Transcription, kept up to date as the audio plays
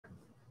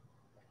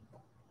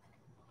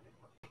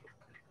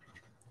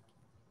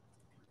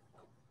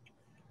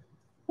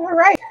All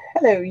right.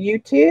 Hello,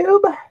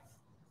 YouTube.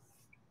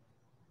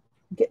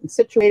 Getting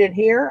situated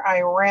here.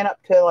 I ran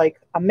up to like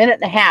a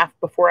minute and a half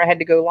before I had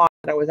to go live.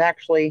 I was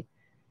actually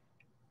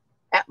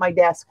at my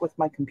desk with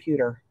my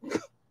computer.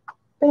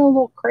 Been a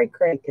little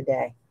cray-cray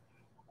today.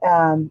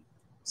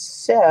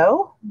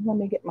 So let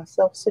me get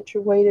myself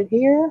situated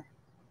here.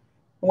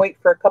 Wait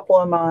for a couple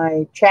of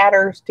my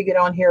chatters to get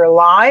on here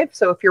live.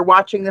 So if you're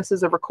watching this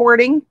as a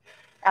recording,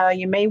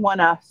 you may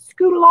want to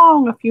scoot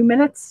along a few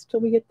minutes till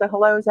we get the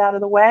hellos out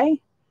of the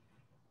way.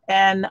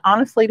 And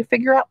honestly, to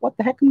figure out what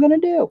the heck I'm going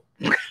to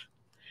do.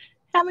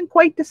 Haven't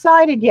quite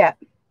decided yet.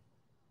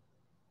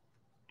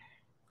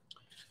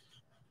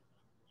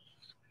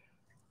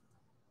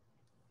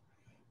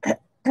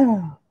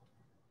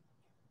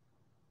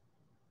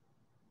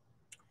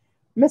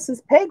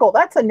 Mrs. Pagel,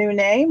 that's a new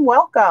name.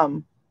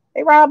 Welcome.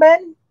 Hey,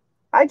 Robin.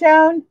 Hi,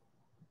 Joan.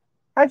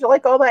 How'd you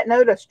like all that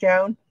notice,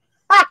 Joan?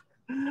 Ha!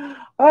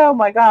 Oh,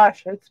 my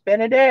gosh. It's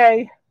been a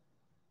day.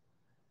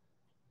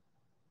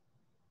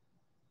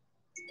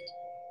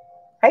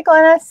 Hey,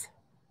 Glennis.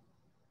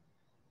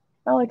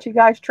 I'll let you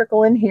guys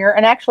trickle in here.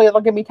 And actually,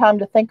 it'll give me time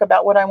to think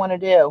about what I want to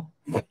do.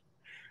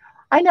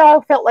 I know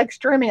I felt like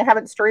streaming. I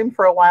haven't streamed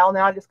for a while.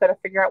 Now I just got to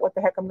figure out what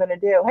the heck I'm going to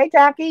do. Hey,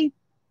 Jackie.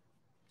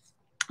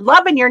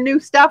 Loving your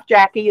new stuff,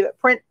 Jackie. The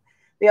print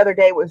the other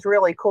day was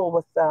really cool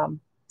with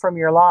from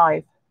your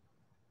live.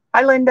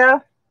 Hi,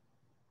 Linda.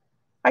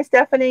 Hi,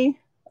 Stephanie.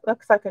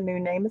 Looks like a new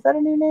name. Is that a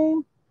new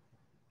name?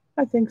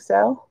 I think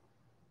so.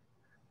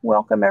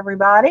 Welcome,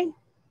 everybody.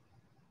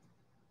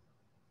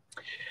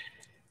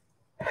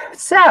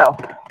 So,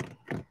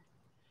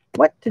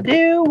 what to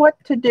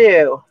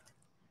do?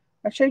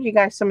 I showed you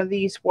guys some of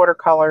these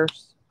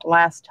watercolors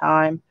last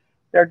time.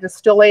 They're just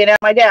still laying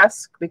at my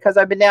desk because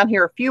I've been down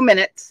here a few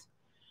minutes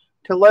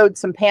to load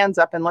some pans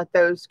up and let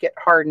those get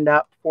hardened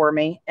up for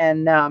me.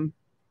 And a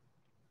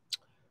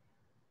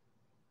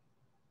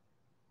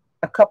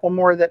couple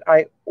more that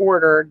I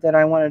ordered that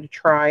I wanted to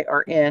try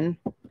are in,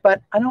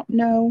 but I don't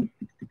know.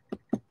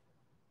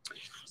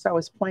 So I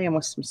was playing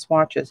with some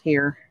swatches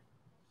here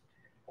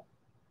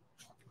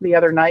the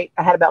other night.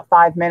 I had about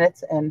 5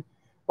 minutes and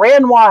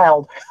ran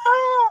wild.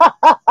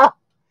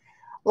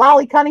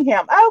 Lolly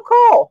Cunningham. Oh,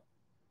 cool.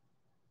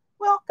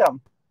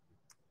 Welcome.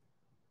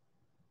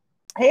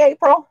 Hey,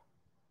 April.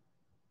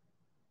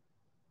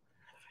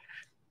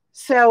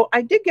 So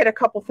I did get a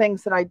couple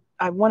things that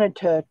I wanted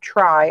to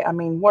try. I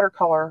mean,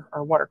 watercolor.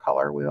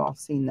 We've all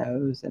seen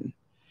those and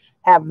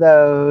have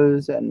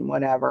those and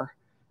whatever.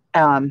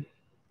 Try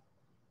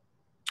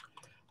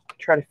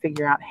to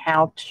figure out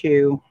how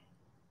to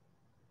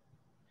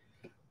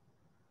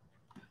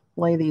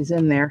lay these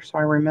in there so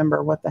I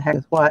remember what the heck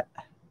is what.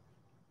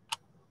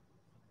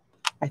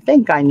 I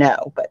think I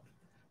know, but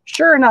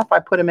sure enough, I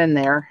put them in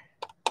there.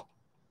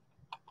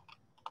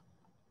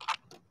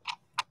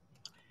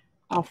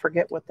 I'll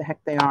forget what the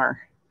heck they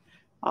are.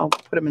 I'll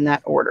put them in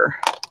that order.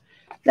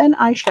 Then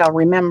I shall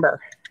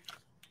remember.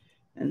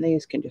 And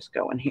these can just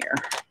go in here.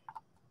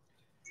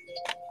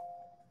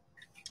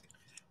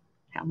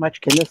 How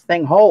much can this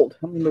thing hold?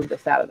 Let me move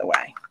this out of the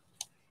way.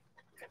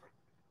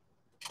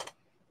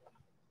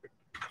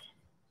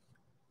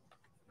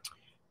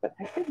 But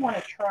I did want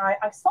to try.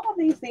 I saw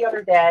these the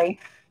other day.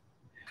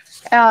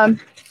 And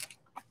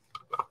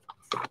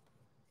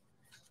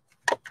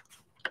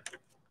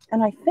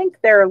I think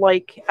they're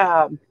like,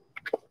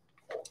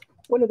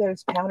 what are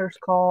those powders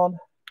called?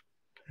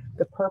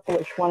 The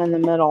purplish one in the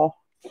middle.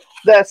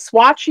 The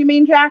swatch, you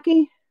mean,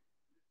 Jackie?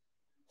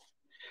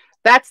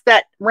 That's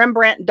that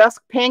Rembrandt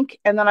Dusk Pink.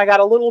 And then I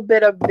got a little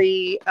bit of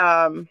the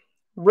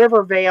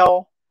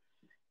Rivervale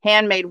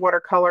handmade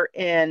watercolor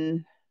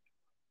in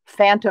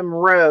Phantom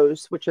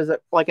Rose, which is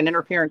like an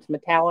interference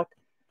metallic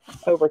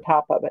over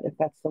top of it, if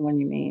that's the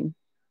one you mean.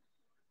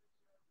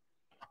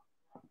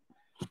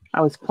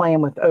 I was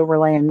playing with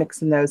overlay and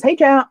mixing those. Hey,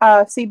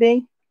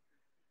 CB.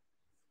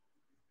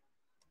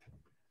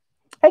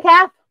 Hey,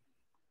 Kath.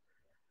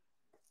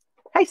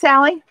 Hey,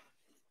 Sally.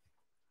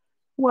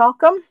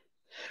 Welcome.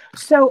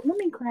 So let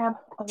me grab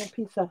a little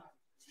piece of,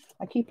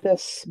 I keep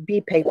this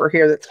bee paper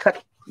here that's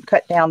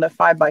cut down to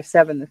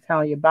 5x7. That's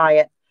how you buy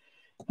it.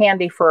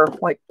 Handy for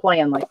like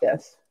playing like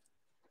this.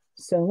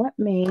 So let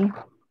me,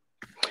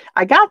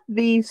 I got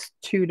these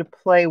two to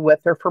play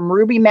with. They're from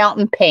Ruby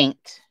Mountain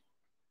Paint.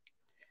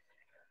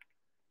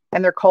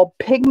 And they're called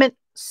Pigment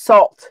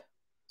Salt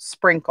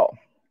Sprinkle.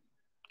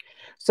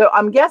 So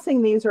I'm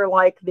guessing these are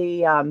like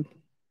the,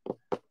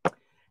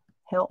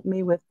 help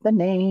me with the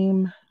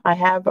name. I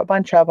have a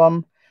bunch of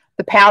them.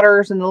 The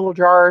powders in the little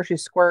jars you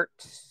squirt.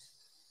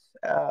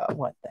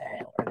 What the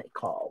hell are they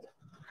called?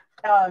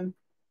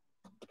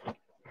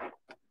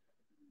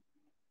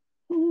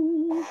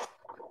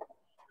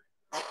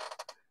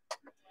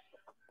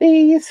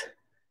 These,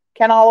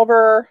 Ken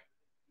Oliver.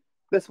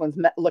 This one's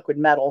liquid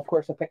metal. Of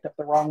course, I picked up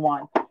the wrong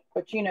one.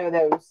 But you know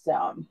those,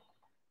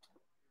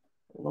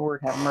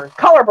 Lord have mercy.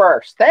 Color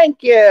burst.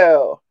 Thank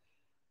you.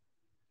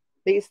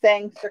 These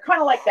things, they're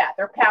kind of like that.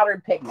 They're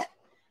powdered pigment.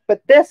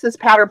 But this is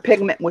powdered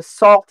pigment with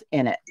salt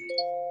in it.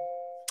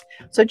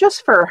 So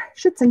just for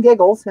shits and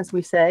giggles, as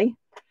we say,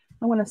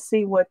 I want to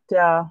see what,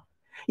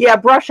 yeah,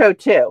 brush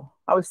O2.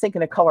 I was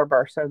thinking of color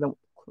burst, so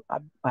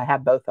I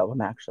have both of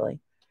them actually.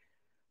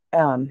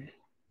 Let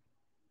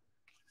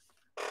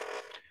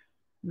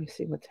me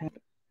see what's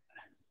happening.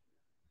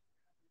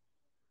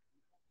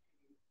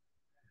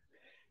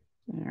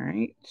 All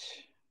right.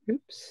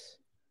 Oops.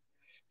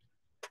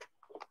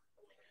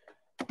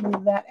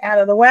 Move that out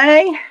of the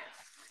way.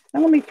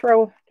 And let me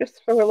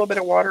just throw a little bit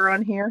of water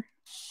on here.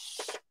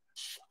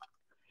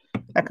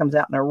 That comes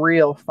out in a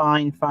real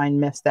fine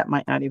mist. That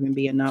might not even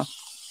be enough.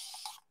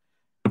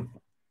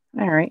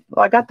 All right.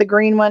 Well, I got the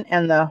green one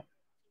and the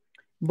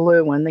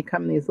blue one. They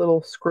come in these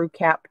little screw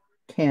cap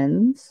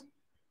tins.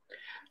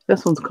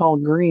 This one's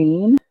called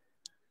green.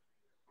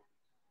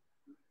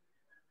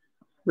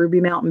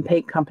 Ruby Mountain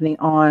Paint Company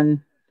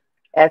on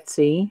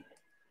Etsy.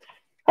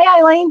 Hey,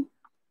 Eileen.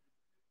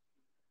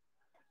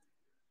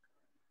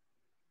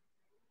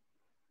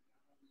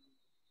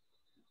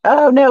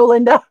 Oh, no,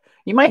 Linda.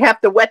 You might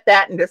have to wet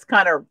that and just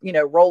kind of,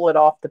 roll it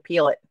off to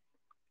peel it.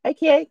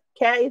 Hey,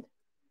 Kay.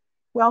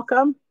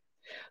 Welcome.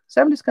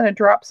 So I'm just going to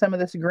drop some of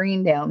this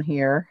green down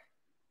here.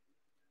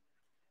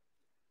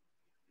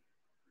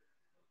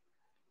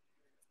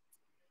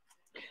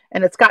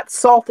 And it's got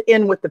salt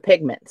in with the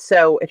pigment,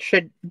 so it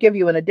should give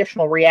you an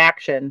additional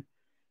reaction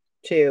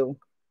to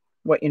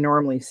what you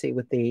normally see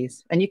with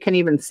these. And you can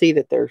even see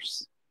that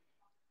there's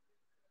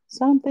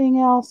something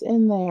else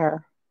in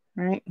there,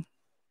 right?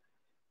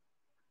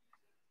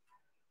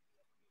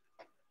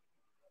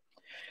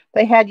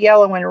 They had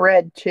yellow and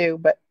red too,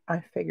 but I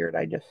figured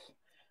I just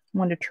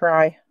wanted to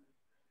try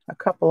a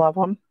couple of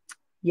them.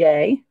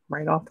 Yay,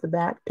 right off the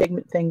bat,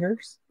 pigment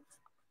fingers.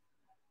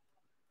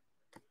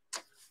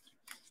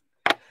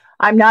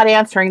 I'm not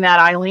answering that,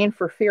 Eileen,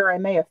 for fear I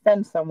may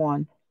offend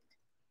someone.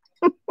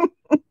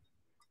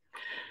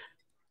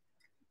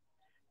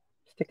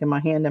 Sticking my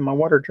hand in my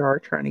water jar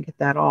trying to get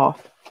that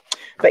off.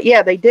 But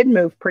yeah, they did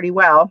move pretty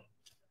well.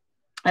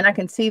 And I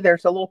can see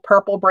there's a little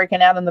purple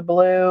breaking out in the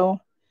blue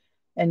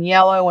and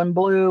yellow and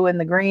blue and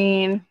the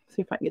green.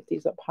 See if I can get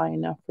these up high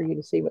enough for you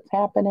to see what's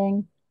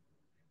happening.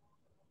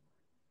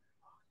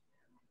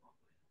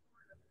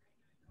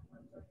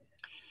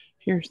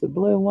 Here's the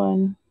blue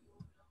one.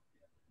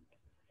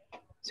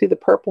 See the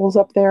purples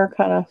up there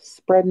kind of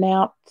spreading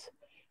out,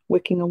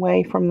 wicking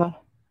away from the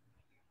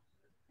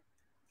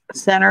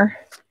center.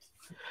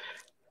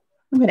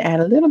 I'm going to add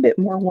a little bit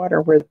more water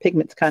where the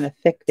pigment's kind of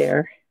thick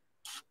there.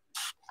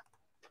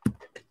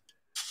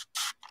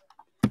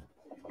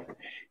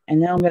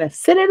 And now I'm going to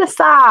set it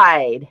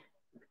aside.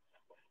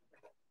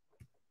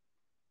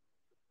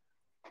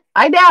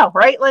 I know,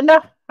 right,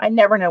 Linda? I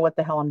never know what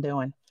the hell I'm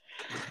doing.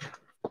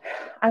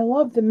 I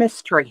love the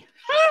mystery.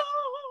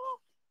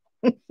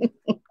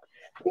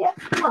 The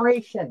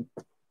exploration.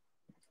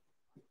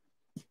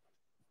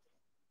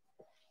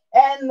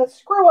 And the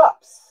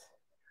screw-ups.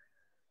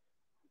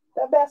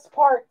 The best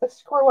part, the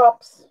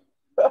screw-ups.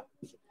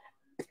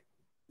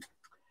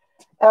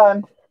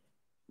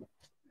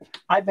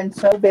 I've been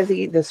so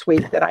busy this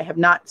week that I have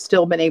not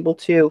still been able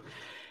to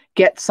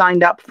get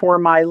signed up for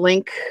my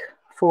link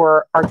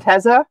for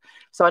Arteza.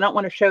 So I don't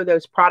want to show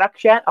those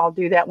products yet. I'll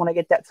do that when I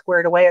get that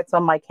squared away. It's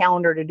on my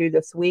calendar to do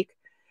this week.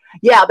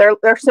 Yeah,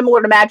 they're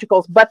similar to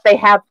Magicals, but they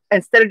have,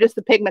 instead of just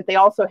the pigment, they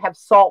also have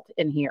salt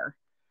in here.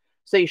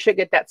 So you should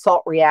get that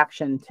salt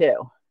reaction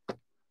too.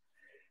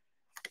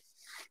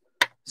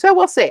 So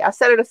we'll see. I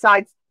set it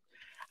aside.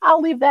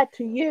 I'll leave that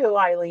to you,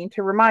 Eileen,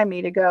 to remind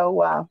me to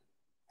go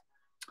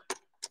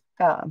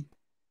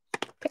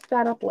pick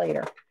that up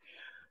later.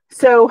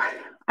 So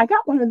I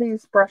got one of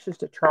these brushes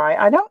to try.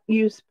 I don't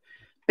use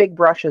big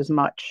brushes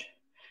much,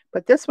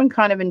 but this one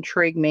kind of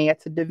intrigued me.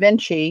 It's a Da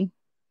Vinci.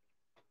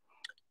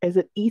 Is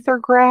it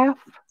Ethergraph?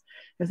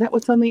 Is that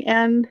what's on the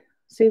end?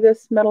 See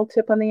this metal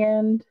tip on the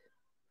end?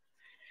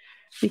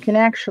 You can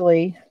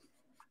actually,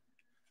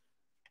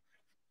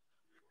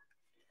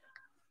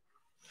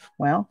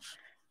 well,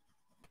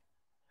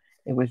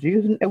 it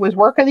was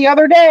working the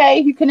other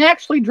day. You can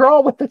actually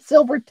draw with the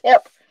silver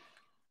tip,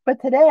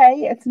 but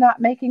today it's not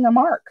making a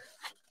mark.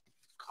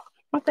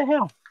 What the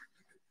hell?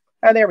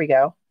 Oh, there we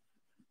go.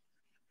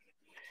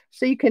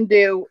 So you can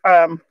do,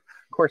 of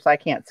course, I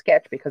can't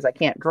sketch because I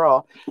can't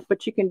draw,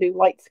 but you can do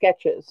light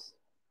sketches,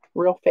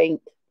 real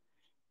faint,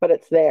 but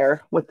it's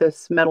there with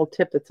this metal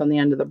tip that's on the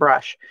end of the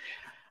brush.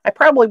 I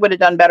probably would have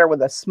done better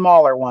with a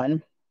smaller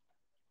one,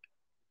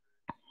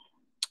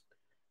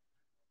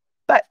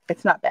 but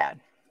it's not bad.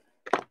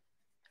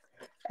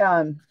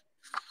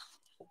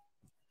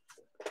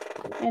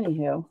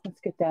 Anywho, let's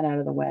get that out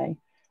of the way.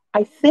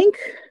 I think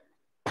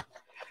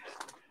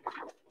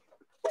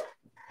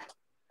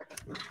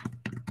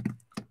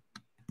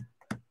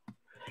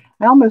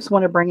I almost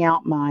want to bring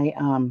out my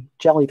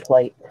jelly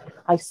plate.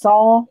 I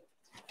saw,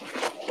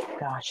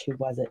 gosh, who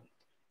was it?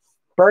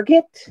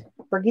 Birgit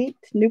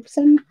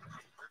Knudsen.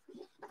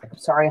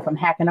 Sorry if I'm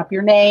hacking up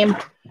your name.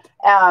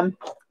 But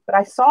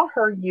I saw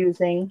her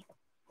using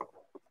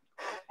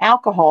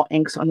alcohol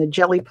inks on the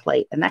jelly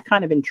plate, and that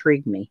kind of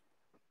intrigued me.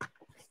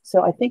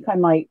 So I think I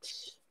might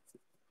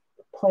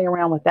play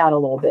around with that a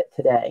little bit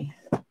today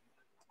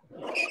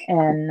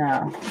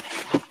and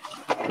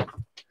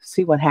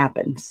see what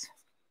happens.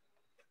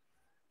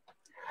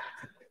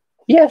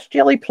 Yes,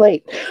 jelly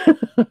plate.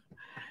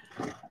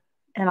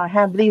 And I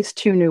have these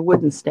two new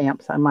wooden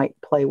stamps I might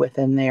play with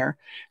in there.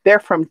 They're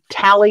from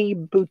Tally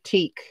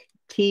Boutique,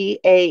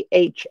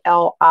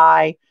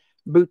 Tahli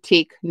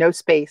Boutique, no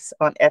space,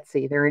 on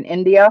Etsy. They're in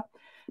India.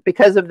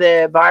 Because of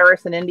the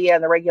virus in India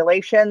and the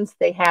regulations,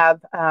 they have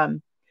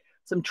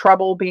some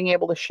trouble being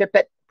able to ship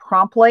it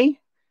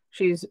promptly.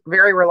 She's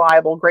very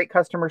reliable, great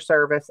customer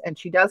service, and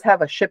she does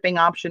have a shipping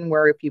option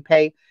where if you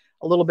pay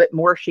a little bit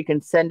more, she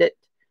can send it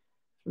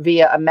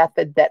via a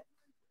method that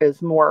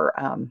is more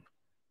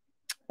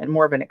and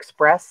more of an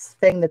express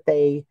thing that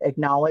they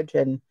acknowledge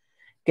and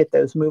get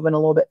those moving a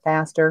little bit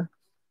faster.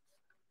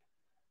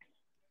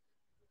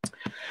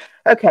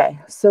 Okay,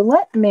 so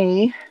let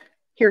me,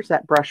 here's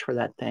that brush for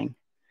that thing.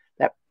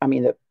 That, I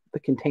mean, the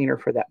container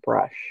for that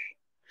brush.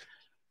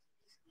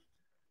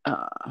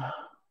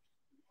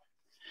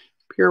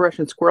 Pure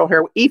Russian squirrel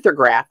hair ether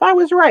graph. I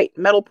was right.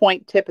 Metal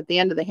point tip at the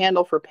end of the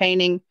handle for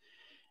painting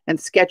and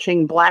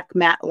sketching, black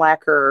matte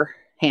lacquer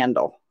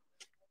handle.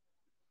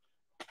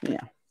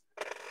 Yeah.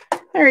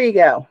 There you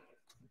go.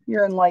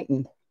 You're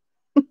enlightened.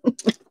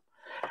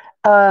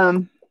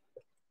 Got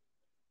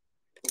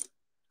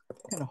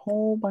a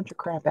whole bunch of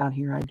crap out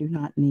here I do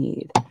not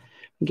need.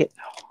 Get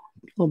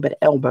a little bit of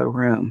elbow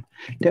room.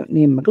 Don't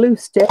need my glue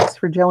sticks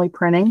for jelly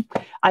printing.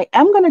 I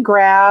am going to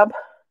grab,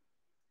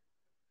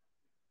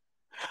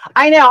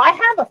 I know, I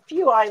have a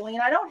few, Eileen.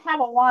 I don't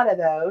have a lot of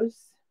those.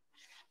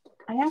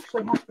 I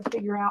actually have to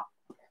figure out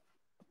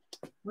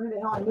where the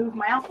hell I moved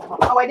my alcohol.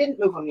 Oh, I didn't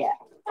move them yet.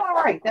 All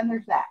right, then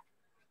there's that.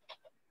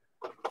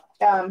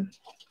 I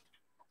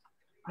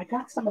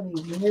got some of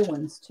these new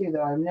ones too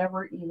that I've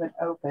never even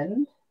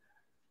opened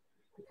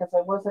because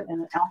I wasn't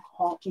in an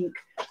alcohol ink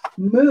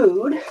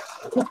mood.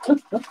 So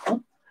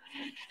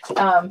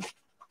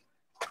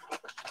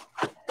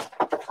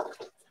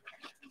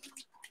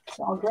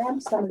I'll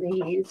grab some of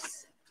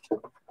these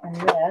and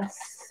this.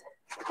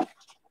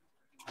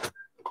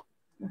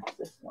 What's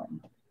this one?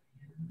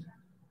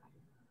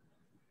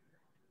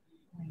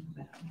 A little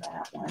bit of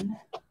that one.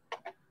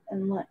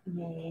 And let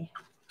me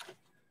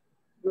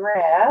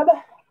grab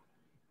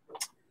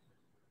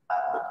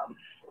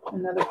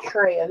another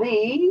tray of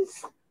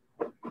these.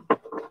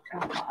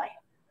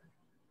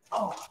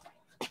 Oh,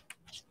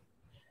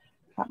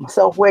 got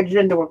myself wedged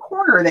into a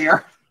corner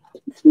there.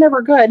 It's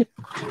never good.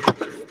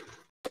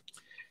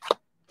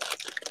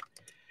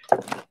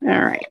 All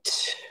right.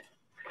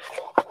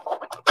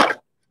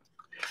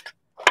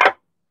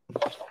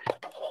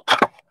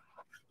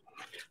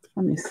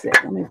 Let me see.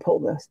 Let me pull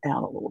this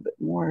out a little bit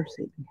more.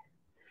 See,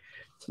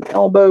 some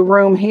elbow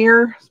room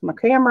here. Is my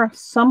camera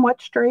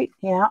somewhat straight?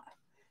 Yeah.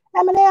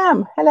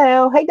 M&M.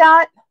 Hello. Hey,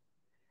 Dot.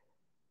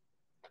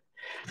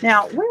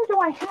 Now, where do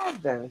I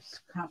have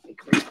those coffee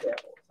cream bills?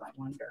 I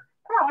wonder.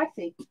 Oh, I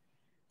see.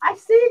 I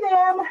see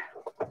them.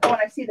 Oh, and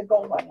I see the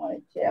gold I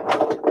wanted too.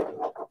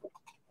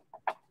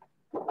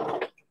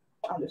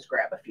 I'll just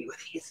grab a few of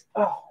these.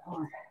 Oh,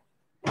 Lord.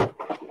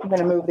 I'm going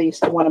to move these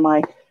to one of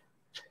my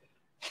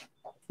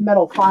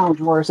metal file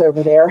drawers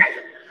over there.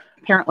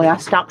 Apparently, I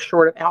stopped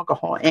short of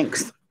alcohol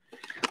inks.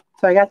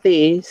 So I got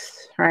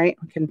these, right?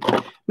 We can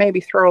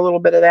maybe throw a little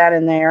bit of that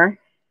in there.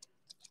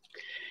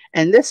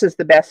 And this is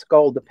the best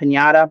gold, the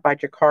Pinata by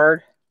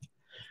Jacquard.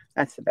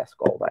 That's the best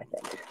gold, I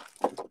think.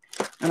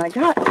 And I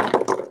got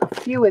a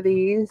few of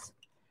these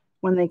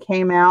when they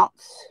came out.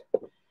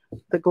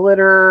 The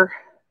glitter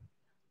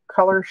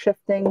color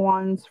shifting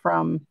ones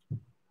from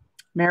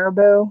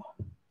Marabou.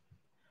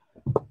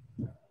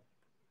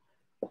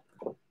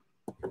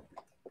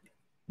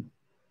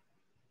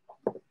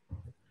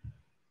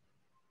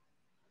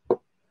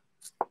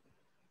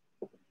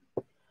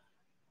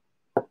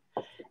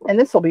 And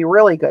this will be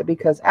really good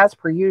because, as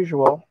per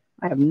usual,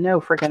 I have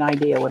no freaking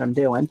idea what I'm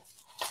doing.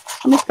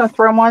 I'm just going to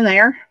throw them on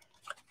there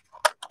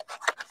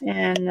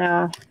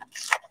and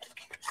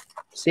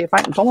see if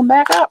I can pull them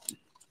back up.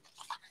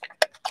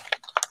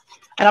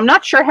 And I'm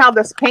not sure how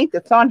this paint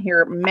that's on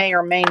here may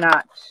or may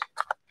not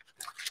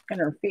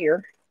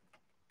interfere.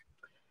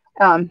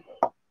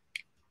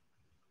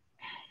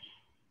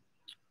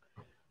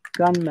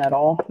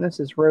 Gunmetal. This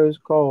is rose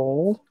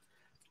gold.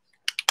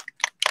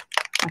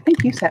 I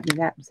think you sent me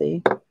that,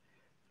 Z.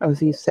 Oh,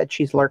 Z said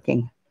she's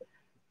lurking.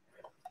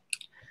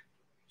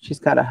 She's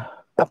got to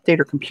update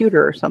her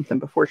computer or something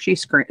before she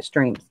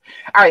streams.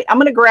 All right, I'm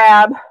going to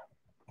grab.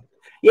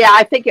 Yeah,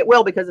 I think it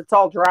will because it's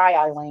all dry,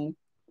 Eileen.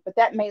 But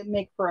that may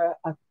make for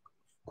a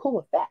cool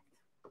effect.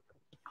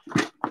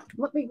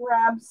 Let me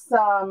grab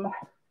some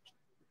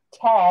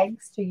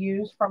tags to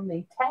use from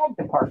the tag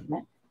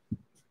department.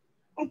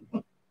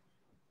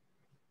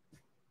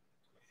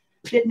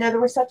 Didn't know there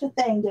was such a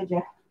thing, did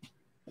you?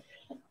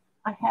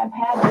 I have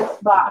had this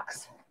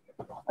box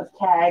of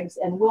tags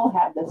and will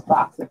have this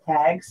box of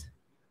tags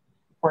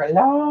for a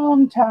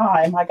long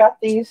time. I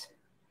got these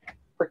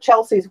for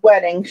Chelsea's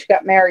wedding. She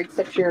got married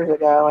 6 years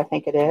ago, I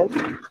think it is.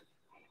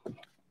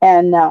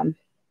 And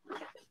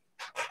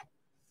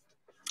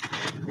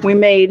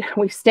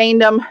We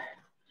stained them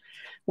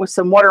with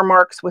some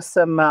watermarks with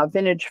some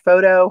vintage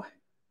photo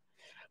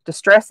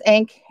distress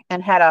ink,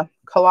 and had a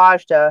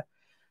collaged a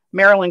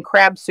Maryland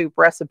crab soup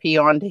recipe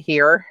onto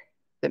here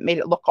that made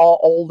it look all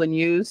old and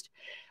used,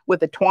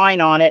 with a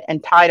twine on it,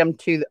 and tied them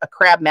to a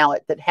crab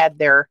mallet that had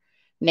their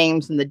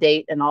names and the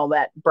date and all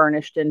that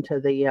burnished into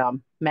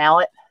the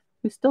mallet.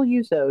 We still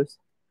use those.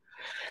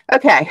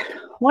 Okay,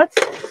 let's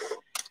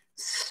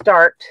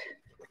start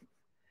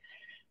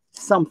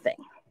something.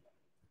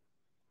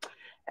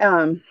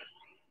 So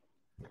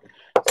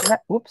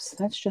that, whoops,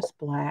 that's just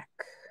black.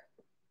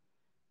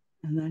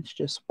 And that's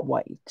just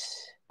white.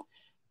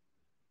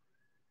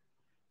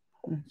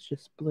 That's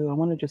just blue. I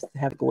want to just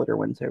have glitter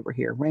ones over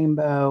here.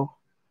 Rainbow,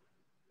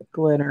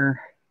 glitter.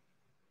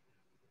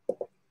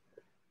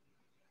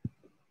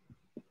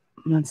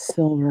 That's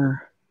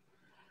silver.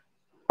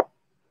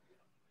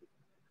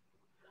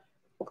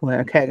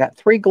 Glitter. Okay, I got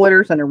 3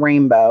 glitters and a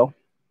rainbow.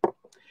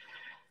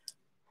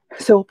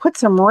 So we'll put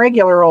some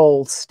regular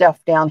old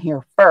stuff down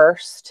here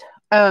first.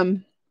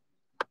 And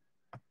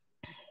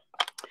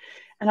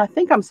I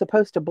think I'm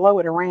supposed to blow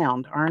it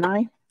around, aren't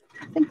I?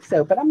 I think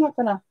so, but I'm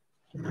gonna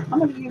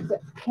use a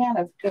can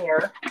of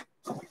air.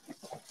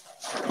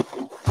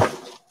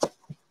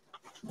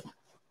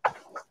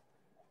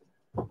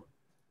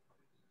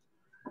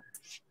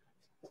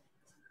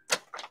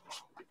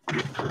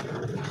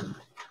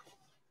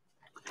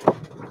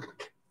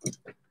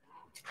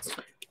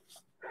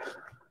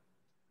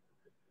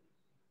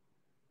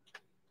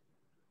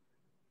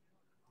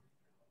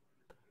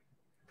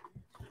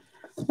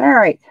 All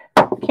right,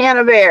 can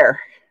of air.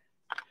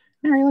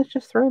 All right, let's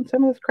just throw in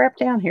some of this crap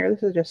down here.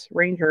 This is just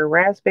Ranger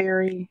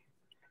Raspberry.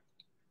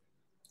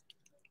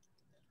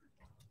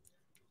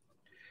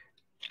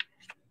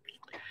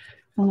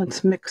 Well,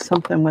 let's mix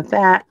something with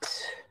that.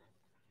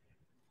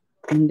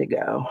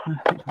 Indigo.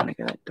 I think I want to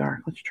get it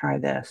dark. Let's try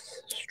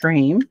this.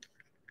 Stream.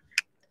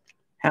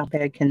 How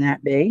bad can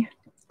that be?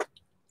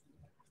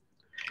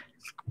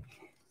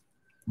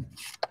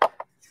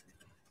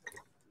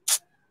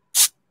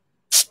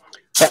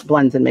 That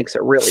blends and makes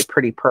it really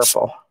pretty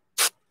purple.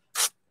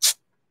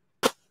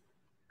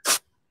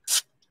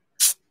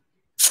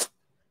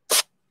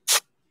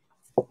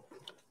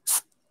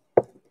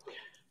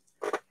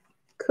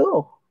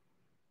 Cool.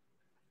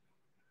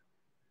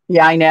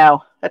 Yeah, I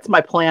know. That's my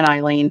plan,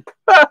 Eileen.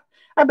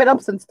 I've been up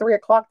since 3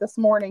 o'clock this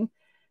morning.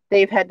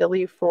 Dave had to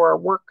leave for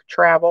work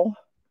travel,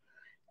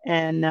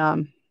 and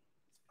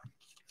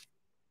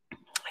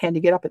had to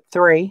get up at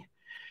 3.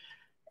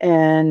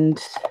 And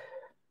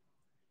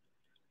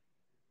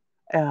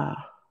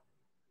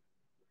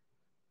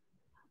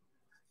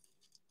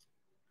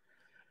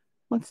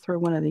let's throw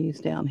one of these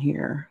down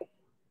here.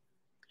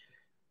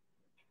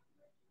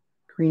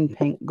 Green,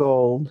 pink,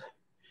 gold.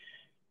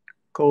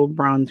 Gold,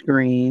 bronze,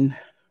 green.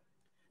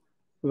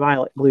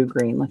 Violet, blue,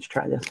 green. Let's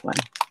try this one.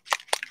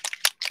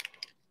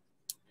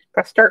 If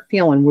I start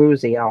feeling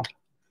woozy, I'll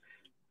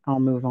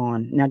move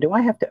on. Now, do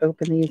I have to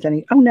open these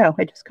any? Oh, no,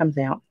 it just comes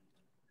out.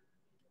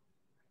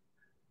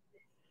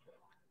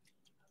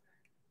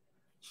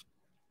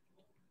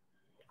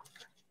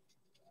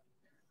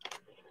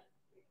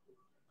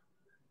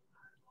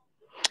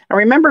 I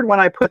remembered when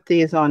I put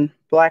these on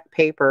black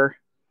paper,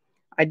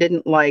 I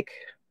didn't like,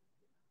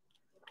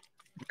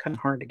 it's kind of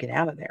hard to get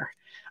out of there.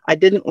 I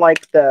didn't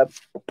like the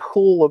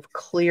pool of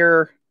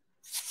clear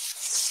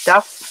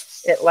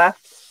stuff it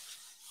left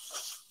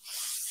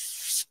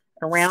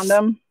around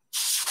them.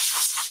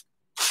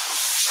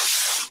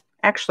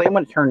 Actually, I'm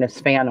going to turn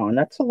this fan on.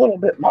 That's a little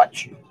bit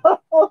much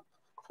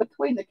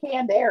between the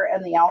canned air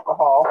and the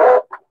alcohol.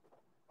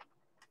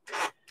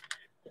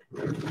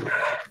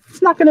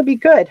 It's not going to be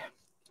good.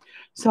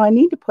 So I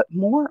need to put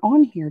more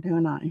on here,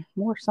 don't I?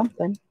 More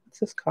something. What's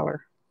this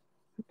color?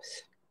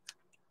 Oops.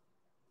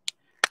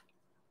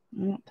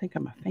 I don't think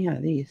I'm a fan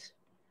of these.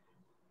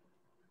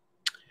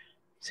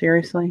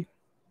 Seriously?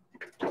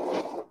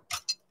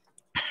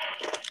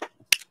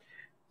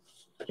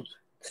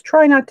 Let's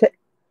try not to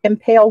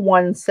impale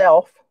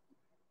oneself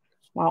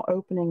while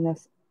opening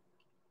this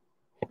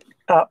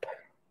up.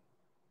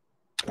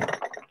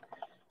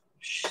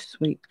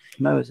 Sweet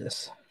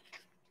Moses.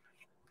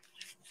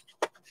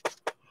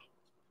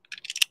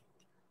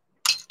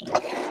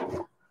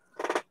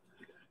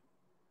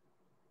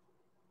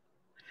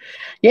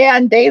 Yeah,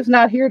 and Dave's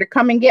not here to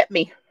come and get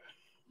me.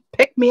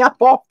 Pick me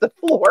up off the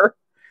floor.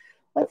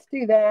 Let's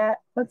do that.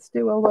 Let's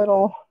do a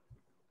little.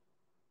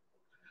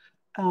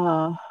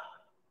 I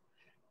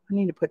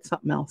need to put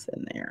something else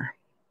in there.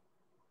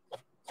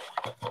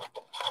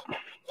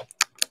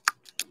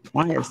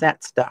 Why is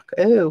that stuck?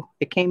 Oh,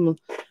 it came.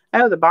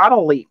 Oh, the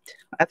bottle leaked.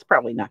 That's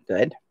probably not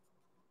good.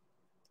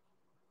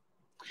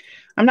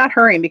 I'm not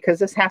hurrying because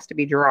this has to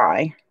be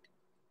dry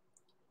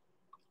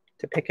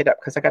to pick it up,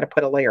 because I got to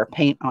put a layer of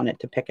paint on it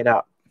to pick it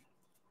up.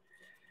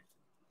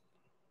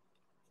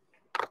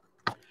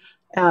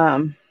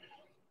 What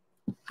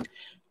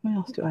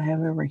else do I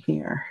have over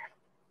here?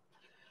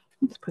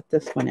 Let's put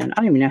this one in. I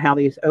don't even know how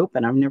these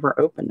open. I've never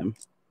opened them.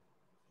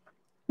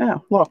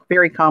 Oh, look,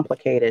 very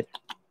complicated.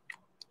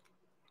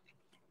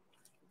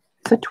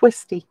 It's a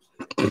twisty.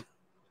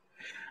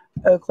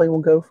 Oakley will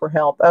go for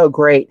help. Oh,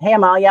 great. Hey,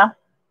 Amalia.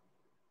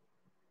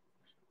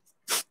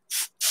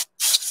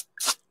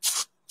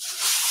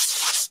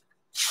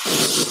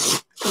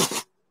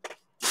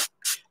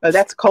 Oh,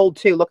 that's cold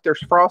too. Look, there's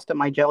frost on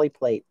my jelly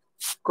plate.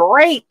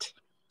 Great.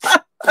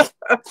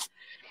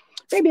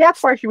 Maybe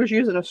that's why she was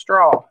using a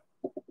straw.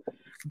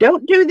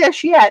 Don't do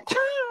this yet.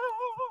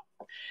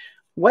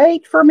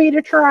 Wait for me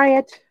to try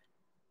it.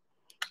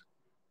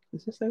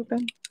 Is this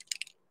open?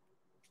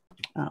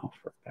 Oh,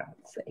 for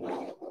God's sake.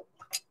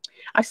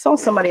 I saw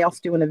somebody else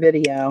doing a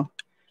video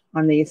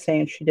on these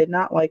saying she did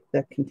not like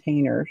the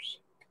containers.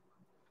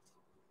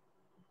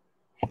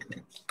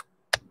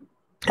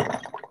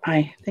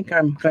 I think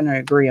I'm going to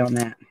agree on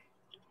that.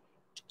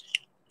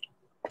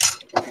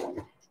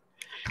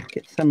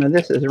 Get some of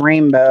this as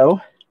rainbow.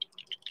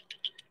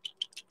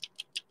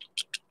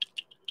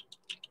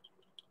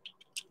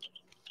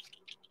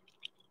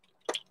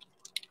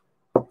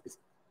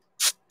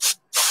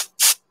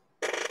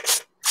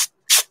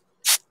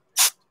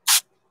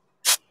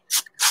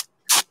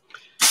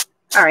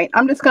 All right,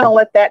 I'm just going to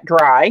let that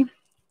dry.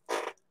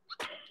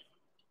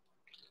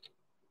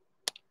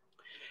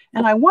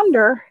 And I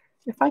wonder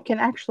if I can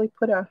actually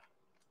put a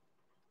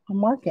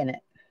mark in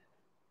it.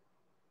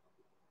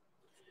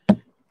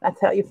 That's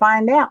how you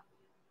find out.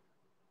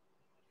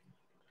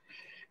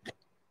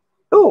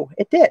 Oh,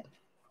 it did.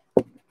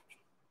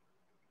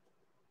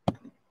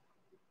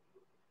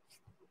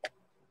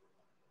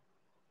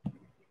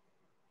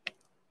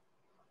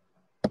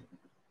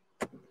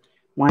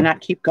 Why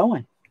not keep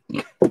going?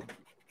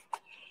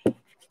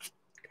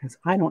 Because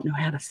I don't know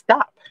how to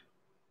stop.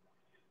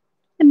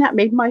 And that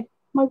made my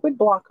wood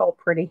block all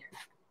pretty.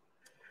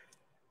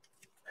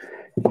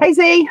 Hey,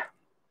 Z.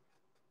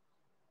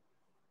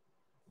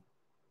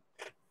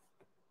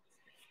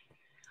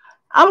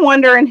 I'm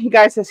wondering, you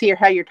guys this here,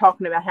 how you're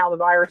talking about how the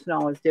virus and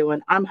all is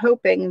doing. I'm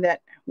hoping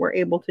that we're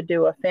able to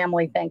do a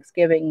family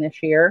Thanksgiving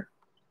this year.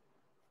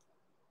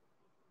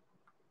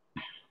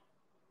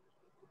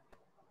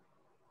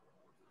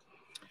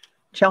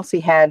 Chelsea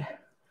had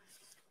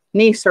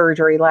knee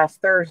surgery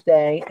last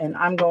Thursday, and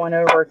I'm going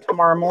over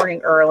tomorrow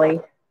morning early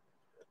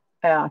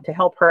to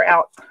help her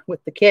out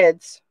with the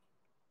kids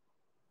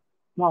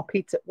while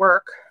Pete's at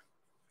work.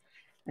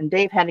 And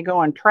Dave had to go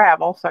on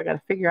travel, so I got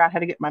to figure out how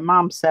to get my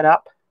mom set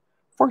up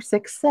for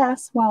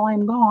success while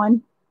I'm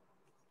gone.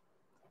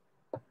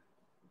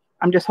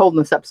 I'm just holding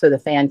this up so the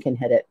fan can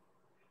hit it.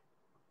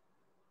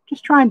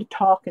 Just trying to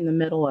talk in the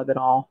middle of it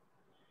all.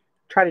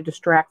 Try to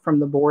distract from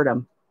the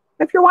boredom.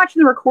 If you're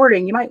watching the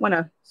recording, you might want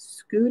to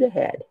scoot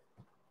ahead.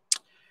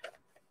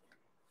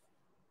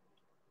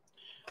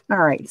 All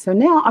right, so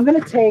now I'm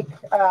going to take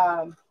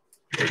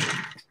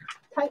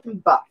Titan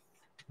Buff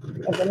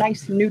as a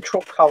nice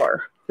neutral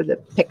color for the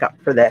pickup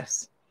for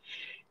this.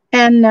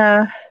 And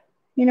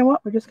you know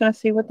what? We're just going to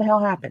see what the hell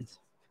happens.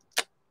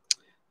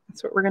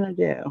 That's what we're going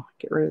to do.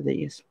 Get rid of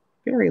these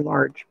very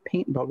large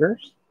paint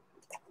boogers.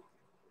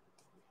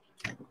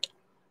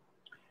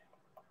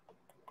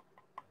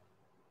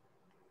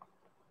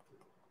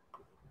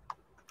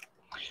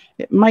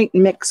 It might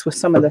mix with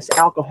some of this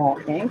alcohol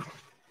ink.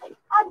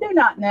 I do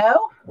not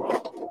know.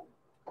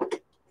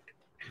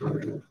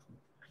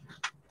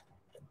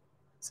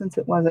 Since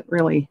it wasn't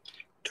really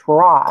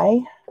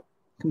dry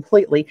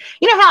completely.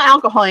 You know how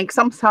alcohol ink,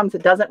 sometimes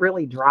it doesn't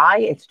really dry.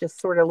 It's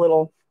just sort of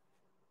little,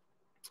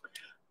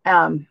 hey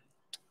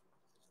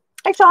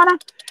Shauna,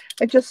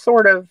 it just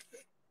sort of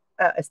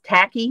is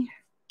tacky.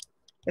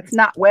 It's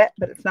not wet,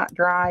 but it's not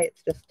dry.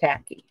 It's just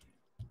tacky.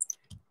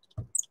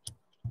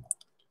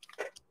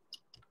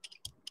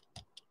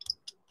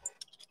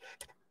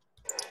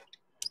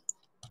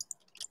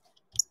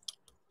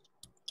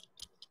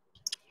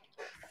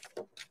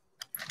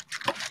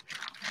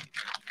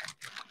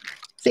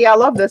 See, I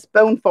love this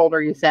bone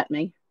folder you sent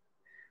me.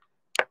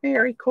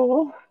 Very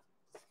cool.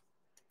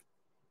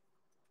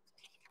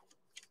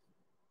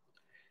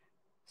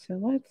 So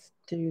let's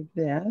do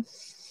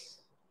this.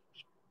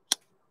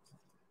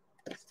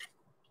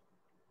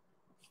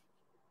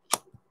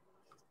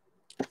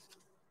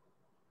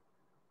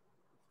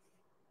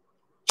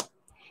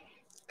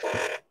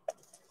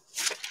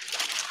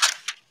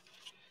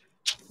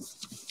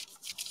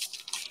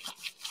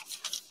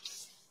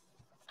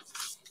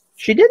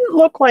 She didn't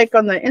look like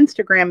on the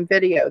Instagram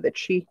video that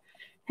she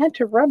had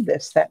to rub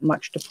this that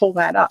much to pull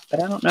that up,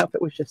 but I don't know if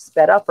it was just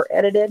sped up or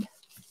edited.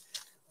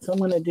 So I'm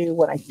going to do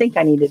what I think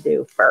I need to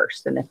do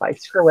first, and if I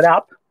screw it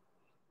up,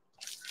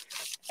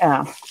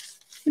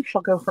 we shall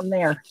go from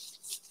there.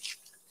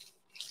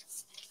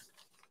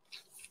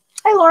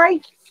 Hey,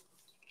 Lori.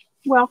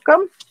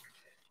 Welcome.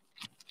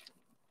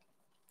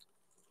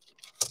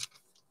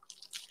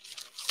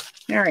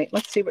 All right,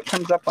 let's see what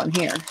comes up on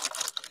here.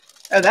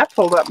 Oh, that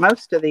pulled up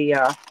most of the,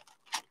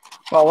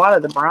 well, a lot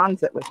of the bronze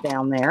that was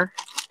down there.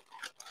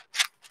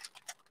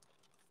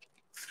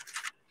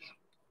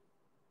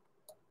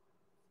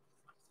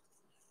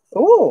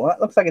 Oh, that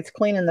looks like it's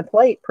cleaning the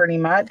plate pretty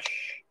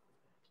much.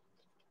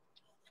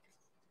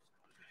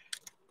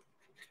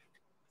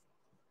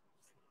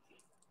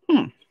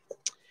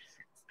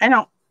 I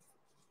don't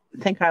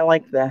think I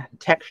like the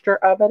texture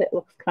of it. It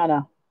looks kind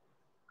of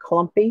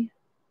clumpy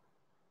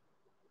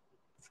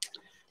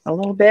a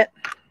little bit.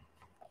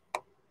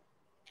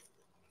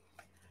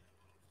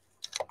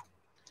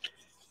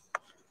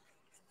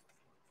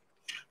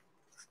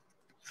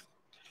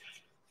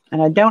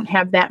 And I don't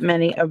have that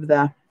many of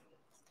the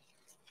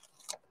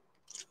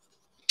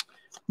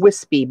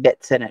wispy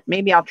bits in it.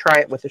 Maybe I'll try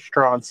it with a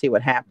straw and see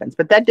what happens.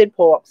 But that did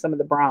pull up some of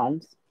the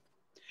browns.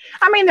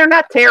 I mean, they're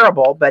not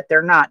terrible, but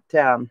they're not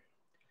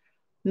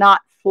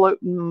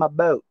floating my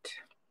boat.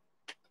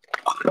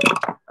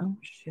 Oh,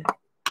 shit.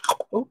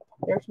 Oh,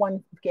 there's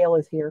one. Gail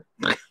is here.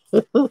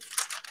 Let me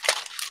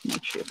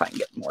see if I can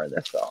get more of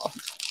this off.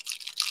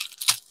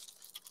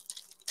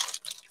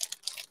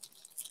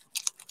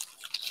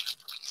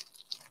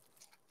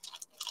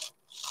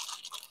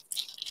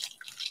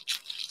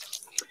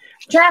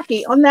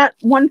 Jackie, on that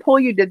one pull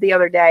you did the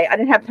other day, I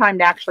didn't have time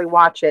to actually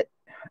watch it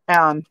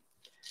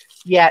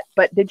yet,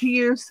 but did you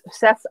use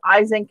Seth's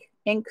Eyes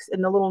inks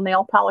in the little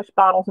nail polish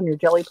bottles on your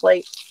jelly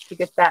plate to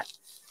get that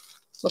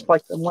look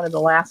like one of the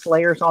last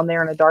layers on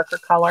there in a darker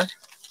color?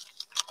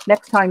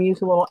 Next time,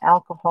 use a little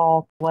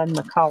alcohol to blend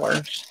the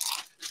colors.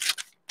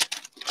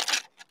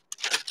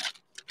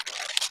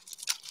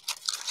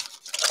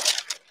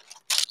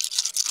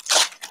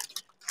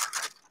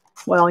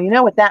 Well, you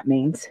know what that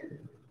means.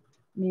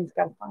 It means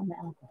got to find the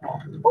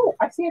alcohol. Oh,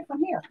 I see it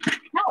from here.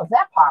 How is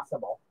that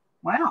possible?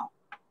 Wow.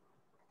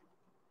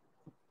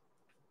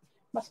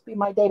 Must be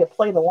my day to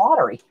play the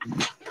lottery.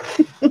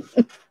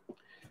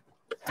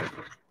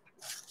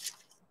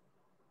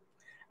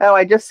 Oh,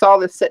 I just saw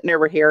this sitting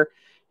over here.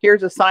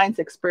 Here's a science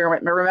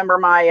experiment. Remember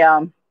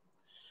my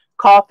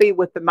coffee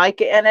with the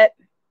mica in it?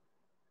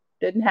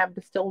 Didn't have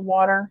distilled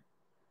water.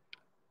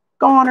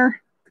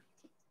 Goner.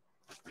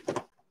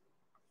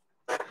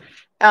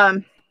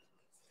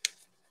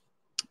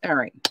 All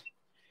right.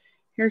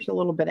 Here's a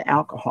little bit of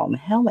alcohol.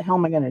 How the hell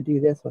am I going to do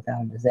this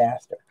without a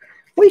disaster?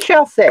 We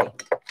shall see.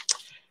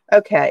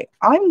 Okay,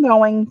 I'm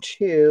going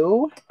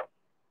to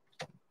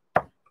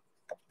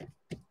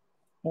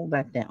hold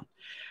that down.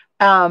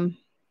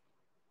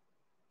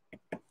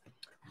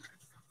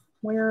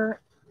 Where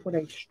would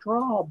a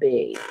straw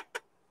be?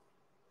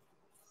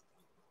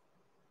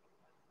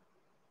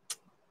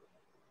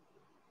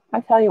 I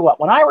tell you what,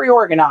 when I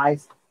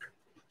reorganize,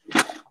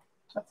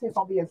 let's see if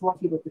I'll be as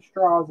lucky with the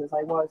straws as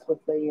I was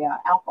with the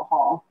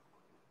alcohol.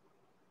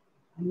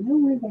 I know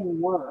where they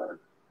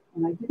were,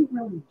 and I didn't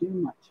really do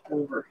much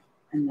over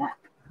in that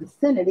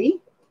vicinity,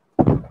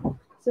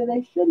 so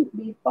they shouldn't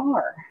be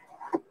far.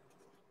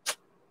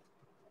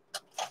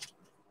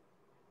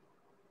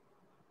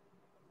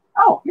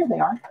 Oh, here they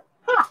are.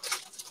 Huh.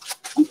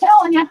 I'm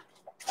telling you.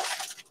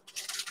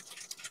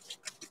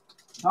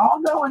 All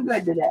going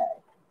good today.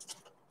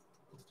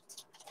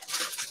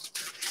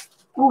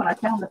 Oh, and I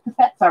found the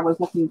pipettes I was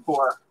looking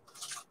for.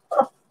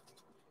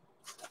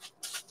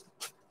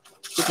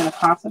 Is it going to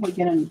possibly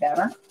get any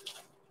better?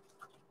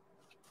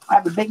 I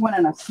have a big one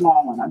and a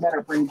small one. I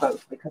better bring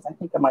both because I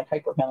think I might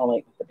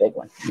hyperventilate with the big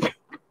one.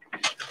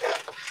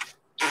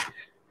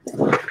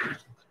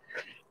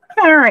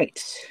 All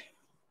right.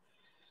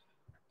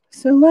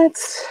 So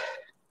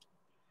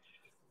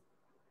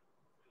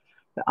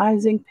the eye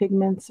zinc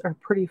pigments are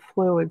pretty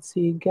fluid,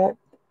 so you get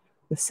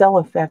the cell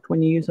effect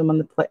when you use them on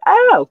the plate.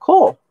 Oh,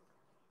 cool.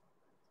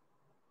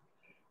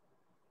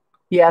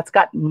 Yeah, it's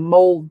got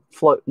mold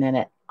floating in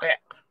it.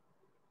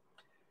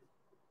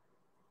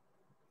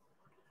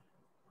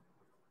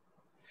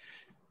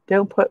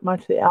 Don't put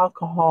much of the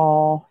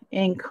alcohol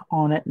ink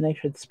on it, and they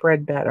should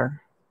spread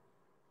better.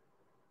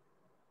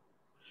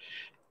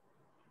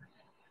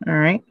 All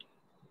right.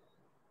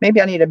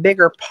 Maybe I need a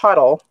bigger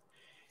puddle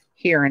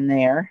here and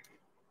there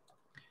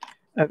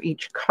of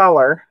each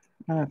color.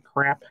 Oh,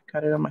 crap.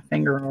 Got it on my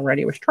finger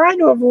already. I was trying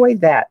to avoid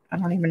that. I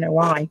don't even know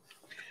why.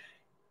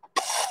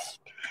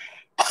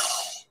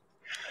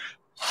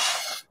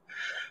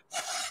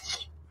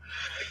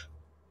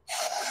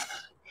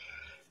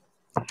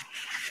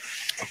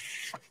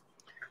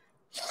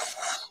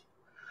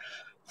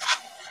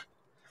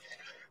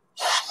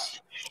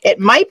 It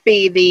might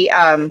be the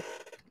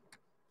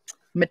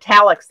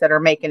metallics that are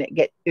making it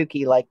get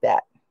ooky like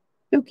that.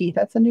 Ooky,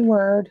 that's a new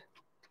word.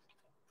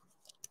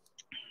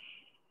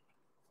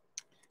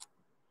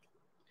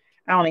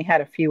 I only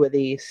had a few of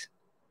these,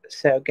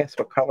 so guess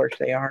what colors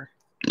they are.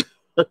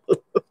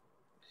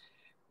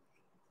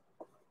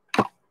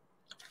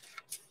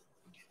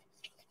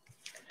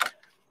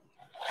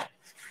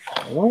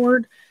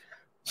 Lord.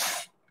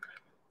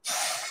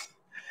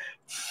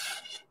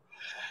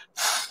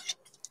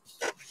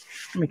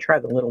 Let me try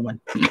the little one.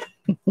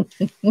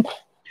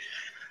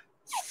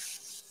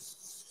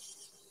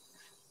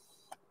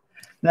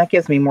 That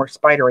gives me more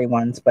spidery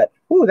ones, but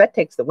ooh, that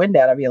takes the wind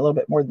out of you a little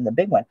bit more than the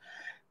big one.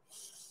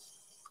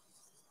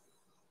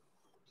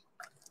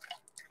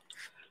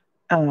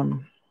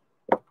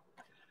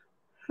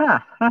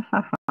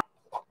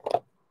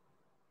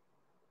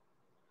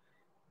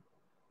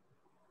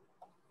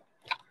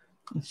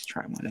 Let's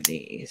try one of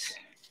these.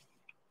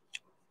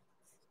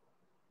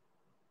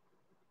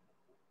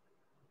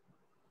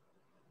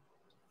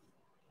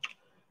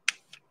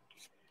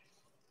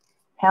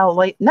 How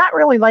late? Not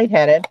really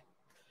lightheaded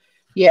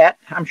yet.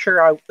 I'm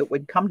sure it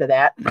would come to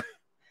that.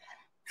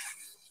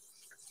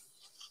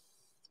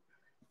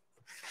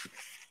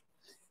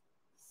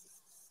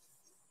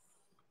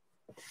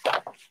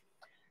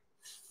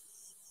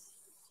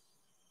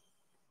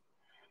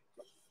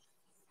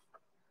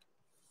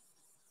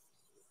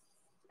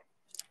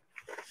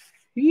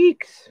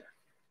 Yeeks.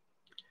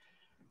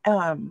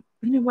 You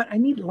know what? I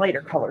need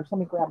lighter colors. Let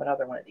me grab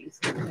another one of these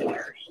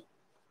containers.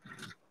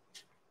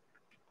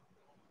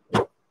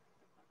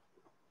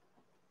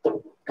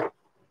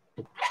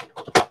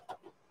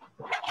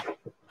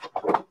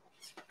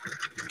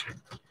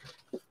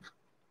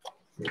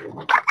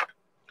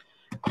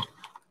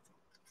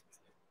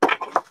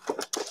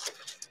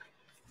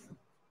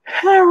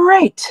 All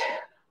right.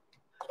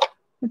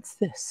 What's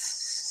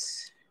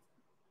this?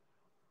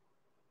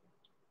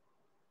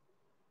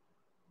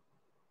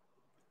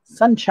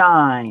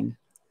 Sunshine.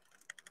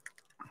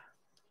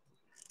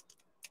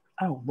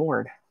 Oh,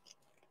 Lord.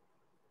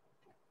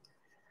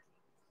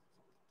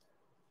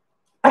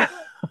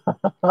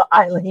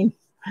 Eileen.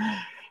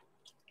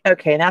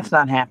 Okay, that's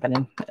not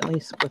happening, at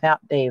least without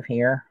Dave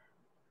here.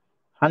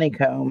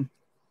 Honeycomb.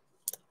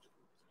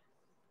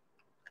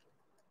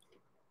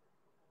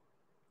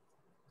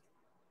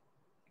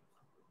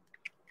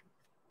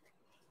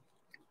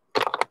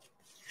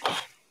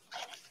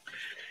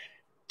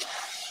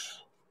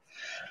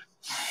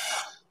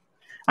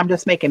 I'm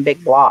just making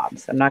big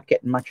blobs. I'm not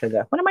getting much of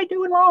the, what am I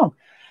doing wrong?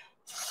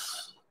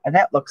 And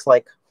that looks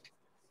like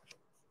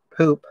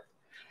poop.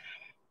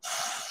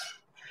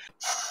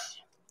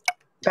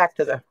 Back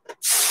to the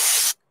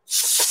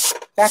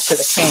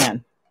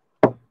can.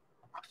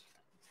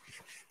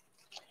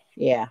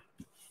 Yeah.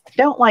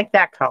 Don't like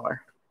that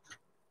color.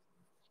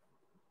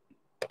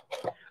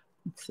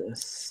 What's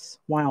this?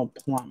 Wild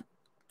plum.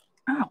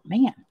 Oh,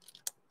 man.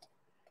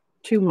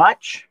 Too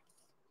much?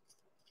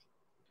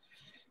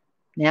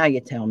 Now you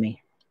tell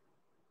me.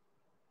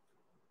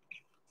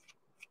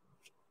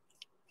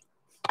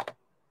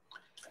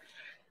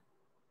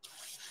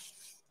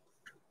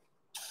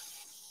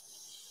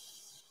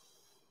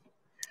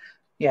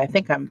 Yeah, I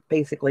think I'm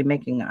basically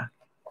making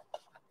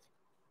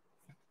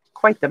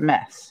quite the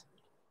mess.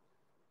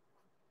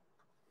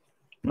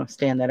 I'm going to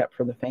stand that up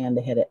for the fan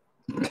to hit it.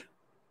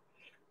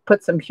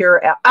 Put some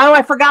pure, oh,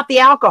 I forgot the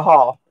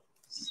alcohol.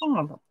 Son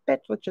of a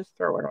bitch, let's just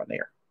throw it on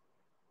there.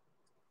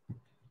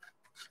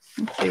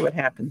 Let's see what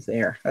happens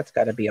there. That's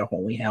got to be a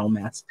holy hell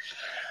mess.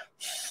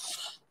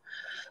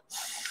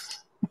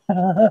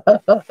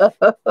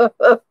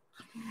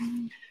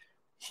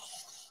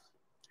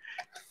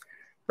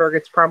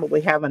 Birgit's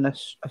probably having a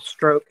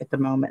stroke at the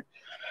moment.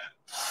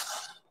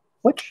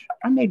 Which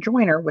I may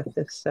join her with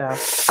this.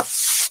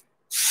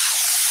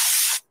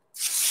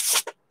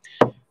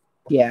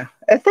 Yeah,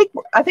 I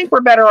think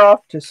we're better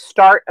off to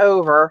start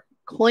over,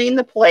 clean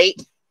the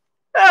plate,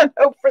 and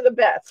hope for the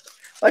best.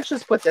 Let's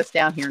just put this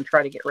down here and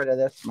try to get rid of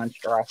this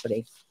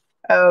monstrosity.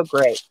 Oh,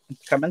 great.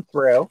 It's coming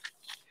through.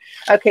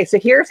 Okay, so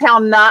here's how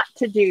not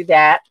to do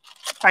that.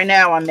 I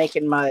know I'm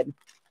making mud.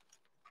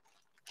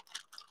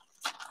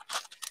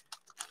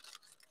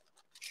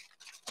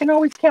 You can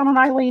always count on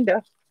Eileen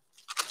to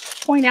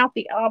point out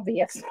the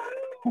obvious.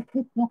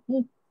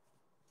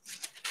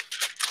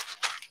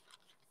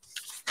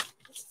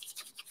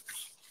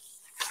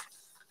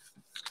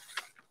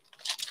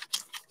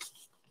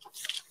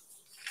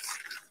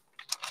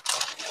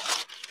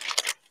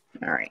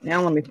 All right,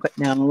 now let me put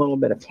down a little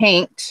bit of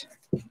paint.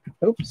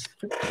 Oops.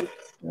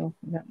 Oh,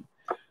 that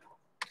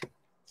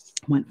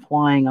went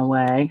flying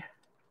away.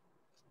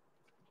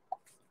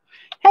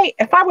 Hey,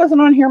 if I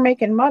wasn't on here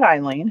making mud,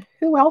 Eileen,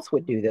 who else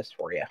would do this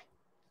for you?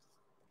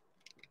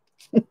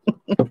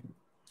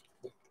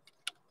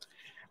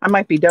 I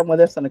might be done with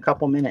this in a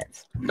couple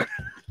minutes.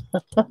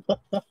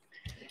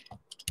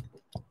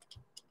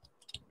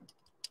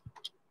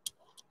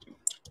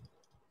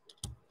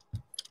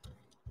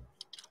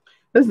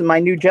 This is my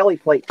new jelly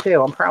plate,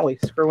 too. I'm probably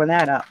screwing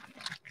that up.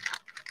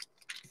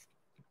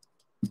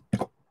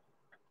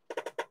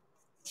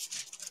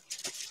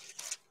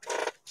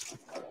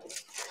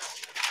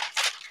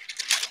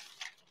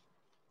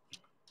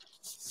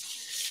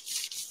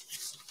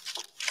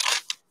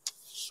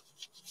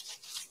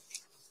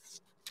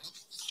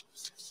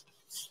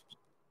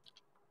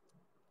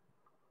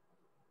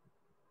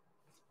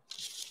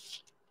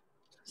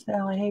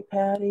 Sally, hey,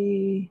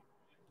 Patty.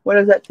 What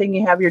is that thing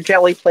you have your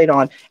jelly plate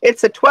on?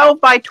 It's a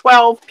 12 by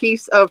 12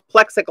 piece of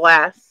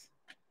plexiglass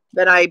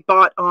that I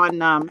bought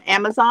on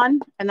Amazon.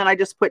 And then I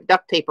just put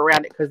duct tape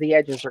around it because the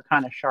edges are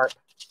kind of sharp.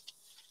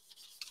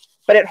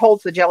 But it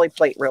holds the jelly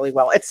plate really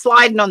well. It's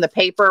sliding on the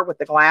paper with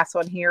the glass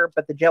on here,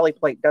 but the jelly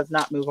plate does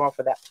not move off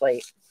of that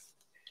plate.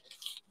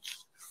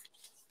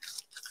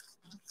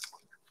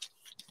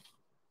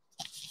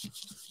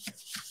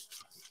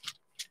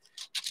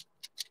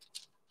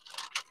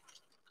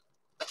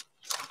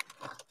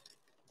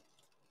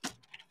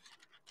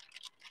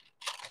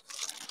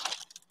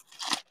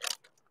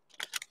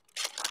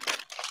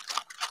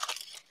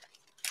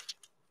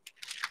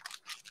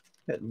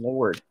 Good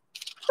Lord.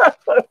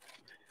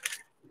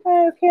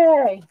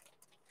 Okay.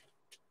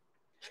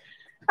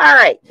 All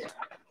right.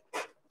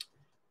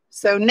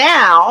 So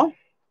now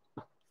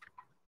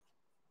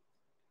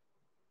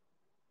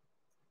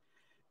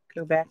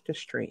go back to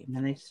stream,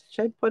 and they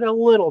should put a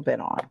little bit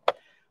on.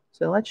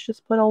 So let's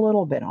just put a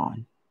little bit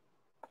on.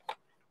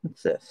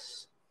 What's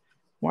this?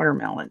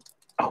 Watermelon.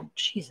 Oh,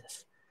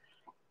 Jesus.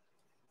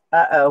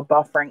 Uh-oh,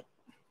 buffering.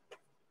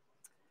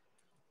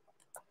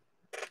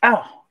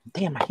 Oh,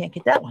 damn, I can't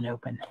get that one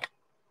open.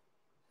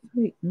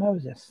 Sweet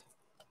Moses.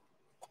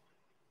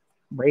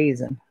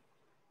 Raisin.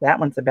 That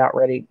one's about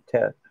ready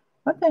to...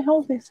 What the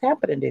hell is this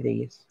happening to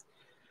these?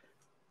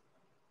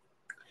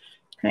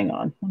 Hang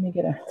on. Let me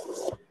get a...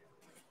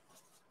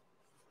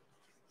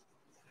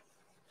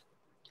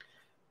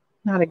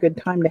 Not a good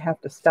time to have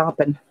to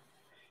stop and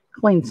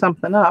clean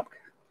something up.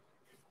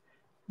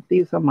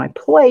 These on my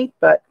plate,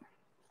 but,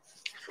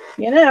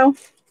 you know,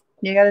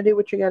 you got to do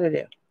what you got to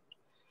do.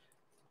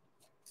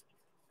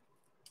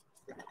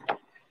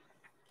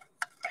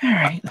 All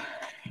right.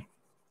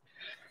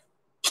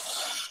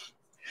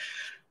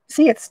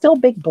 See, it's still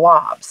big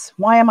blobs.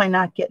 Why am I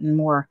not getting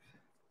more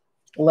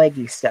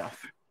leggy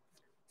stuff?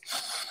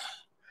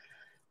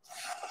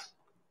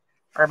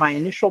 Are my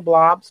initial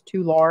blobs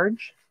too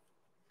large?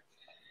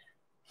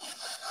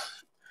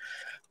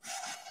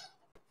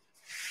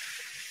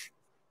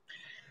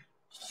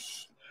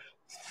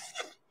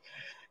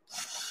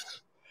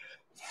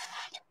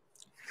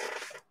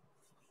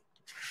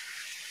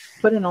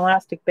 Put an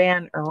elastic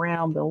band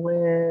around the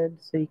lid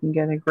so you can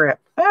get a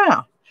grip.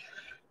 Ah,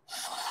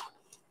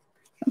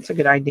 that's a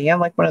good idea.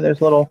 Like one of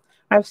those little,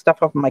 I have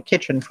stuff up in my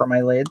kitchen for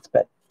my lids,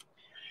 but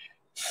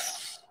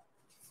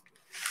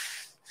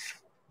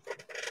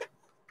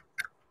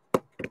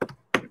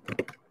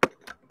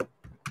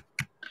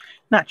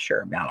not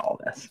sure about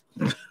all this.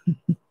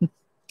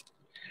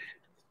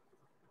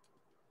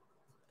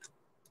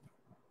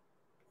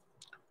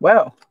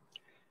 Whoa,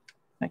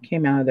 that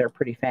came out of there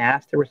pretty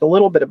fast. There was a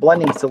little bit of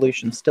blending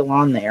solution still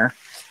on there.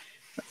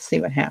 Let's see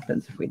what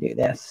happens if we do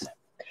this.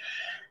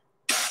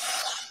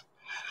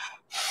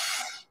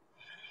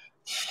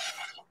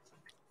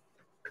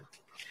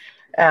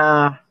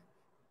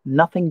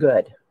 Nothing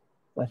good.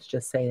 Let's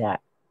just say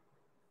that.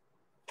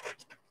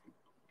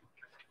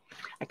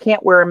 I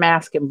can't wear a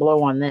mask and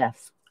blow on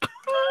this.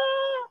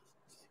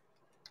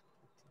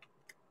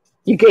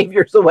 You gave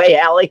yours away,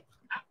 Allie.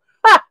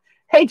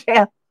 Hey,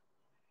 Jan.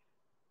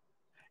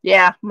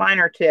 Yeah, mine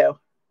are too.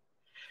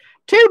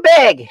 Too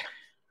big.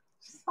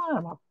 Son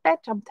of a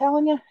bitch, I'm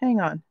telling you.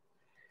 Hang on.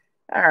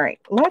 All right,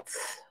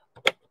 let's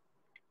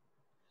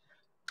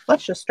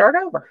just start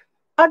over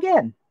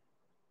again.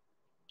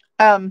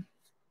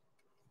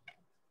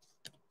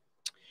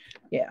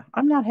 Yeah,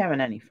 I'm not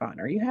having any fun.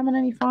 Are you having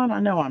any fun?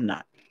 I know I'm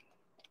not.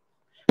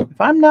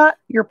 If I'm not,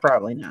 you're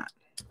probably not.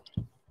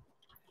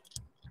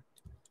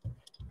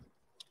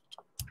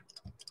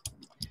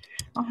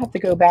 I'll have to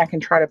go back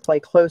and try to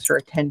pay closer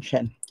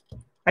attention.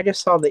 I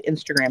just saw the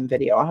Instagram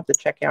video. I'll have to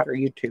check out her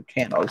YouTube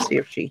channel to see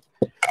if she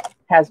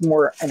has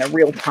more in a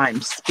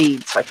real-time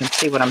speed so I can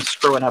see what I'm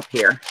screwing up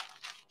here.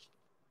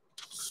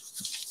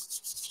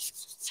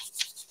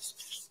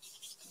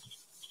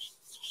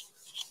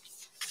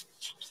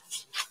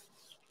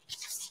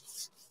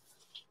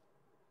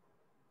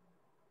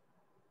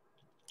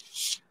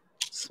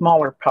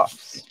 Smaller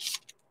puffs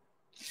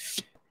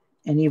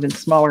and even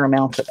smaller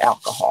amounts of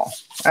alcohol.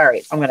 All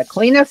right, I'm going to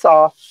clean this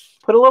off,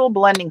 put a little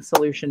blending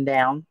solution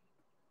down,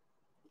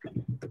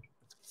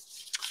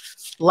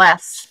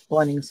 less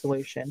blending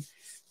solution,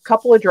 a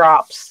couple of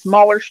drops,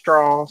 smaller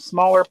straw,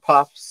 smaller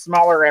puffs,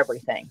 smaller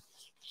everything.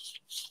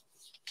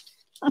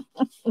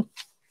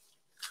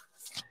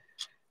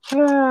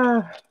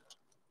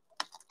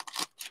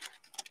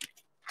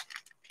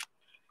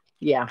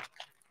 Yeah,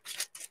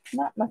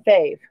 not my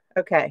fave.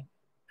 Okay.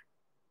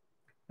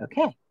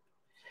 Okay. A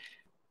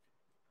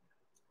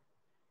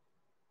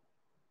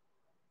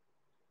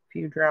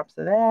few drops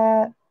of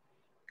that.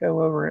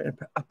 Go over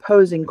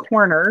opposing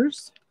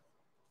corners.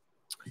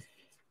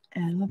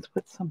 And let's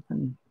put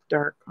something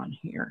dark on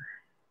here.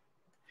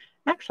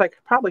 Actually, I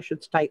probably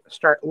should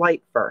start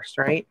light first,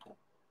 right?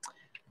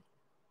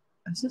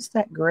 Is this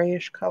that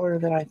grayish color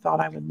that I thought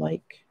I would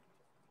like?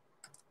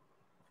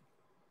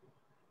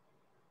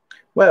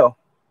 Whoa,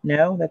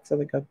 no, that's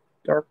like a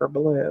darker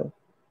blue.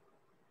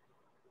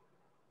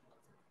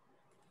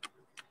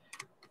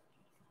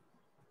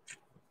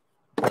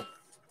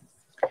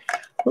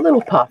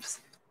 Little puffs.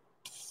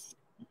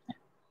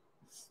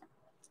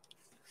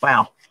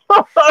 Wow.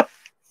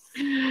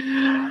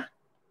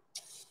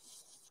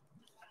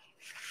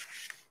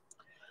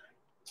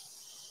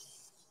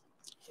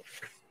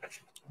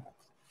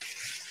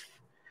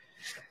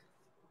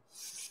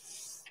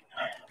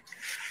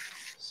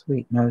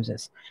 Sweet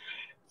Moses.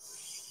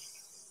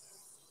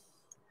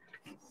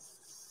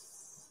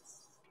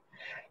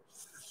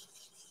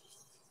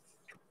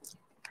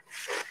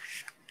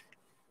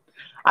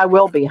 I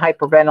will be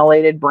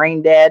hyperventilated,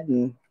 brain dead,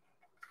 and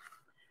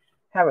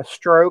have a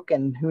stroke,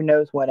 and who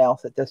knows what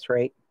else at this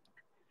rate.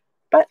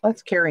 But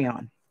let's carry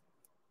on.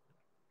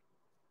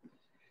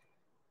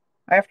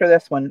 After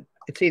this one,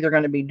 it's either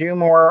going to be do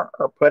more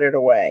or put it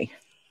away.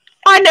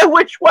 I know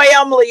which way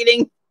I'm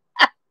leading.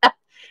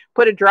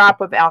 Put a drop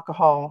of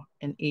alcohol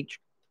in each.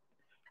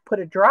 Put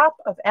a drop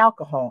of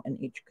alcohol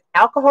in each.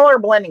 Alcohol or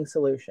blending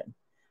solution.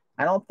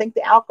 I don't think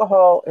the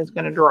alcohol is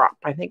going to drop.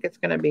 I think it's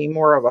going to be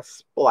more of a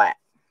splat.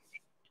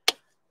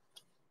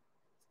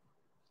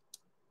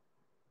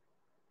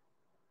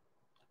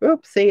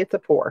 Oops, see, it's a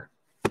pour.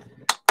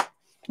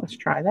 Let's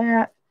try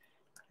that.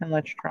 And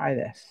let's try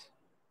this.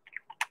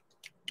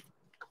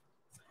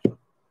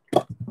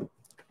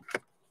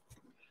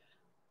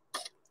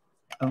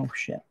 Oh,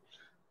 shit.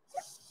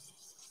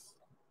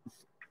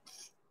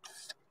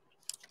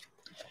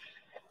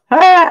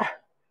 Ah!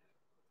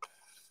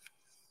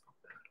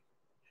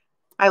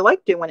 I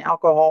like doing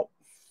alcohol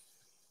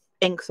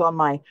inks on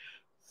my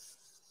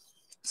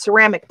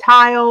ceramic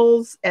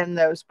tiles and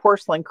those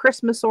porcelain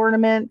Christmas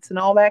ornaments and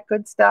all that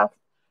good stuff.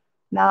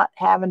 Not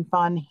having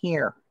fun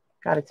here.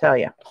 Got to tell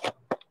you.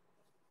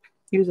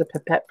 Use a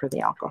pipette for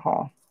the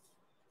alcohol.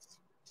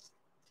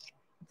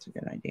 That's a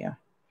good idea.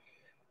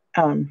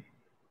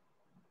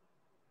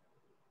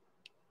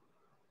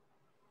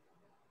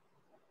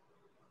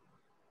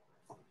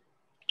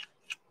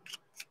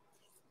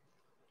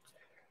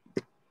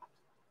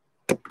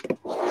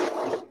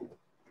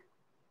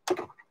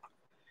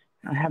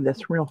 I have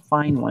this real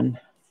fine one.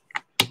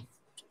 Of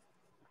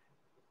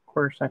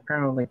course, I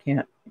probably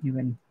can't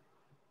even.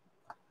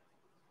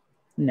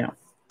 No, I'm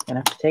gonna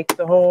have to take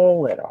the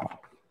whole lid off,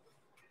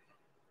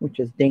 which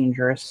is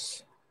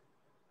dangerous.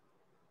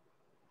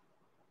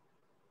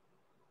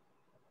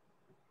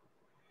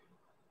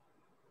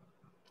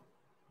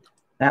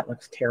 That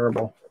looks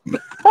terrible.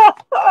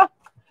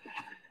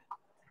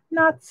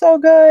 Not so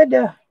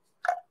good.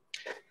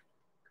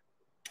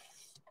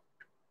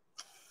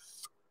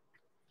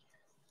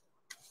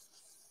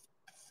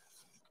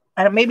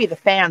 And maybe the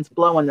fan's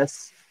blowing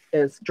this,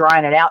 is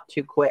drying it out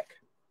too quick.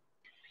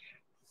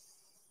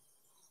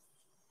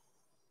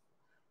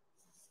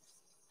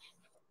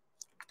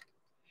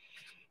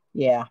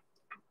 Yeah.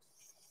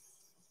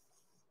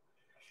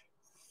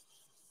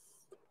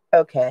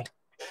 Okay.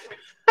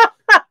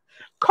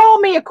 Call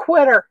me a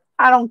quitter.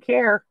 I don't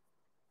care.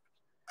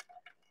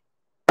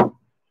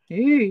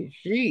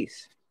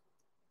 Jeez.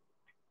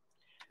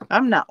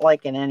 I'm not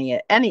liking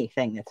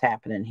anything that's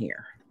happening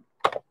here.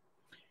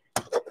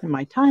 And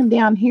my time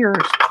down here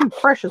is too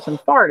precious and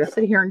far to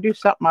sit here and do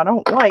something I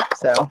don't like.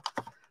 So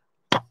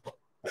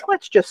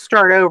let's just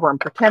start over and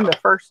pretend the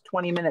first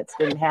 20 minutes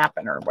didn't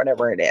happen or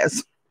whatever it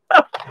is.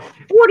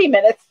 40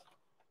 minutes.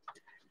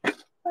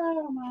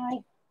 Oh my.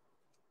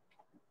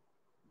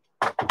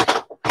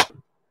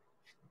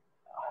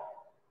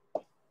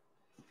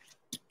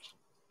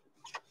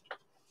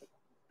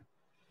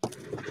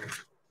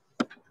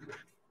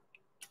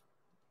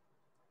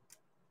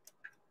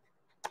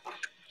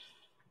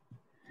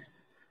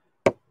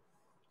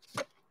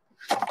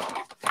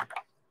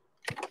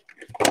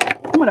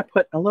 I'm going to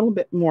put a little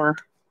bit more.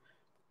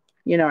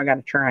 You know, I got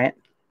to try it.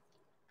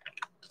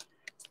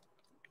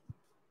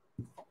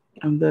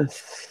 Of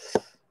this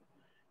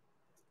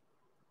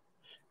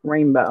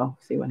rainbow.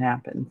 See what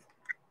happens.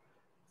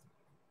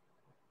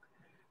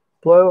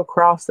 Blow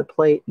across the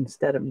plate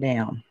instead of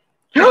down.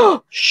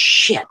 Oh,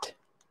 shit.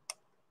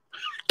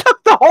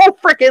 Took the whole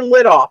freaking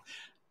lid off.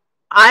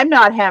 I'm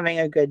not having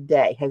a good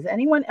day. Has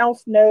anyone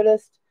else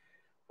noticed?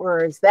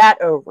 Or is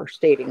that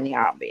overstating the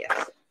obvious?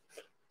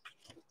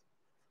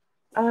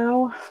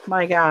 Oh,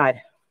 my God.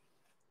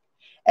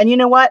 And you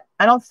know what?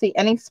 I don't see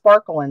any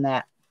sparkle in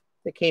that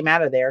came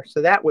out of there.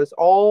 So that was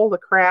all the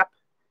crap.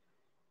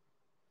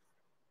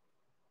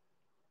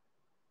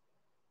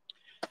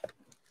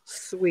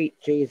 Sweet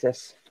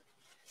Jesus.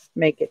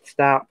 Make it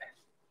stop.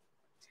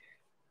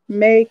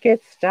 Make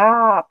it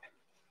stop.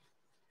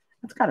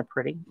 That's kind of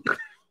pretty.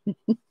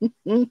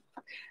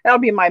 That'll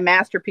be my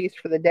masterpiece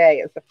for the day.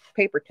 It's a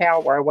paper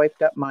towel where I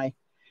wiped up my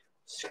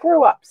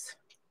screw-ups.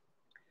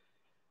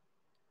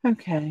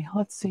 Okay,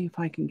 let's see if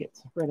I can get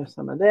rid of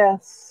some of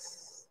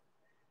this.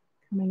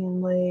 Coming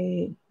in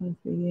late at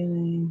the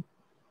beginning.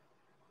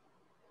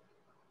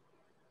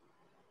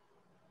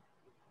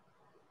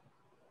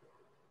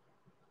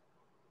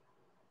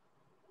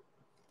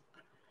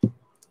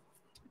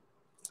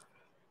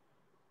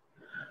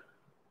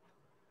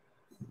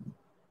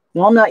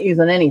 Well, I'm not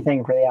using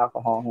anything for the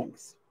alcohol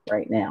inks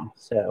right now,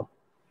 so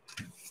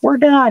we're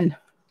done.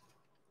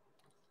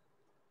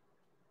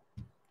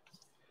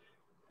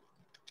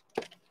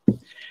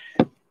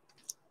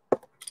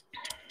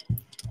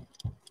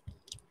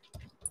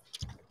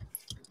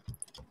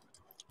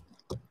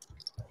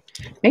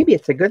 Maybe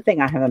it's a good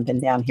thing I haven't been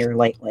down here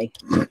lately.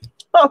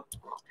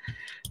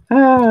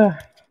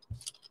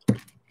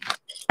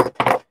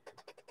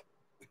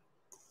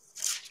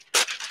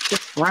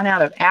 Just run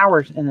out of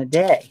hours in a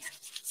day.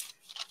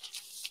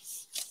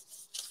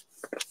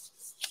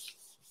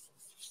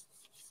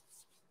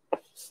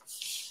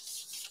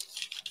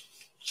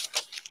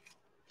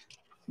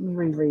 Let me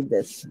reread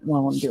this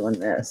while I'm doing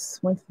this.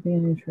 What's the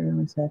beginning?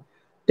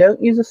 Don't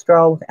use a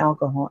straw with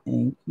alcohol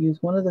ink. Use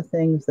one of the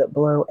things that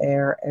blow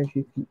air, as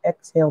you can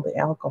exhale the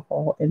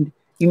alcohol, and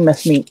you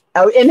must mean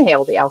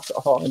inhale the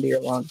alcohol into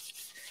your lungs.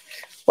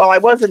 Well, I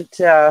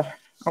wasn't. I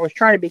was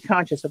trying to be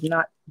conscious of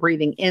not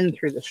breathing in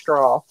through the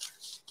straw,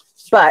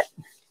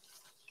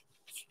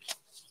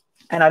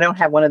 and I don't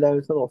have one of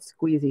those little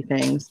squeezy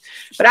things.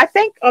 But I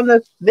think on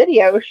the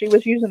video she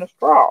was using a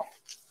straw.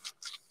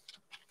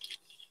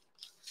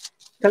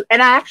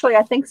 And I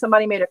think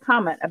somebody made a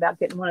comment about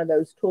getting one of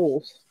those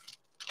tools.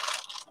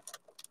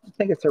 I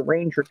think it's a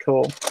Ranger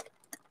tool.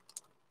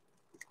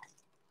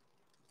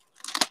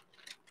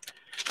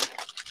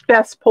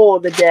 Best pull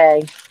of the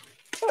day.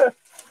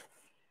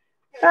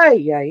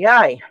 Ay, ay,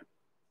 ay.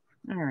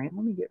 All right,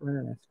 let me get rid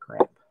of this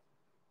crap.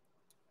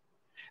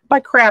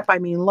 By crap, I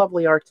mean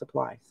lovely art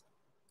supplies.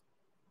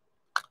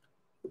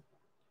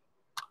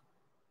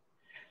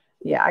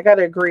 Yeah, I got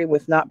to agree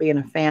with not being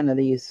a fan of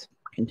these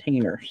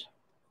containers.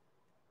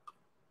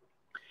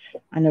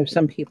 I know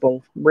some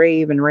people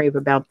rave and rave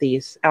about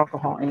these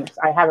alcohol inks.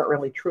 I haven't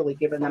really truly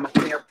given them a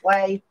fair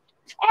play,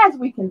 as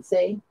we can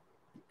see.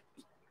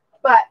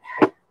 But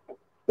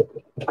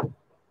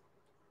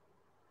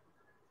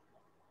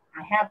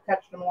I have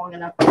touched them long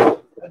enough to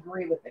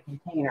agree with the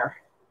container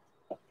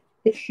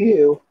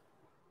issue.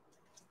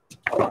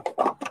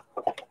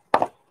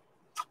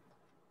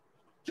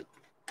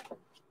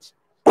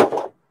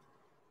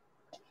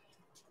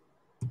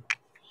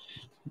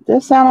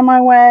 This out of my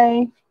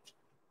way.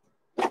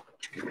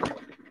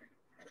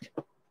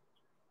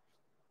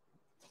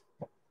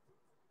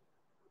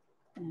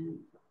 And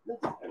this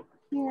over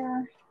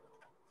here.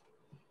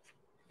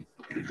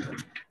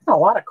 A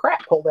lot of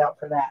crap pulled out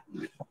for that.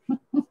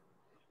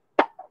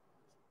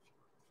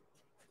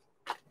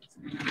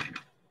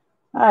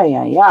 Ay,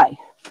 ay, ay.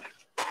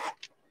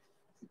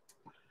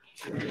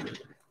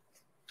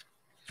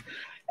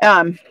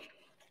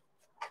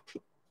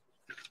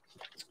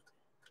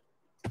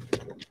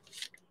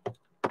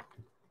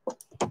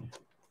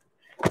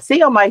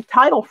 See, on my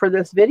title for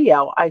this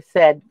video, I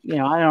said, you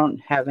know, I don't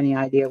have any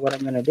idea what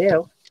I'm going to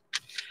do.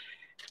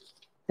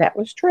 That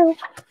was true.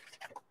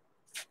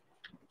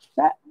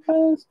 That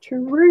was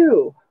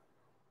true.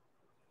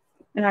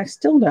 And I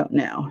still don't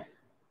know.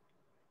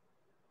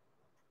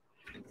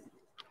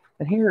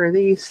 But here are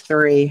these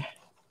three.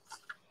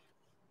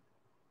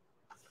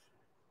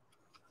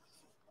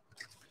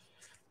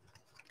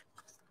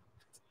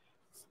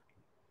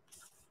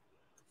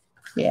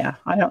 Yeah,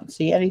 I don't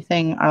see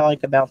anything I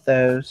like about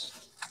those.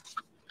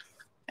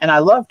 And I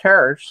loved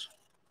hers.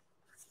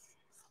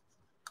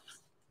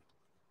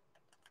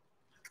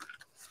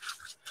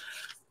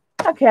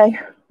 Okay,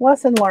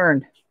 lesson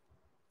learned.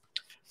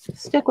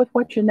 Stick with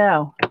what you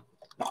know.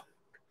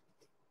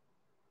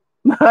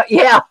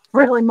 Yeah,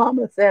 really,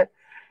 Mama said.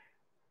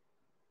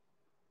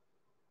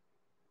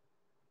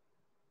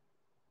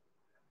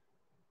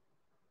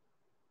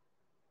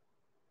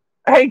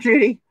 Hey,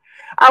 Judy.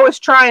 I was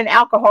trying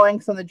alcohol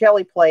inks on the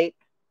jelly plate.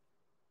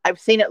 I've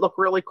seen it look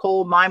really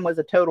cool. Mine was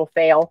a total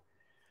fail.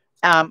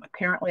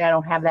 Apparently, I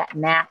don't have that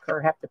knack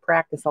or have to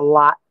practice a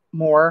lot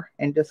more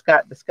and just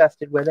got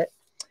disgusted with it.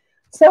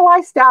 So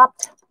I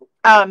stopped.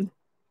 But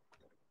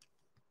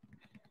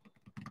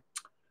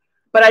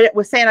I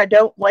was saying I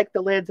don't like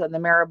the lids on the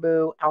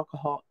Marabou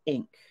alcohol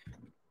ink.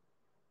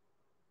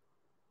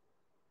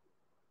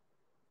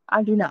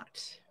 I do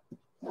not.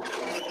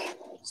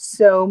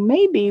 So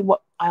maybe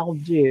what I'll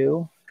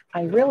do,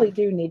 I really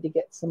do need to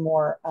get some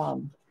more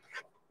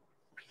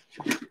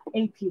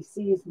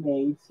APCs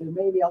made. So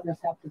maybe I'll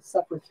just have to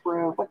suffer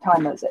through. What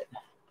time is it?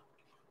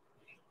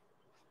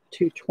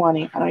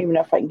 2:20. I don't even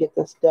know if I can get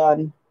this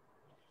done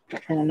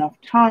in enough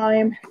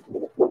time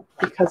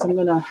because I'm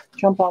going to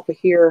jump off of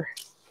here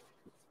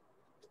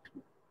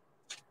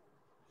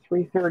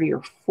 3:30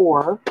 or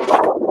 4.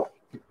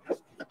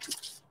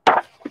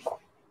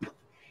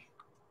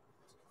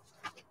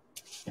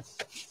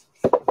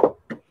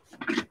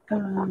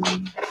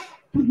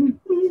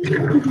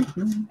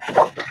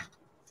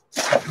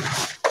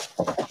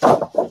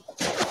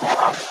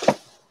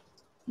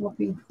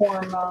 Looking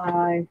for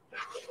my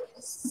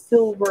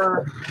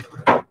silver.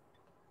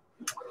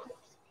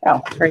 Oh,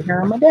 it's right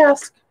here on my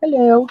desk.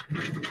 Hello.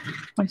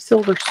 My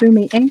silver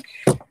Sumi ink.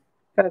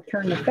 Got to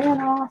turn the fan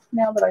off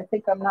now that I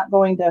think I'm not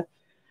going to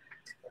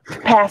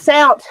pass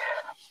out.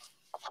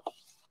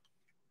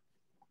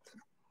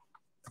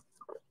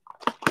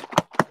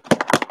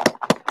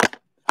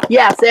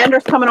 Yeah,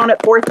 Sandra's coming on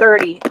at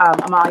 4:30,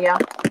 Amalia.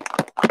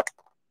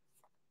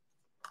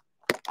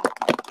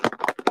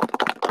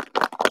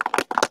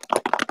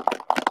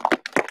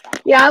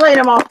 Yeah, I laid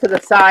them off to the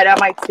side. I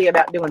might see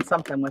about doing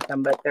something with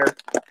them, but they're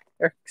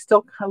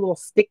still a little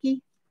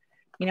sticky.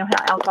 You know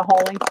how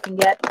alcohol inks can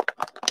get?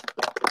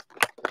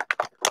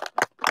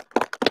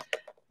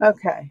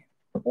 Okay,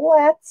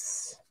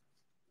 let's,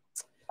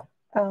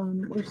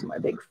 where's my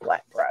big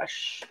flat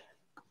brush?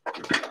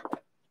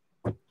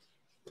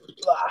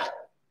 Blah.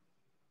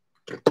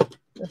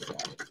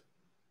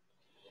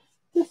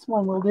 This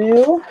one will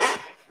do.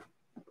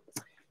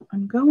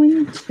 I'm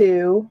going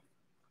to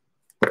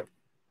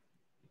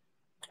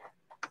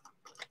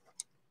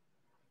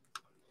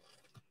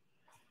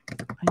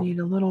I need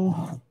a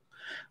little,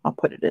 I'll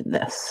put it in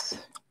this.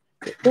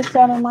 Get this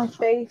out of my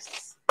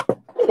face.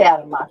 Get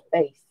out of my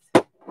face.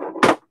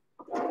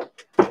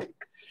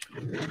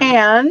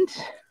 And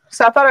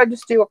so I thought I'd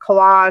just do a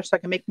collage so I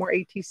can make more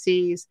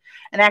ATCs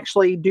and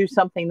actually do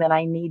something that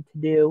I need to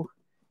do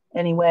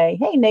anyway.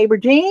 Hey, neighbor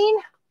Jean.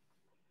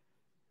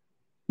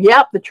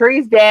 Yep, the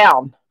tree's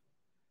down.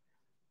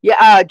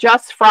 Yeah,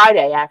 just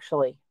Friday,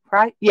 actually.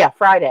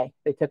 Friday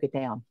they took it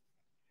down.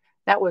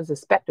 That was a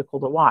spectacle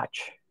to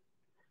watch.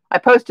 I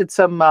posted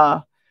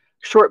some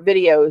short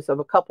videos of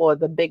a couple of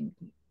the big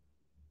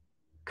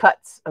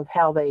cuts of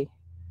how they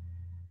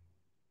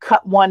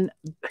cut one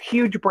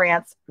huge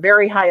branch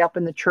very high up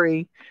in the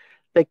tree.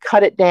 They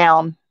cut it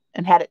down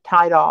and had it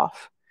tied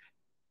off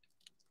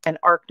and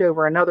arced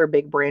over another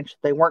big branch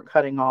that they weren't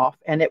cutting off.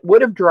 And it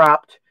would have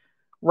dropped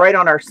right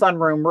on our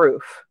sunroom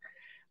roof.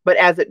 But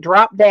as it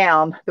dropped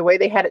down, the way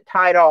they had it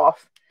tied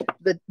off,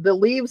 the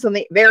leaves on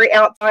the very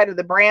outside of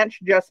the branch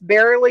just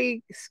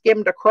barely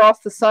skimmed across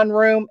the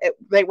sunroom.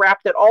 They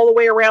wrapped it all the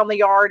way around the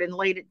yard and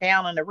laid it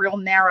down in a real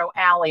narrow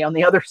alley on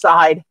the other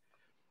side.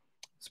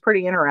 It's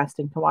pretty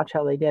interesting to watch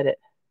how they did it.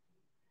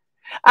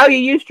 Oh, you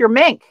used your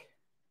mink.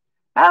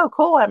 Oh,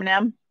 cool,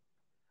 M&M.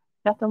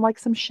 Nothing like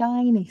some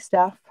shiny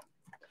stuff.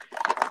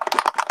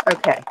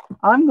 Okay,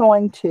 I'm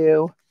going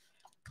to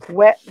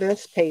wet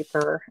this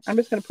paper. I'm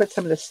just going to put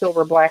some of the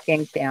silver black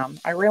ink down.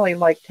 I really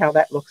liked how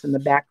that looks in the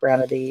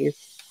background of these.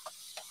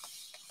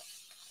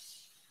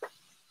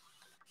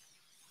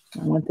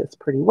 I want this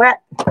pretty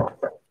wet.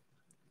 So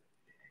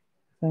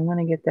I want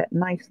to get that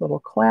nice little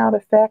cloud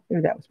effect.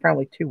 Ooh, that was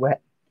probably too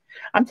wet.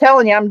 I'm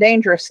telling you, I'm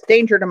danger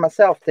to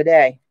myself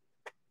today.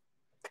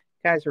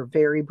 You guys are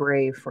very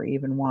brave for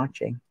even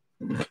watching.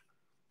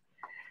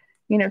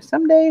 You know,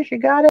 some days you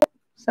got it,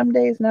 some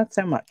days not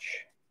so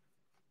much.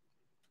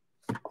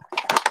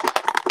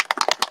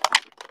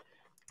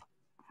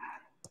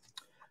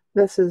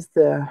 This is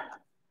the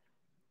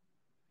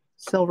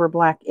silver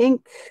black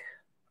ink.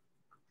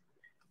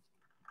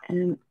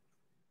 And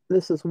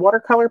this is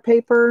watercolor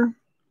paper.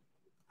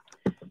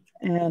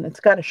 And it's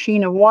got a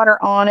sheen of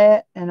water on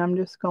it. And I'm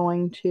just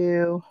going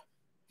to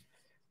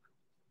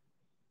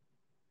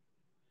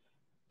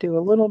do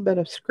a little bit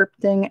of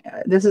scripting.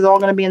 This is all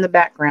going to be in the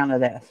background of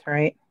this,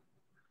 right?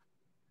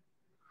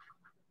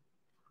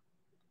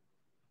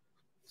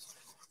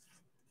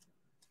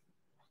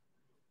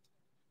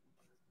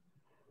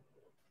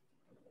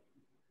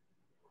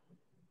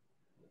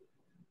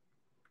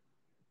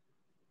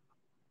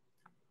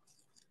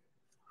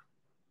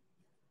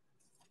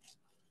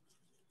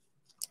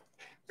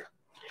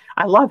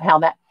 I love how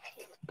that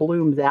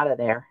blooms out of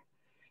there.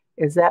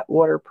 Is that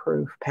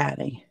waterproof,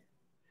 Patty?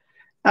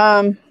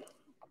 You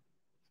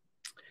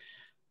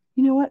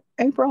know what,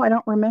 April? I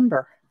don't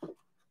remember.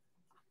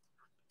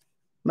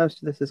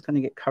 Most of this is going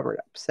to get covered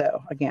up.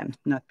 So again,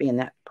 not being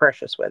that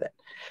precious with it.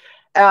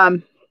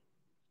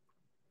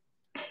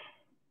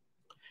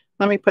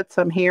 Let me put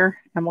some here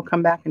and we'll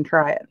come back and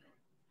try it.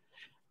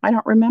 I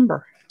don't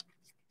remember.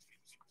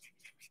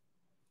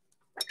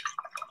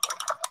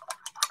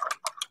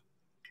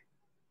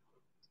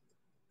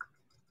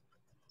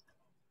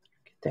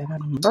 Get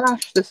that on the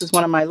brush. This is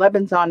one of my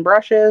LEBENZON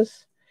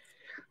brushes.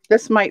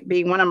 This might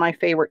be one of my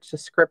favorites to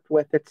script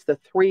with. It's the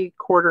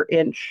 3/4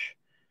 inch.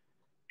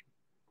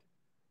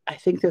 I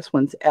think this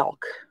one's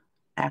elk,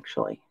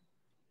 actually.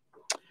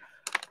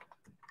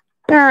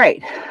 All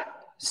right.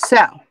 So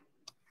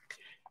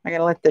I got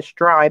to let this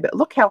dry, but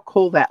look how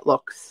cool that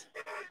looks.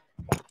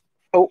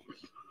 Oh,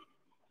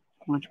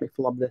 watch me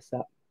flub this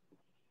up.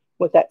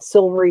 With that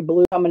silvery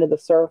blue coming to the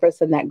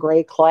surface and that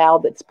gray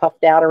cloud that's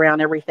puffed out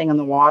around everything in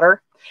the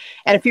water.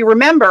 And if you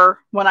remember,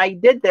 when I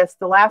did this,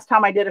 the last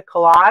time I did a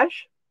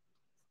collage,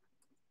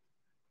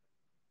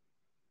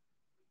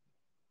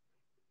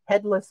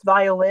 headless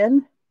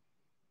violin.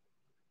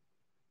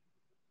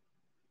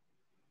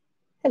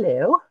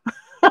 Hello.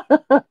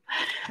 I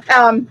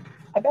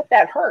bet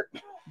that hurt.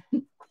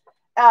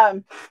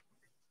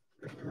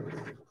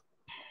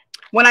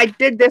 When I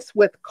did this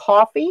with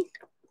coffee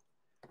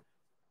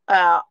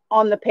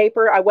on the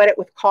paper, I wet it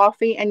with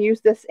coffee and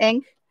used this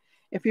ink.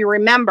 If you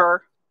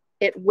remember,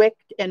 it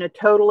wicked in a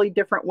totally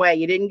different way.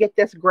 You didn't get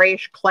this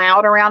grayish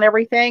cloud around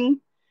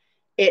everything.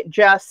 It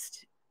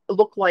just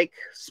looked like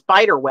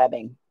spider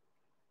webbing.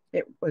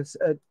 It was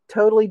a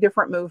totally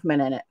different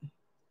movement in it.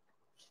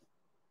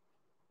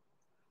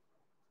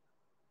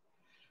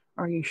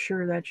 Are you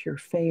sure that's your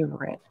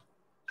favorite?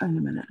 In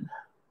a minute.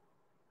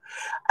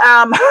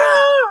 I'm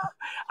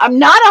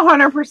not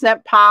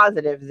 100%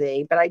 positive,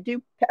 Z, but I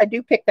do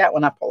pick that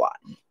one up a lot.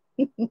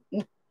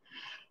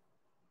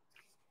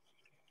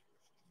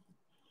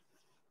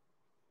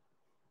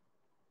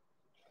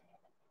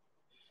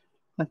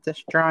 Let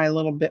this dry a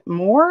little bit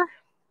more.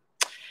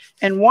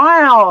 And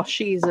while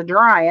she's a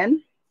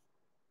drying,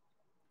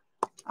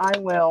 I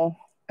will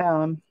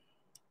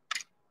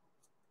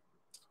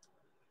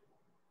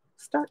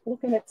start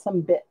looking at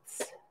some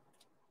bits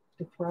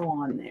to throw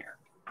on there.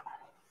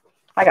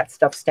 I got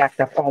stuff stacked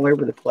up all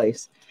over the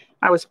place.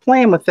 I was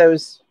playing with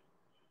those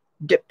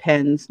dip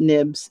pens,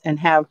 nibs, and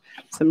have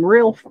some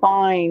real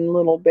fine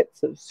little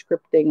bits of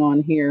scripting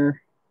on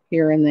here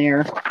and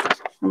there.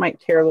 I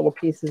might tear little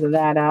pieces of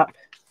that up.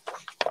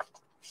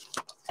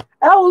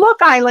 Oh,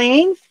 look,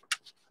 Eileen.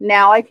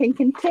 Now I can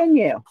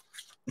continue.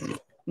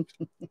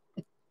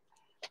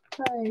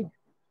 Okay.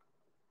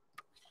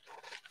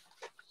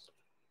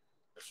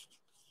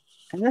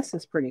 And this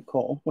is pretty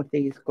cool with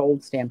these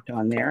gold stamped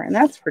on there. And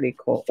that's pretty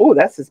cool. Oh,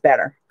 this is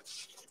better.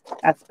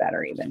 That's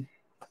better even.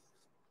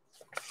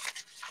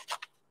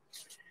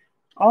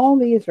 All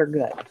these are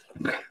good.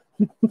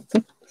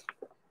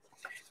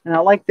 And I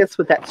like this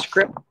with that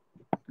script,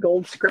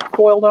 gold script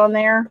foiled on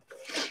there.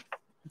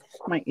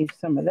 Might use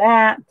some of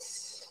that.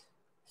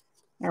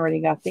 I already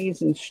got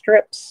these in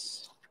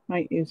strips.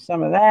 Might use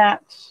some of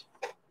that.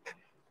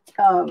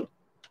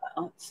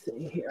 Let's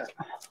see here.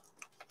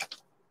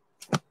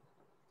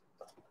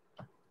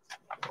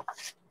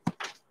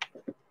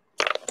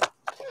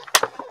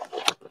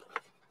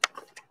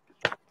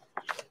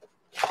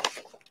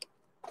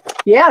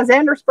 Yeah,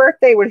 Xander's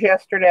birthday was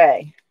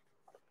yesterday.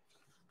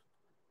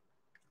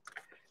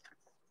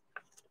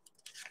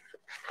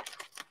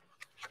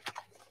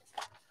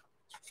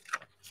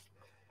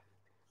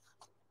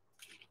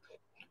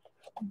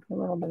 A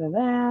little bit of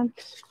that.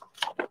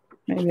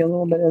 Maybe a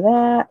little bit of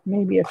that.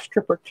 Maybe a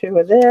strip or two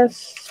of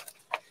this.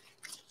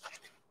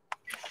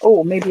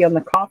 Oh, maybe on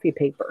the coffee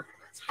paper.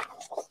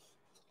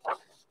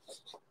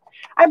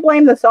 I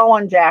blame this all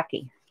on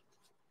Jackie.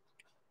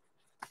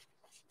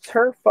 It's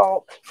her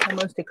fault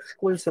almost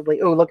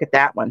exclusively. Oh, look at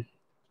that one.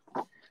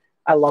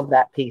 I love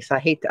that piece.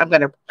 I'm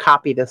going to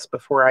copy this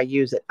before I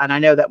use it. And I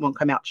know that won't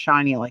come out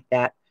shiny like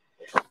that.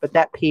 But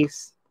that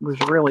piece was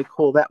really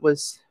cool. That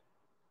was,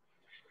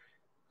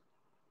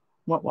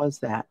 what was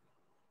that?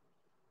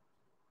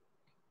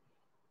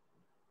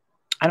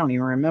 I don't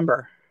even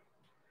remember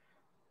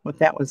what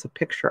that was a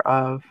picture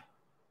of,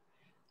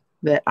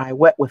 that I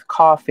wet with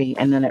coffee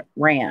and then it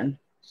ran.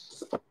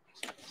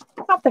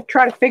 I'll have to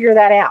try to figure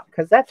that out,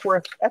 because that's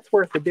worth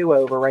a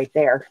do-over right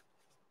there.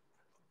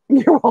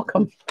 You're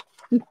welcome.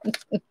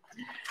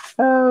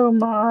 Oh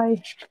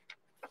my.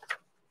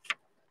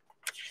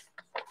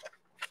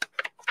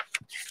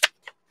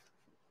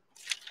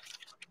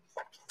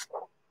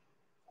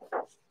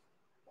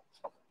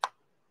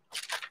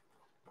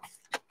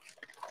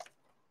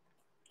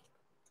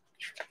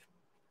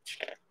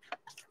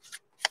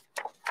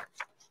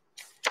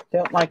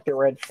 Don't like the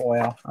red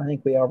foil. I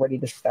think we already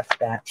discussed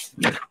that.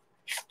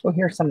 Oh,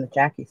 here's some that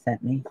Jackie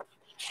sent me.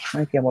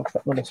 Might be able to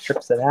put little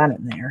strips of that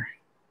in there.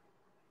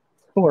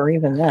 Oh, or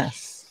even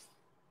this.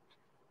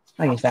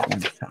 I'll use that one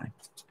this time.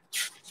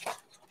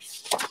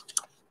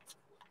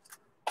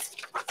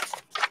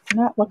 I'm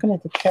not looking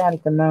at the chat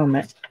at the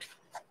moment.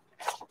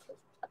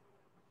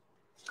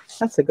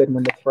 That's a good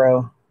one to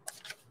throw.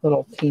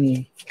 Little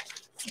teeny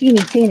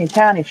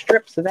tiny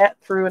strips of that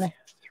through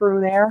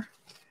there.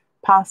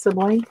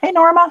 Possibly. Hey,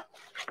 Norma.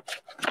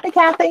 Hey,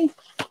 Kathy.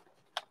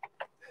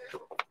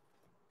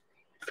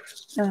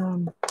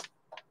 All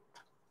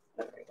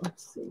right,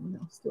 let's see. What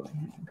else do I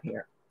have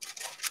here?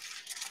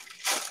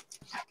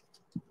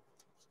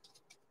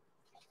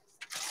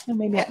 And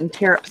maybe I can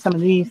tear up some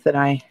of these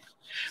that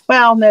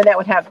well, no,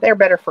 they're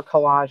better for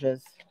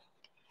collages,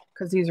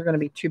 because these are going to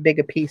be too big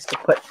a piece to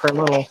put for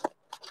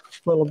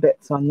little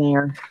bits on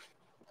there.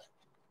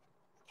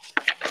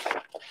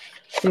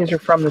 These are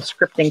from the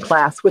scripting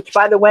class, which,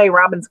 by the way,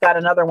 Robin's got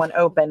another one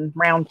open,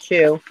 round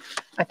 2.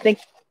 I think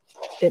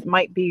it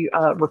might be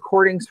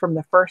recordings from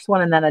the first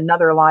one and then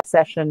another live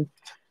session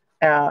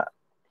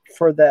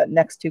for the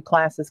next 2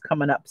 classes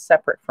coming up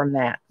separate from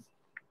that.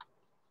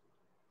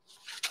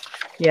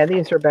 Yeah,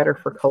 these are better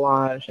for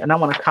collage. And I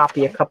want to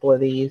copy a couple of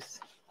these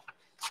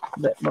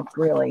that look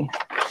really,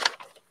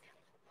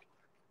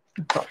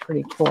 I thought,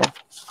 pretty cool.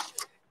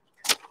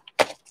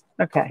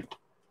 Okay.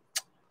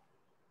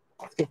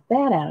 Let's get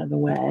that out of the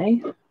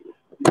way.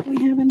 What do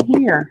we have in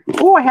here?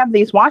 Oh, I have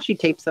these washi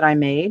tapes that I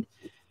made.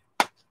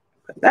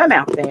 Put them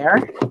out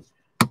there.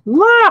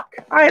 Look,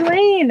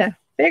 Eileen,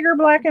 bigger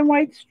black and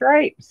white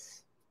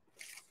stripes.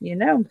 You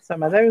know,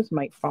 some of those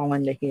might fall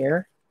into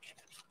here.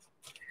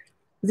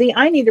 See,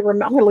 I need to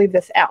remember, I'm going to leave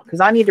this out because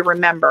I need to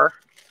remember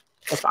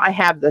if I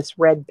have this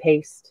red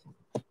paste.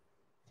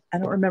 I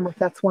don't remember if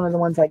that's one of the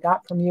ones I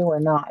got from you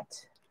or not.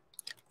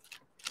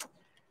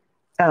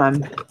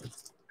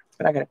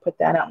 But I got to put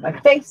that out in my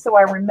face so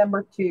I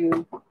remember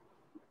to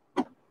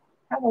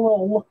have a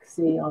little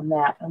look-see on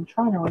that. I'm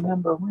trying to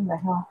remember where the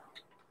hell.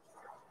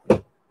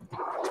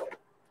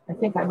 I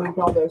think I moved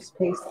all those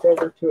pastes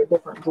over to a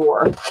different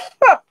drawer.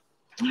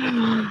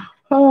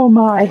 Oh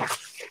my.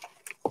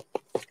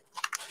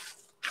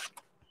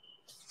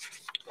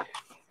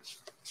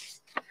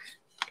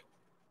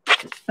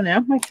 I know, I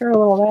might throw a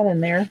little of that in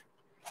there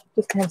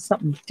just to have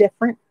something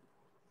different.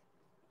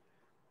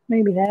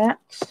 Maybe that.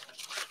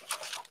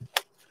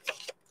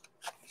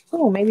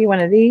 Oh, maybe one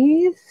of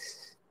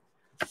these.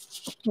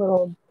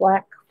 Little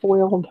black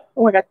foiled.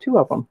 Oh, I got 2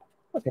 of them.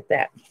 Look at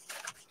that.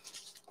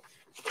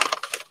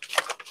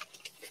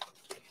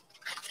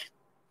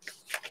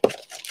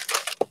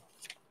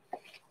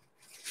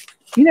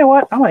 You know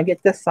what? I'm going to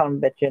get this son of a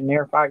bitch in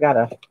there if I got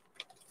to,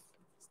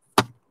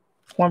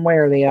 one way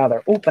or the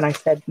other. Oop, and I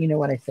said, you know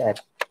what I said.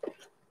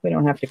 We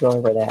don't have to go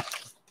over that.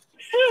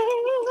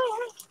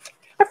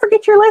 I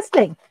forget you're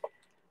listening.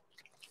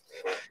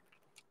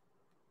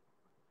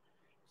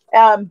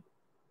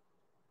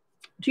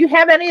 Do you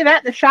have any of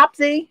that in the shop,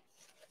 Z?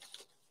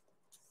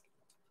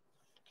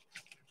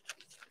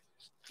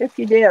 If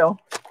you do,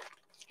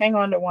 hang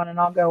on to one and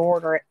I'll go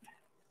order it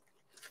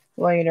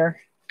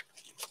later.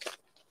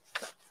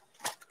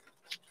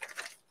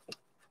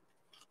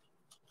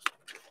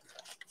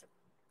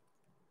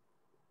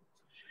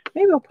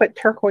 Maybe we'll put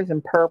turquoise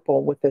and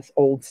purple with this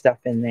old stuff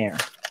in there.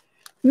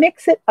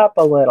 Mix it up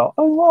a little.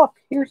 Oh, look,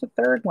 here's a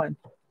third one.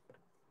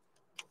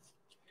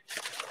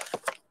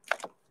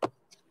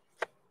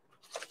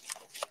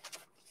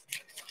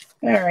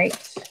 All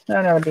right,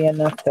 that'll be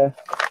enough to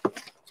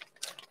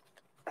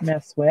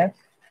mess with.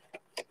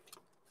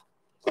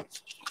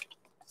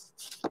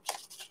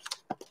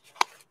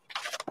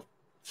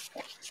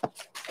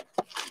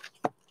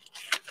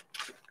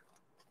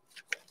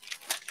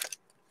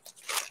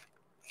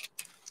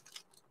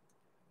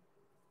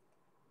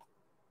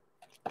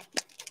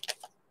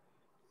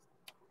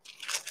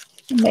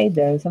 I made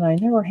those and I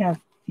never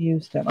have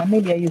used them.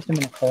 Maybe I used them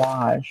in a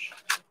collage.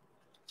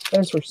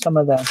 Those were some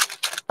of the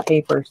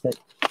papers that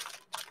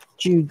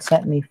Jude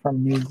sent me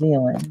from New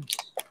Zealand.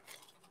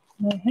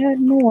 I had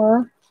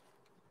more.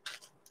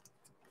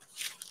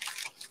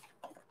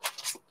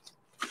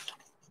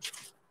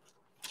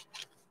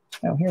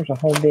 Oh, here's a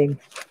whole big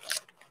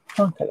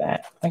hunk of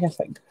that. I guess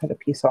I can cut a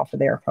piece off of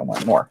there if I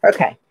want more.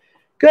 Okay,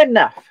 good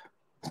enough.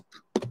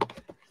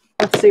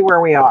 Let's see where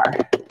we are.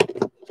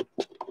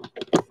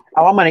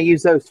 Oh, I'm going to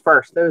use those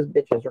first. Those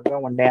bitches are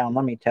going down,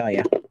 let me tell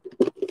you.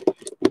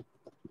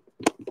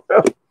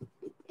 Oh.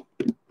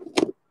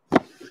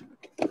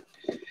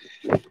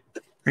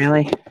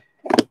 Really?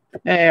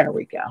 There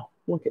we go.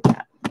 Look at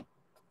that.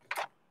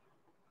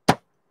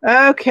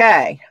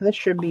 Okay, this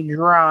should be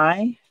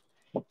dry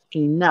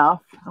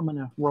enough. I'm going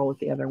to roll it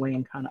the other way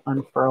and kind of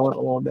unfurl it a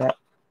little bit.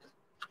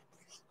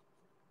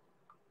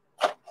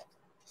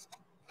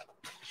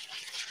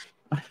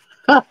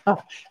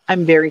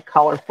 I'm very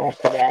colorful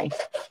today.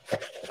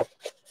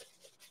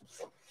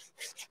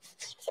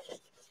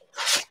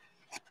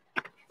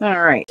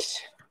 All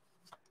right.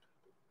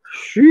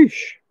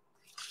 Sheesh.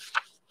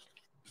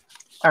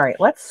 All right,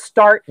 let's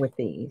start with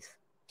these.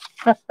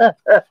 I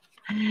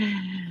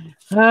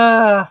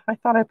thought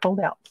I pulled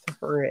out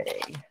 3.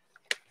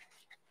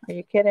 Are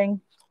you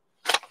kidding?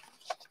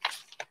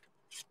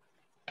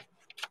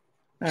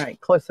 All right,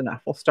 close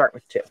enough. We'll start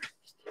with 2.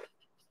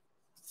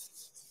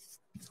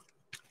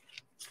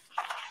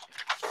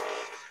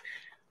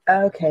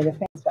 Okay, the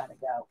fan's got to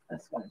go.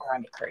 This one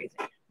drives me crazy.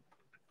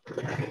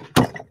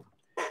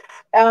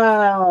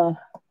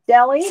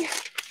 Deli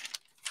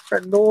for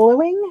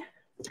gluing.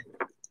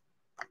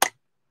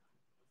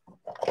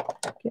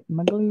 Get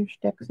my glue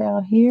sticks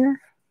out here.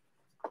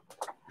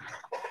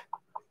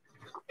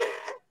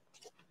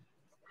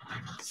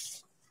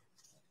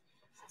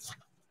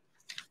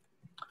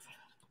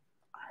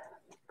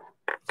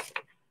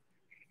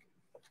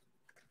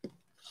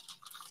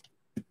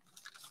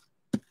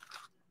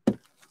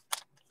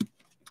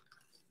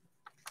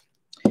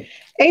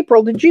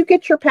 April, did you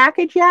get your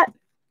package yet?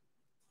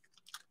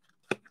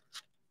 I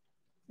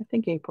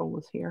think April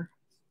was here.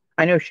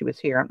 I know she was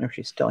here. I don't know if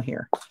she's still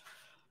here.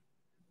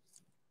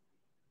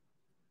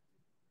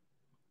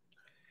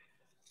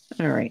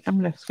 All right,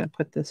 I'm just going to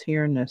put this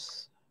here in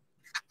this.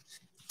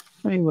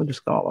 Maybe we'll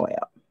just go all the way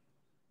up.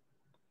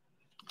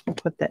 We'll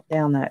put that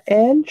down that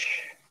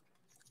edge.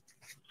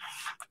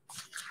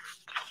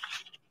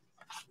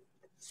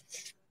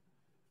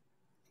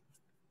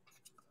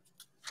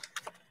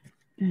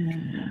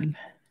 And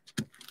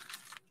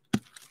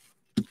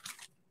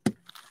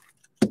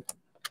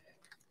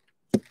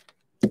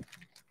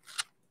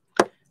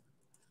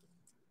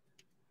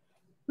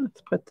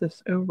let's put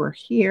this over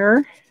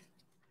here,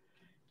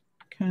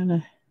 kind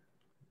of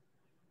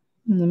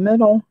in the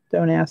middle.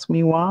 Don't ask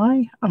me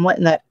why. I'm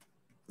letting that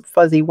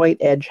fuzzy white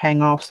edge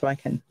hang off so I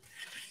can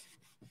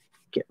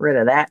get rid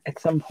of that at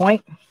some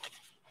point.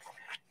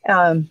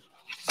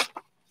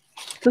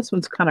 This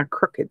one's kind of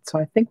crooked, so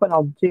I think what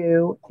I'll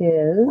do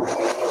is...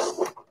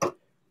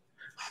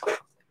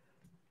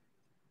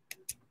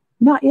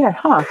 Not yet,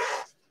 huh?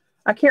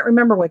 I can't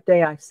remember what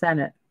day I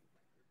sent it.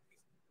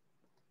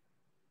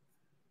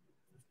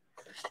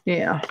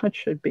 Yeah, it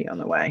should be on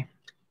the way.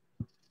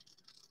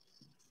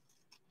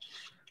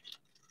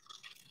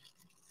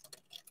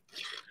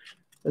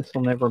 This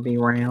will never be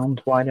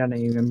round. Why don't I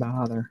even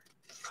bother?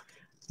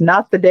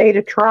 Not the day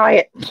to try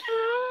it.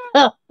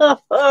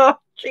 Oh,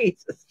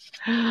 Jesus.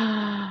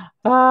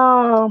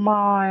 Oh,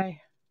 my.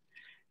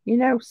 You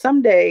know,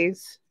 some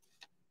days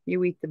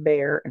you eat the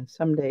bear and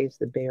some days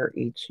the bear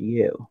eats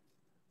you.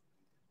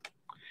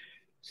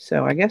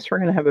 So I guess we're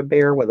going to have a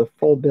bear with a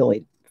full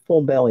belly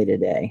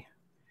today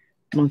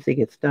once he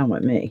gets done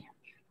with me.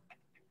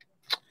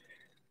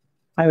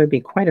 I would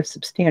be quite a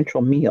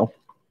substantial meal.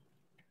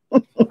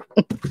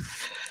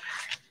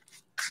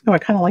 Oh, I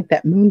kind of like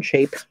that moon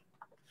shape.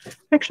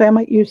 Actually, I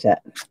might use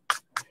that.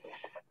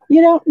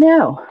 You don't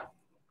know.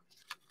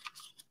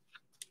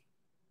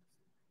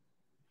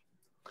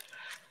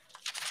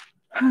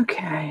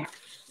 Okay.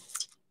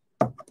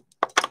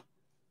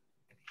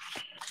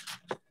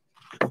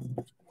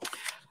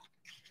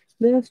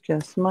 This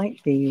just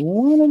might be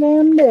one of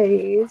them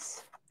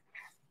days.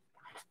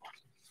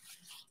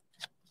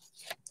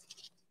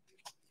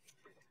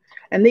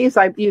 And these,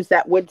 I've used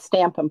that wood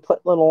stamp and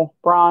put little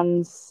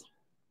bronze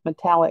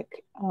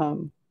metallic.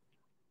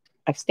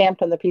 I've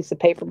stamped on the piece of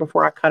paper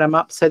before I cut them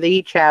up. So they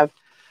each have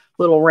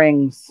little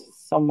rings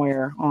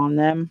somewhere on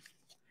them.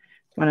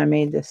 When I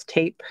made this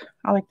tape,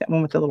 I like that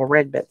one with the little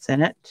red bits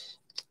in it.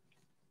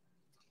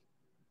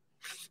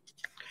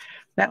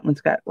 That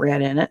one's got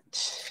red in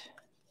it.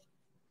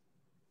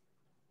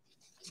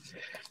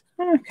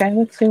 Okay,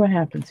 let's see what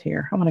happens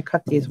here. I'm going to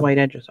cut these white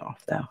edges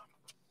off, though.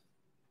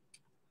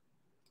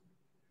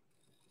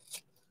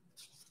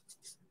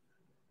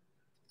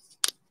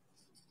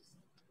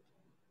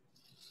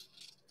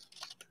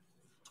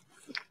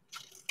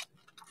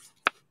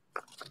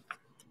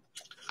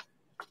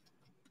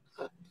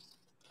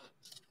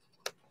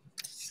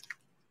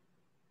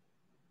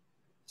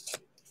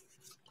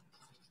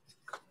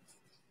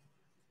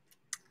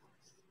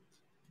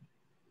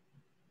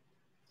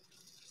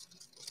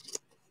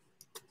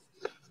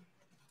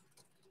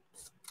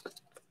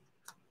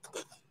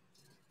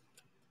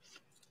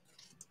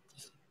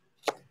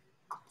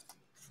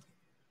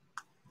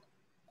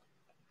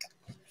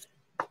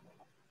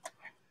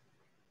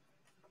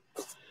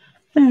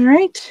 All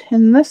right,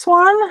 and this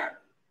one.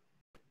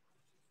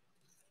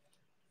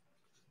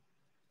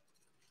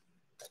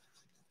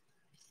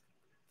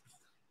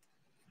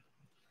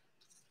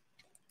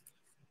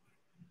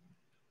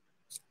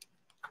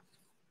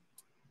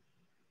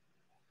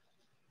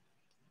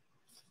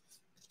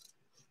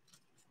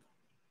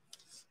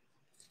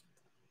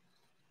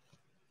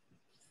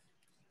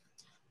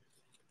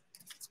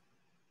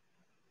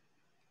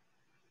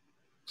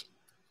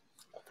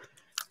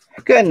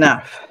 Good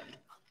enough.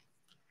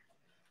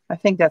 I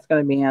think that's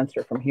going to be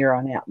answer from here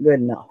on out. Good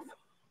enough.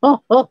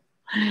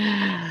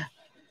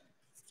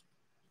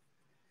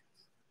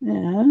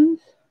 And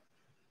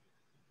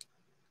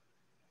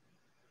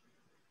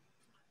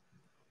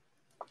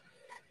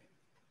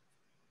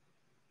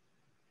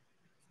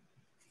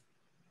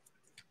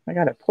I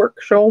got a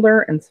pork shoulder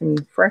and some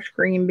fresh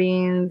green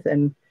beans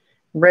and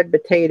red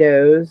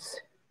potatoes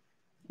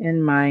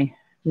in my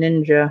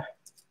Ninja.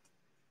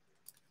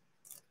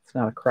 It's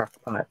not a crock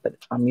pot, but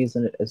I'm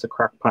using it as a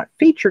crock pot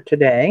feature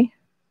today.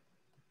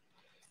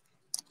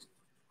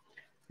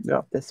 Go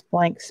up this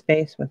blank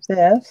space with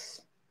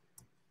this.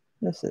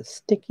 This is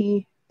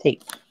sticky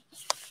tape.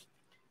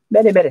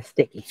 Very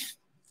sticky.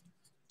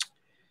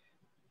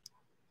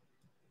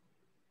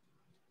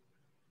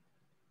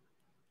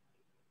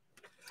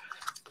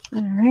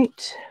 All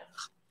right.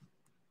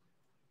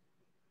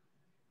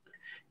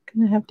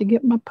 Gonna have to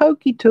get my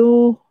pokey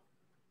tool.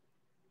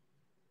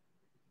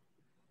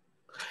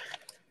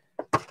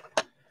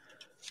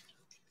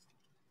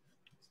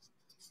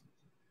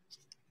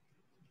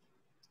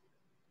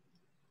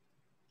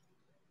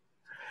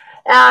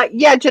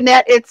 Yeah,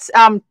 Jeanette, it's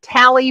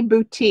Talley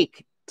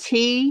Boutique.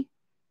 T-A-H-L-I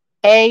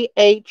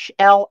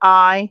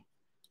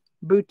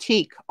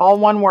Boutique. All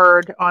one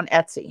word on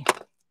Etsy.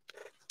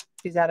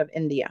 She's out of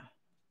India.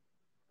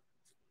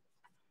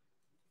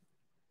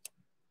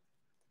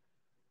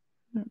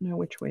 I don't know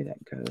which way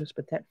that goes,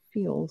 but that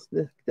feels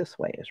this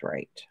way is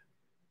right.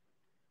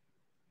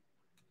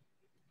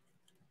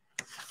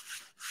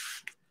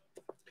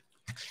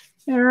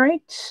 All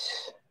right.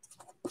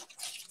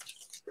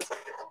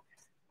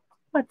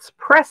 Let's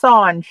press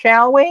on,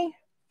 shall we?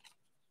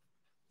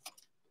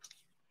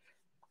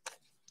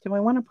 Do I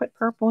want to put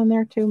purple in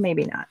there too?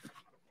 Maybe not.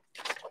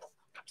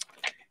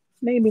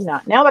 Maybe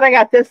not. Now that I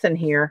got this in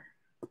here,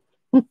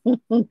 I'm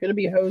going to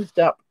be hosed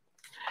up.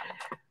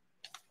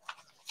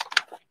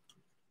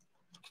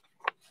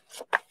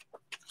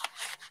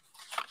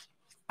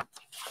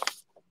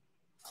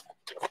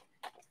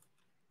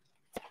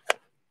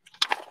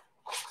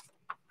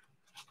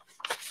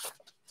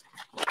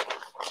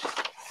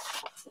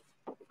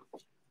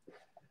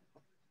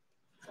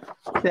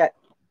 That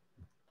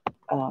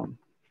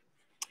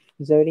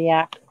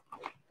Zodiac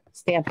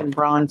stamp in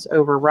bronze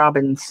over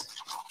Robin's.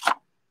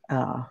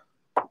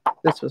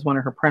 This was one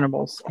of her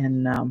printables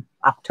in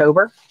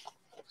October.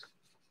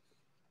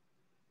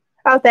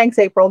 Oh, thanks,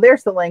 April.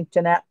 There's the link,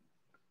 Jeanette.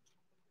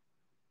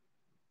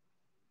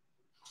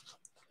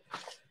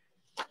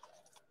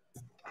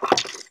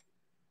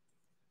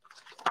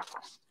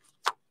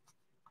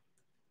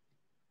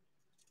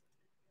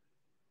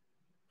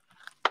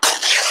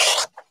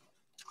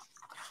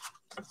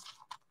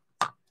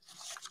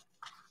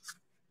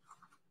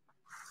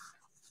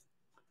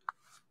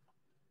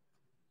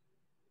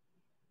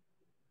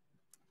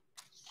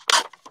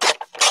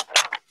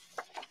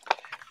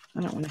 I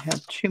don't want to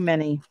have too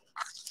many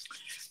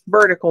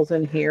verticals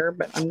in here,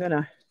 but I'm going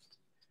to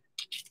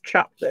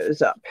chop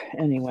those up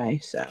anyway,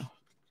 so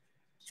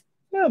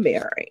that'll be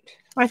all right.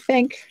 I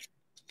think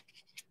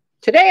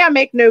today I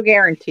make no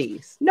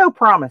guarantees, no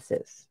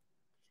promises.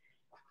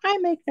 I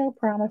make no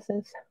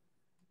promises.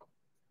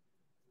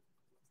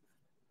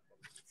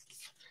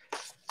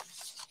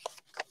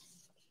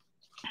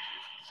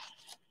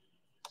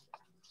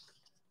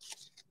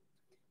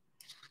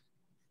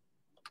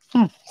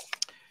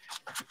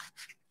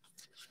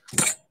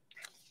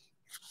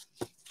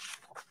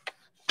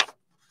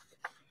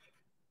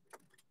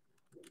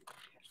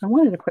 I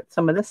wanted to put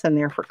some of this in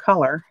there for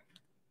color.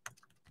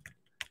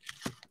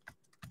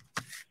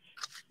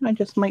 I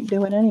just might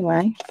do it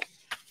anyway.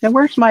 Now,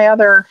 where's my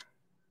other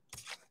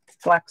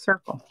black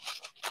circle?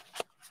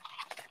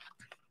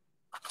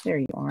 There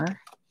you are.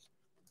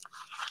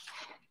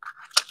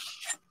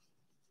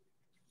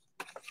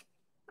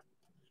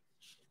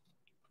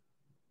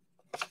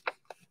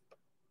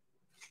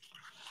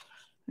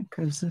 It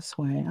goes this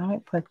way. I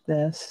might put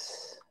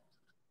this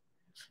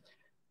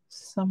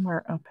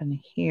somewhere up in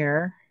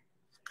here.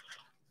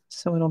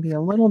 So it'll be a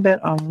little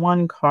bit on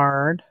one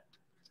card,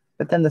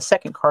 but then the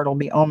second card will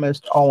be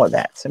almost all of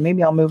that. So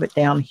maybe I'll move it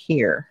down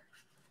here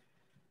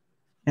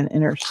and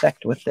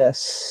intersect with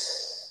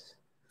this.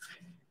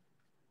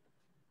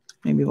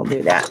 Maybe we'll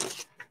do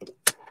that.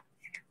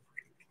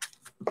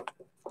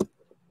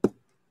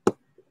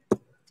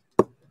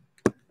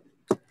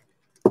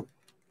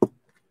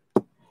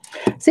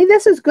 See,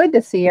 this is good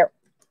to see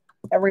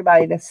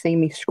everybody to see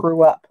me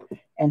screw up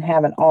and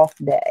have an off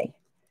day.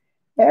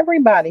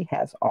 Everybody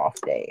has off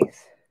days.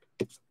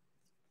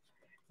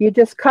 You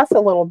just cuss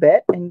a little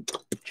bit and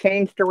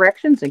change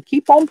directions and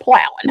keep on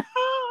plowing.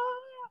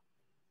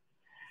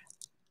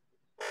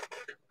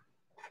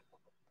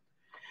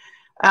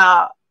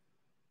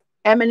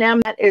 M&M,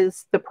 that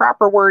is, the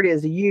proper word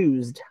is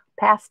used,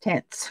 past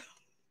tense.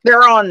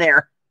 They're on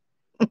there.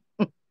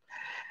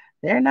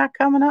 They're not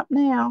coming up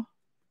now.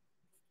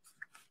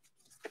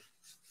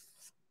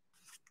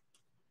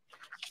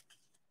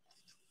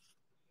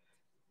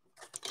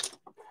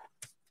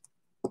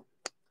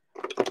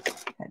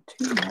 Had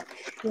too much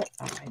shit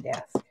on my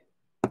desk.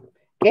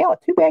 Gail,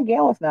 too bad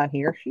Gail is not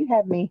here. She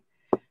had me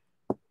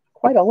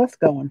quite a list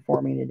going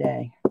for me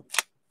today.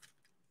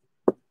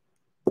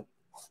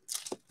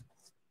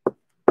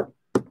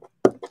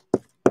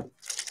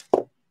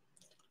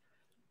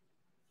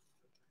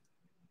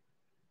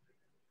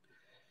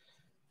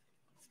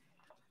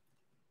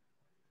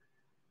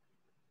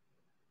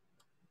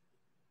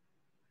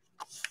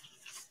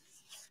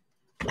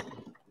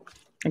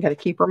 I got to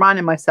keep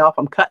reminding myself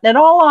I'm cutting it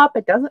all up.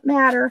 It doesn't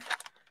matter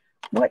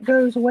what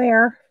goes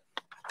where.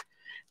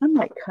 I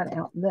might cut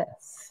out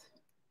this,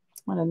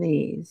 one of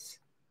these.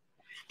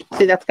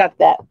 See, that's got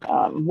that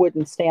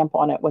wooden stamp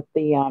on it with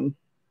the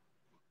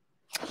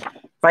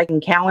Viking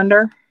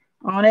calendar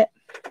on it.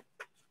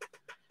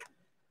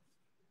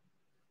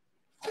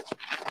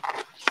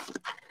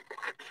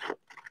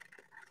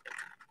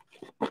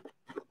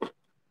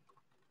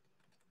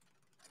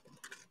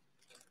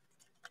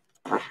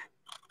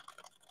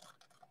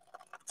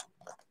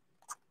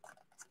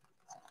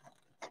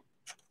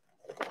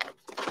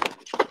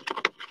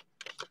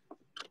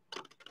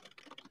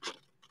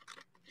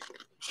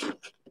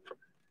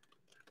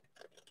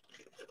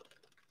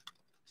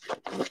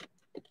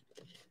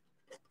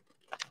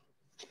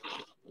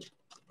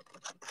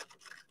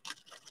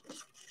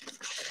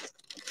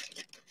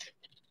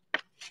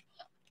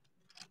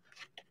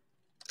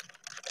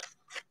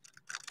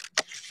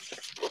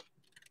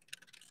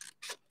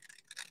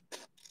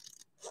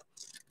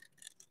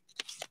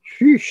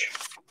 Sheesh.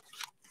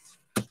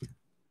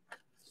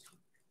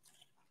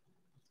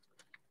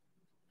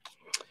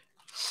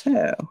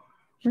 So,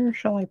 where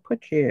shall I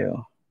put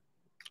you?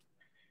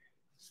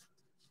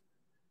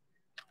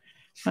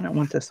 I don't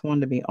want this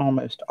one to be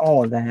almost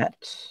all of that.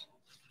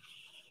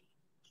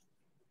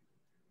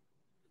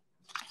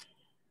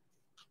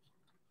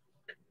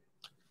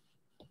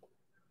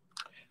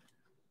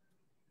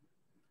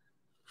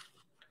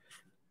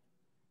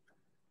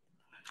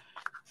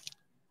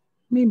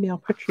 Maybe I'll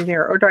put you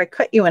there. Or do I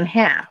cut you in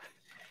half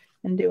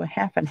and do a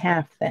half and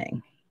half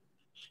thing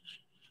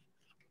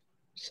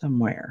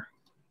somewhere?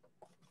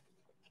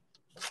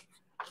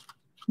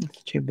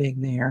 It's too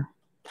big there.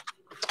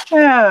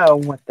 Oh,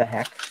 what the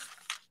heck.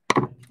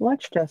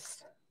 Let's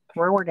just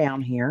throw her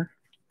down here.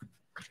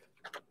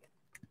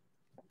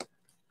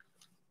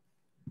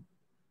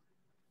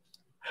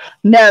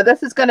 No,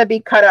 this is going to be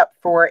cut up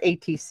for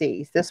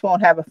ATCs. This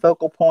won't have a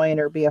focal point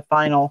or be a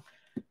final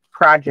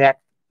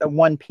project, a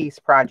one-piece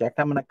project.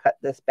 I'm going to cut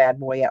this bad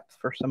boy up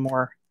for some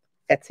more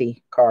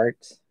Etsy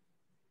cards,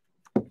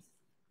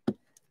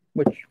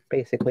 which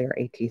basically are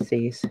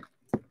ATCs.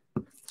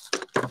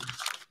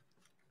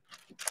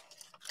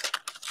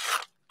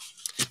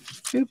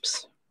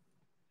 Oops.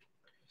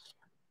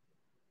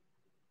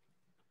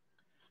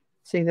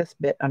 See, this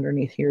bit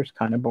underneath here is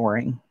kind of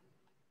boring.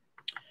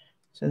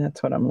 So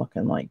that's what I'm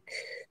looking like,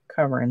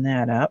 covering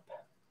that up.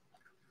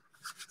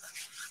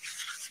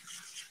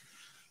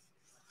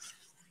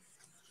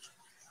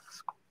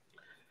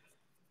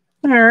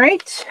 All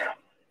right.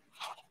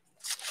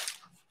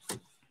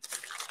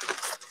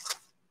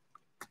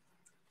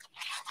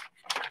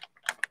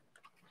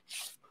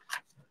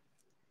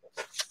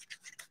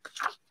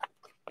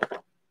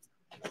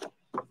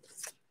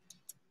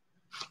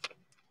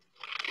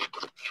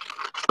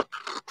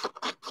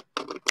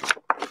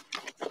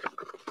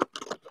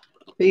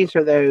 These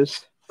are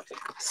those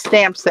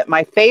stamps that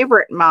my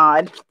favorite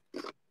mod,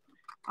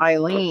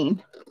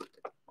 Eileen,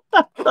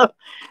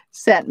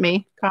 sent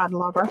me. God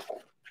love her.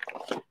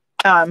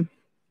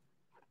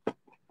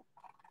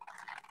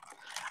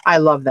 I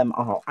love them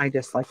all. I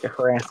just like to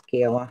harass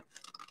Gayla.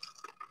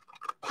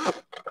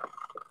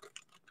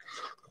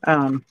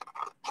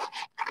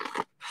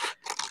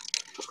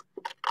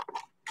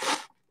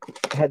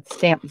 Had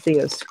Stamp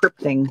Zio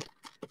scripting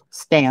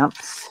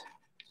stamps,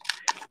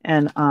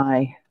 and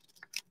I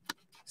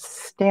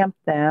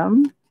stamped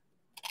them.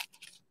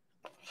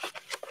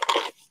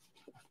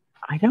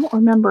 I don't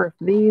remember if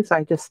these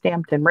I just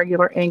stamped in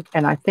regular ink,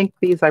 and I think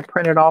these I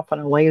printed off on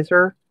a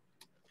laser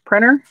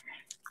printer.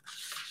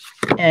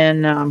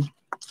 And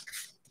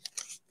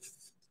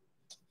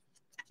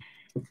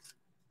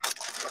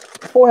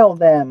foiled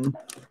them.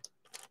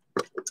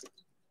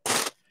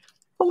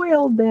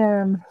 Foiled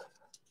them.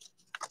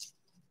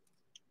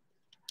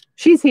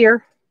 She's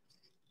here.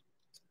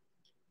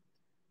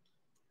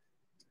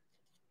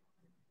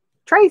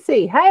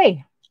 Tracy,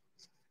 hey.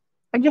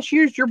 I just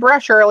used your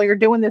brush earlier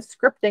doing this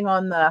scripting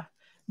on the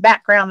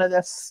background of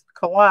this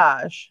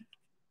collage.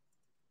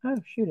 Oh,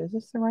 shoot. Is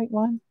this the right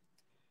one?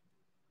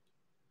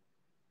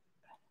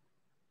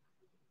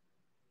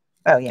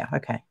 Oh, yeah.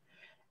 Okay.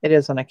 It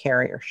is on a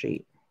carrier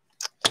sheet.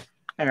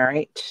 All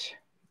right.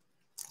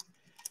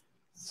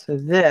 So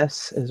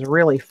this is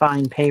really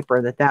fine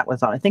paper that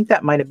was on. I think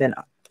that might have been,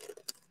 I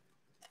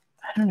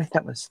don't know if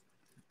that was,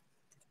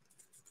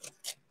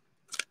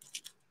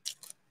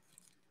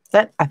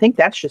 that. I think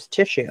that's just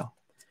tissue.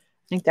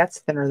 I think that's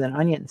thinner than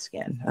onion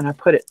skin. And I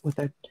put it with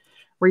a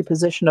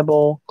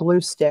repositionable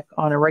glue stick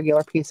on a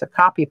regular piece of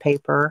copy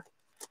paper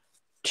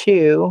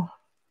to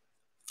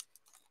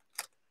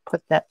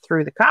put that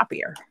through the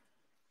copier.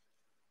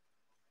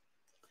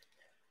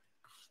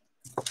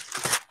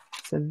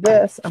 So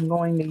this, I'm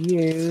going to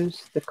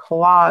use the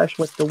collage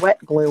with the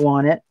wet glue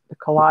on it, the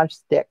collage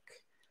stick,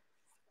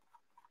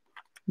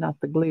 not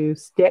the glue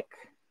stick.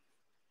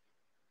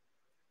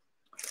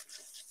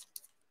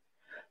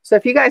 So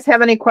if you guys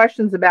have any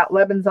questions about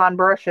LEBENZON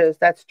brushes,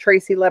 that's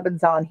Tracy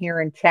LEBENZON here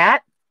in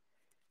chat.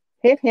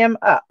 Hit him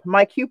up.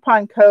 My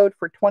coupon code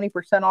for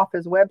 20% off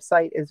his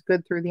website is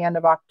good through the end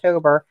of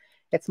October.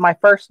 It's my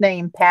first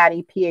name,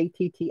 Patti,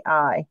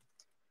 P-A-T-T-I.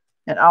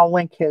 And I'll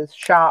link his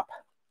shop.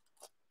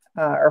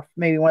 Or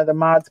maybe one of the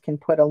mods can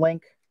put a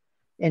link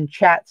in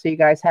chat so you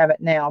guys have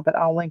it now, but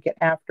I'll link it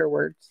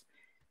afterwards.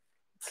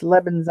 It's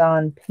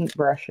LEBENZON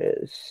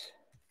paintbrushes.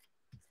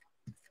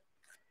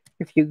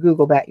 If you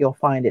Google that, you'll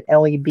find it.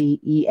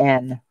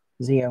 LEBENZON.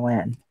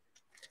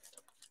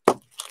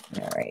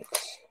 All right.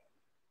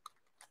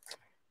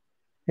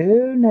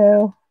 Oh,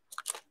 no.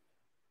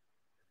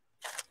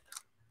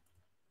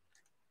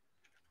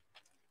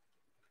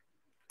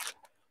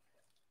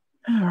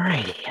 All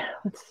righty.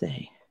 Let's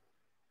see.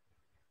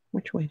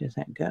 Which way does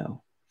that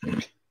go?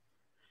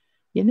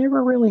 You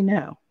never really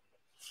know.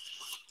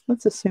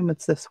 Let's assume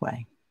it's this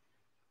way.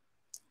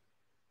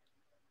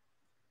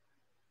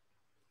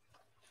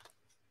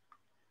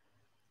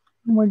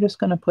 And we're just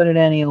going to put it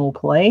any old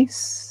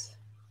place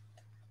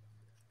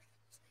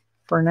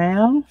for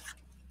now.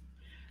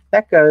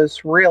 That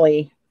goes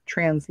really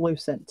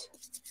translucent.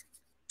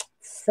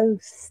 It's so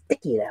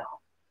sticky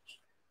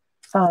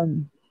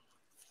though.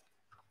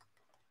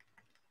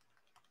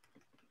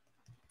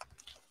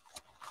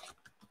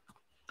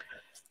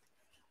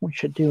 We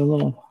should do a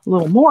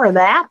little more of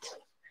that,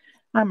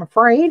 I'm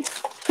afraid.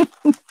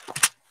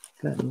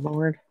 Good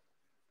Lord.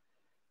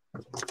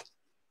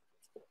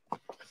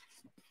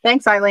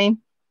 Thanks, Eileen.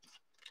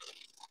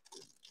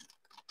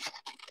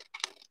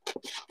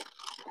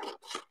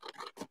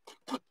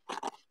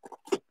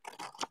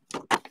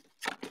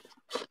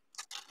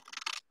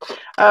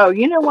 Oh,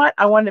 you know what?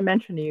 I wanted to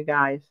mention to you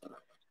guys.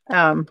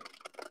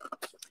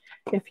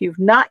 If you've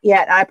not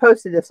yet, I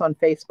posted this on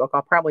Facebook.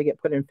 I'll probably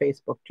get put in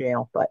Facebook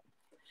jail, but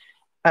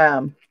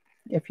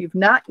if you've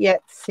not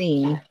yet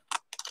seen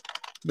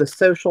The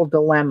Social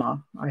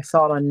Dilemma, I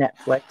saw it on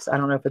Netflix. I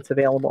don't know if it's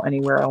available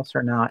anywhere else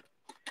or not.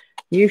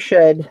 You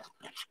should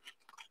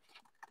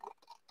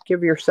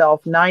give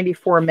yourself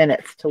 94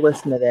 minutes to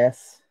listen to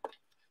this.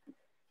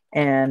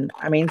 And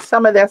I mean,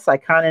 some of this I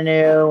kind of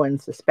knew and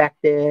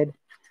suspected,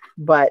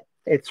 but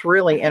it's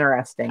really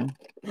interesting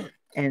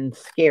and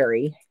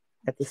scary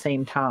at the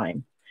same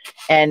time.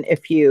 And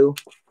if you,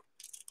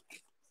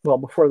 well,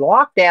 before the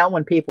lockdown,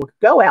 when people could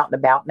go out and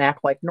about and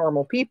act like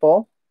normal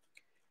people,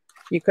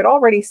 you could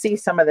already see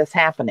some of this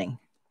happening.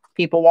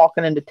 People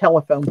walking into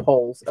telephone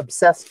poles,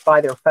 obsessed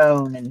by their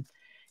phone and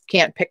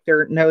can't pick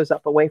their nose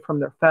up away from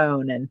their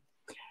phone. And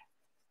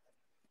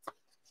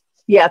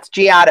yeah, it's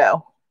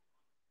Giotto.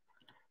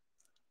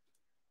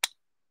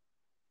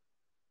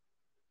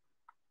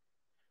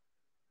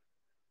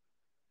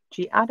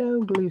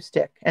 Giotto glue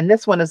stick. And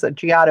this one is a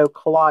Giotto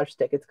collage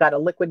stick. It's got a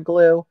liquid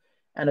glue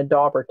and a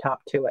dauber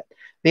top to it.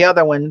 The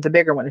other one, the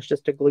bigger one, is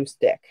just a glue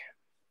stick.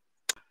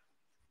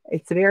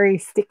 It's a very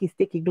sticky,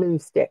 sticky glue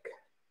stick.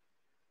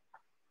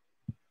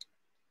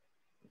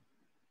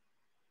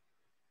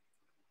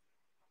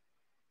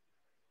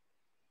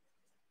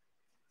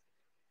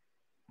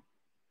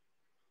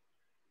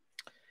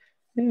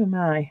 Oh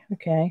my.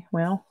 Okay.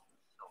 Well.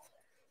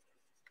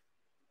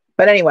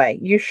 But anyway,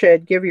 you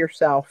should give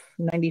yourself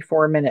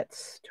 94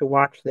 minutes to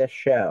watch this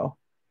show.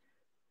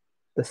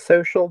 The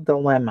Social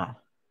Dilemma.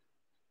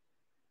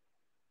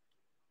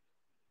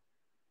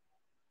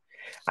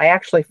 I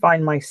actually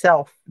find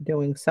myself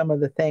doing some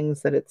of the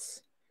things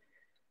that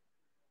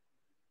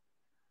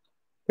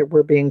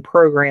we're being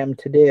programmed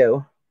to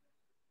do.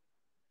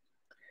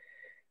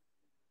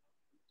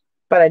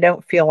 But I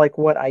don't feel like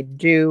what I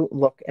do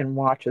look and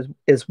watch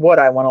is what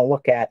I want to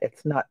look at.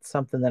 It's not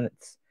something that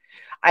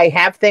I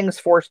have things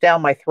forced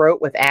down my throat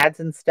with ads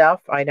and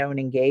stuff. I don't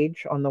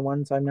engage on the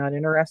ones I'm not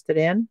interested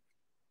in.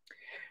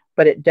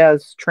 But it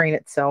does train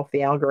itself, the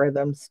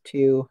algorithms,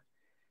 to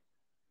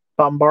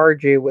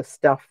bombard you with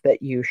stuff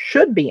that you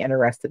should be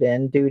interested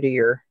in due to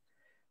your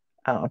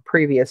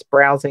previous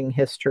browsing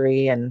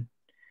history and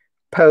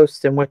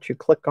posts and what you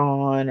click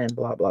on and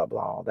blah, blah,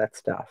 blah, all that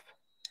stuff.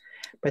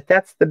 But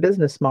that's the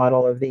business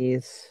model of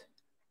these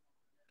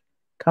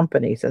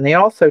companies. And they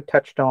also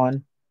touched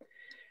on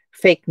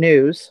fake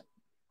news,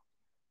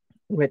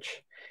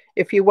 which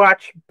if you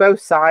watch both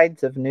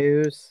sides of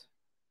news,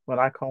 what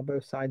I call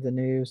both sides of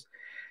news,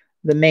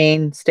 the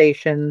main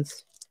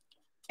stations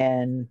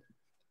and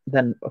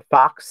then a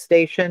Fox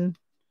station,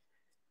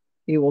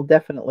 you will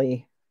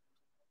definitely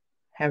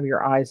have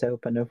your eyes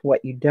open of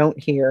what you don't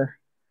hear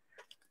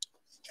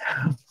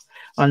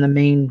on the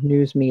main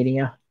news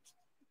media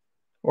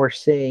or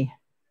see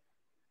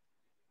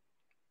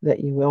that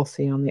you will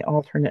see on the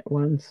alternate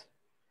ones.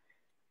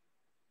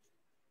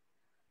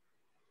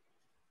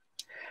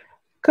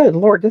 Good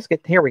Lord,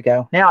 here we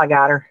go. Now I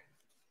got her.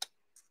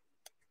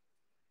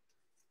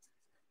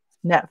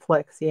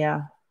 Netflix,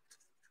 yeah.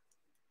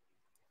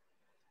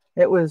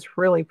 It was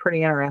really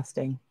pretty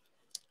interesting.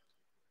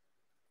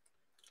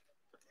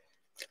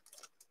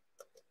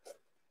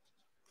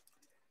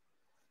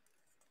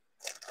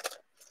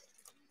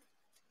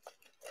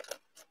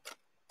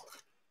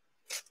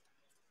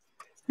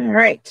 All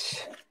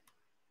right.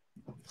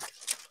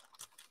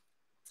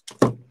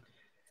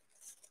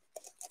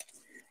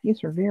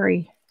 These are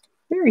very,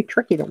 very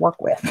tricky to work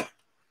with.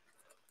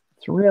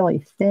 It's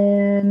really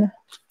thin,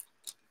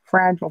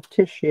 fragile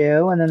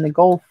tissue. And then the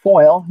gold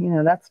foil, you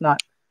know, that's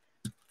not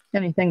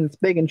anything that's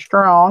big and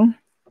strong.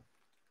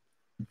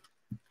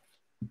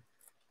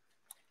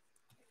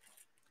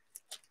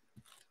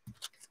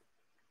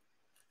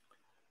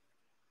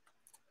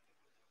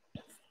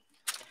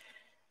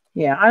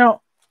 Yeah, I don't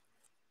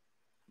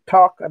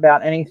talk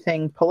about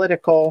anything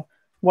political,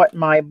 what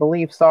my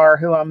beliefs are,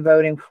 who I'm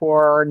voting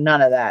for,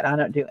 none of that. I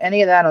don't do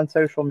any of that on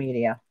social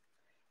media.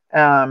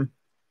 And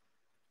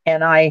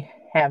I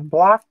have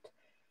blocked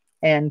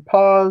and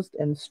paused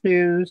and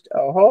snoozed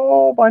a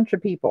whole bunch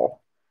of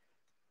people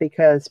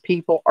because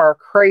people are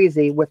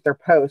crazy with their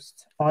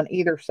posts on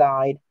either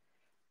side,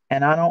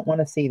 and I don't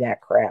want to see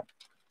that crap.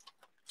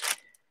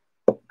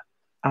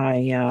 I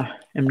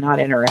am not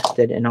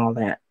interested in all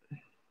that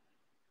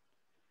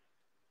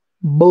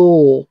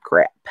bull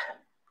crap,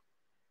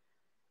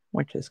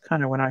 which is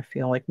kind of what I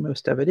feel like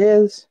most of it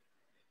is.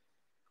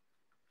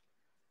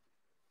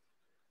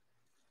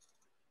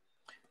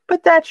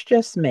 But that's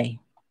just me.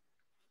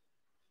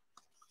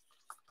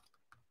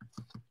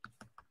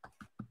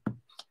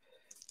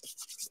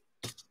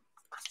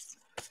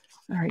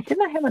 All right,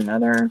 didn't I have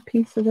another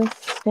piece of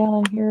this down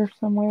in here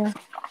somewhere?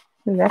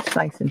 Ooh, that's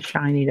nice and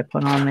shiny to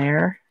put on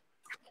there.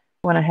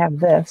 I want to have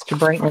this to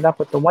brighten it up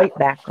with the white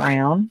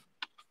background.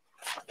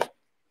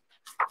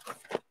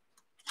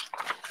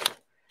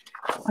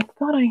 I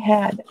thought I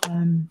had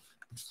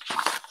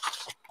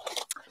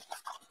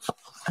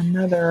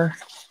another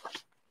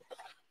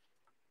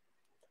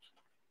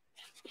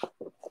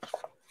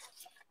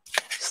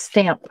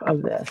stamp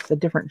of this, a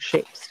different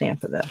shaped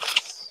stamp of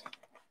this.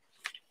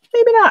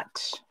 Maybe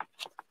not.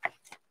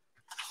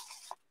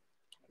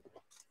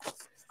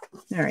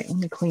 All right, let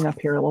me clean up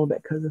here a little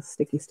bit because the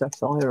sticky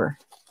stuff's all over.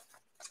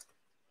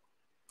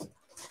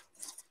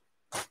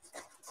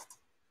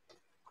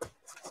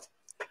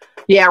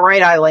 Yeah,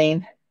 right,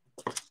 Eileen.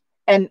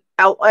 And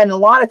a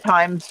lot of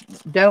times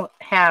don't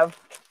have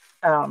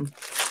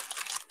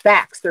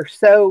facts. They're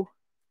so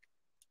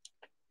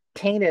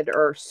tainted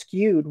or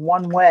skewed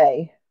one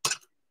way.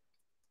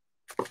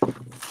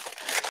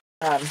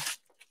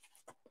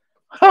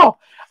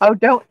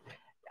 Don't.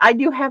 I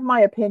do have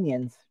my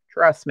opinions,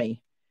 trust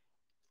me.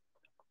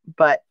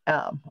 But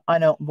I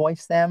don't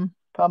voice them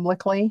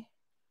publicly.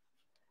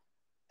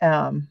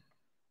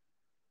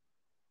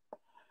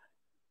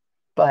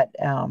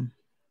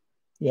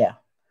 Yeah.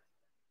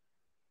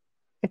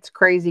 It's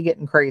crazy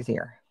getting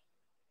crazier.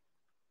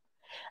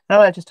 I'm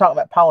not just talking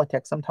about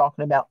politics. I'm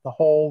talking about the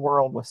whole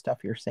world with stuff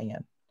you're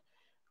seeing.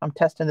 I'm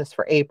testing this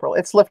for April.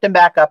 It's lifting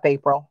back up,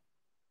 April.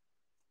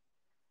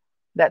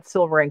 That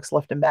silver ink's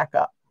lifting back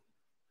up.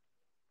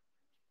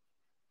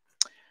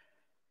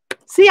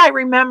 See, I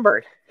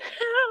remembered.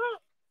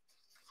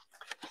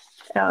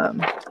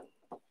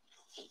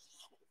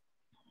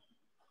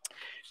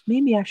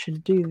 Maybe I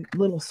should do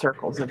little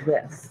circles of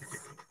this.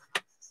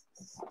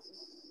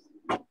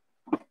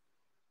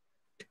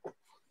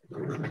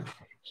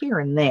 you're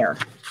in there.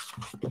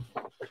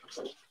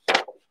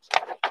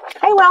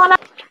 Hey, well,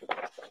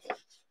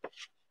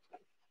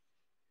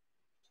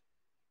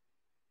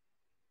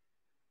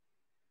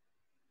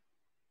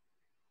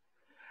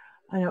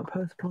 I don't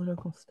post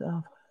political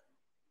stuff.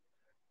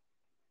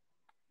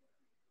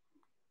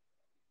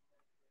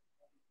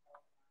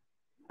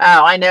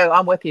 Oh, I know.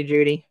 I'm with you,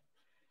 Judy.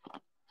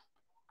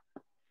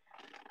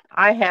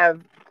 I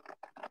have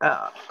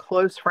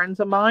close friends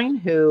of mine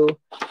who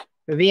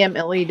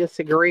vehemently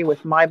disagree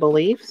with my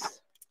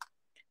beliefs,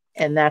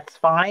 and that's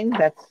fine.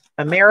 That's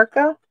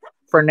America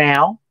for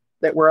now,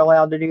 that we're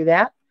allowed to do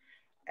that.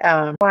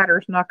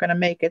 Ladder's not going to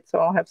make it, so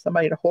I'll have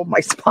somebody to hold my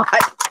spot.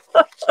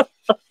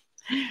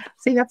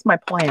 See, that's my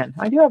plan.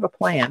 I do have a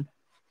plan.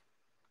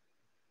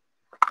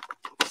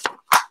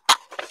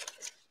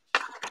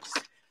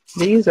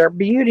 These are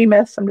beauty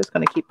mists. I'm just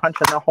going to keep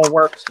punching the whole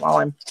works while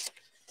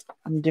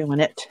I'm doing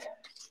it.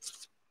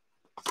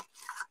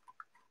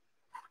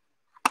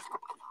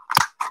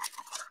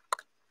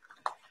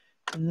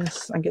 And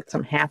this, I get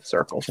some half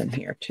circles in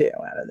here too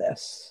out of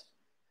this.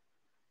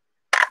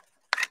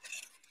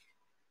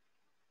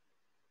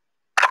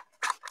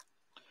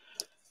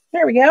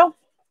 There we go.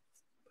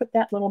 Put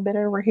that little bit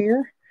over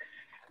here.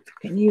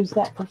 You can use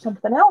that for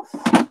something else.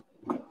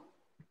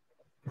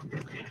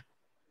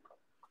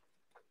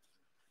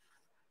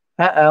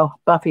 Uh-oh,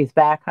 Buffy's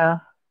back, huh?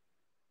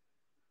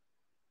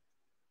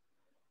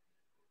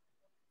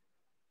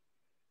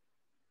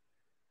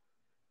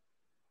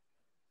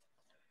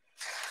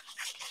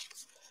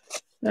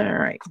 All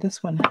right,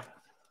 this one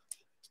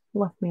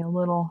left me a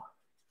little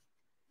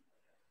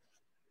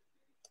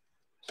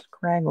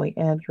scraggly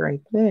edge right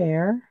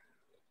there.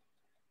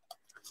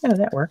 Oh,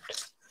 that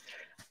worked.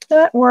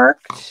 That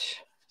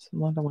worked.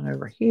 Another one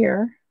over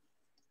here.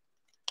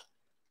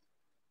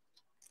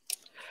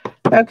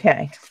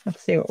 Okay,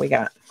 let's see what we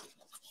got.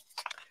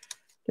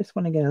 Just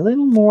want to get a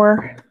little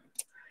more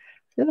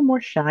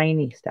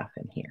shiny stuff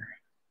in here.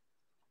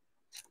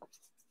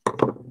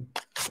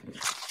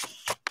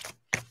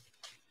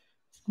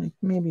 Like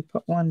maybe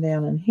put one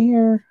down in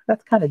here.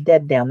 That's kind of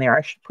dead down there.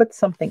 I should put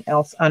something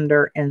else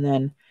under and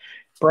then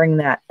bring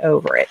that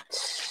over it.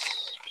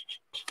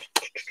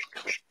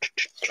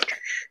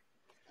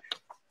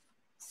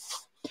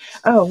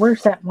 Oh,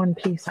 where's that one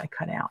piece I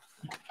cut out?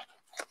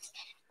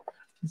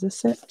 Is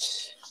this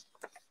it?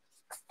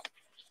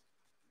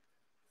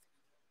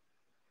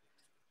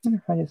 I wonder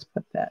if I just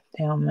put that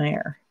down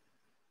there.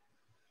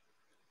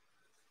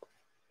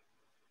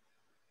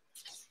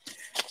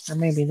 Or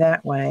maybe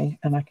that way,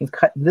 and I can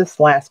cut this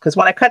last, because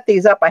when I cut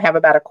these up, I have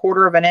about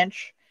 1/4 of an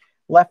inch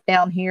left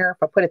down here.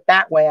 If I put it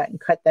that way, I can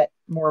cut that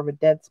more of a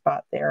dead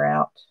spot there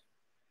out.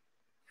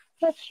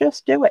 Let's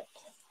just do it.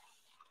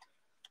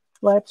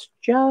 Let's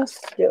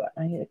just do it.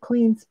 I need a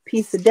clean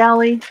piece of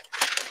deli.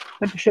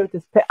 I'm going to show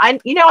this. I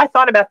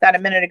thought about that a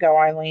minute ago,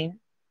 Eileen,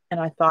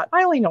 and I thought,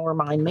 Eileen will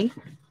remind me.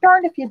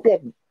 Darn if you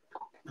didn't.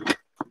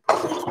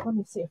 Let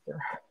me see if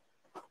they're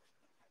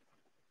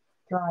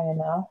dry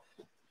enough.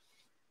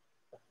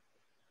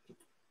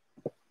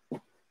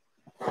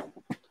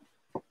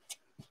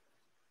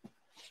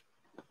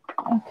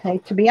 Okay,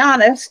 to be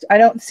honest, I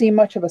don't see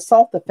much of a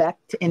salt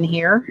effect in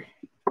here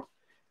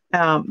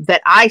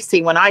that I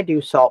see when I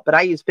do salt, but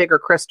I use bigger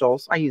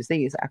crystals. I use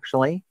these,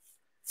 actually.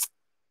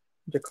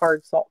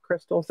 Jacquard salt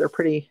crystals.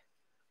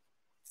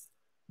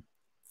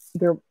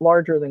 They're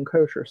larger than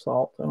kosher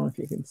salt. I don't know if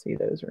you can see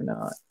those or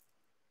not.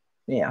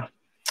 Yeah.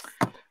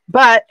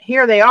 But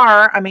here they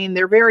are. I mean,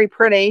 they're very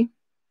pretty,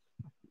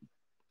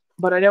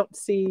 but I don't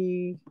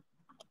see,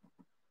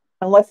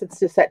 unless it's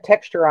just that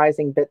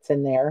texturizing bits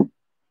in there.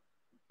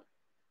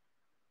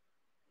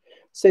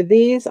 So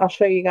these, I'll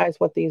show you guys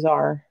what these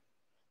are.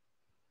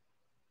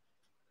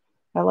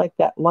 I like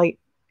that light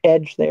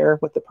edge there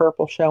with the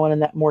purple showing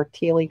and that more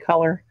tealy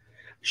color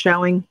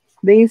showing.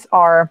 These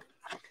are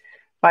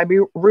by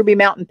Ruby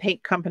Mountain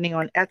Paint Company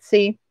on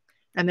Etsy,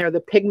 and they're the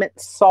pigment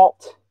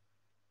salt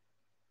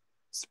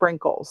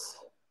sprinkles.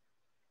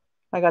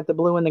 I got the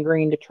blue and the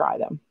green to try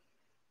them.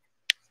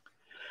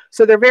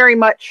 So they're very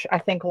much, I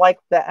think, like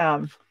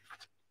the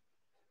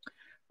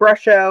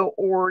Brusho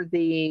or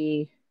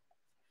the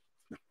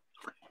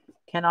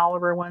Ken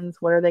Oliver ones.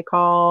 What are they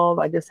called?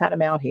 I just had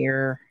them out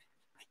here.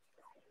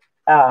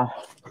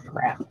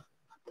 Crap.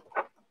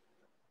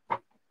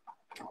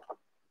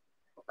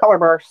 Color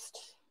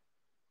Burst.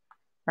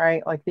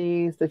 Right, like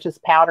these. They're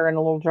just powder in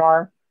a little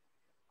jar.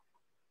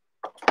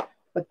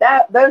 But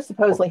those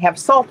supposedly have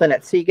salt in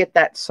it, so you get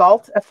that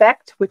salt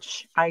effect,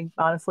 which I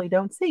honestly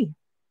don't see.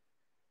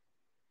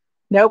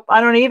 Nope, I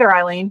don't either,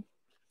 Eileen.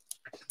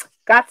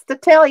 Gots to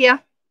tell you.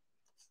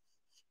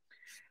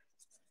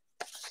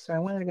 So I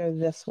want to go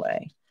this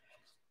way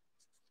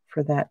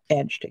for that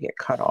edge to get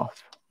cut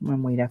off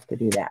when we'd have to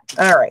do that.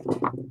 All right.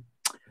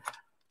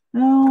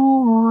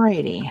 All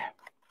righty.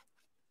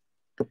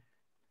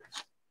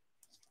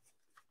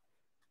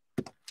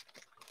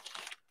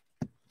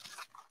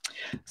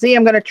 Z,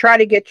 I'm going to try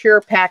to get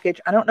your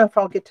package. I don't know if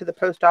I'll get to the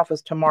post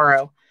office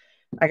tomorrow.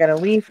 I got to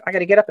leave. I got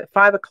to get up at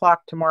 5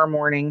 o'clock tomorrow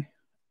morning.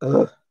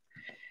 Ugh.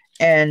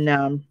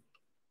 and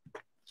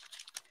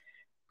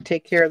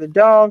take care of the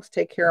dogs,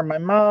 take care of my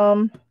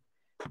mom,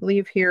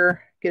 leave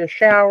here, get a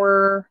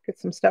shower, get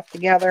some stuff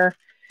together,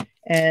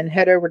 and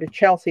head over to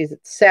Chelsea's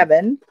at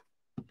 7.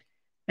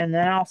 And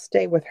then I'll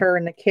stay with her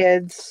and the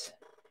kids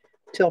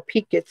till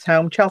Pete gets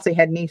home. Chelsea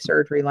had knee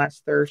surgery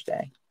last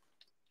Thursday.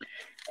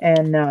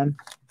 And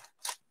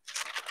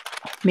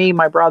me,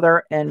 my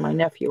brother, and my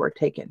nephew are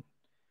taking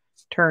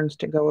turns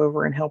to go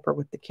over and help her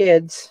with the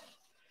kids,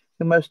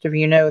 who most of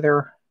you know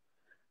they're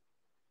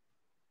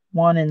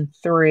 1 and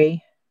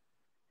 3.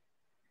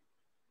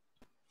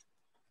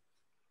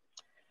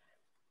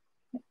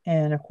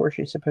 And of course,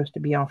 she's supposed to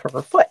be off of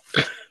her foot.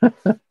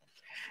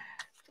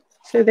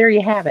 So there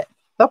you have it.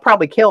 They'll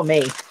probably kill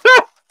me.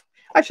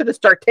 I should have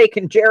started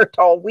taking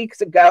Geritol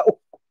weeks ago.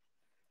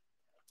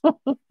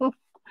 God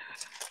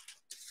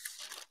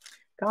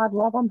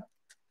love them.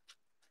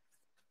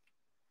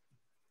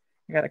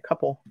 I got a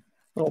couple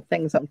little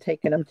things I'm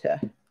taking them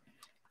to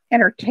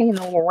entertain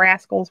the little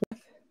rascals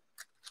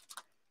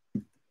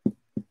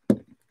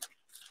with.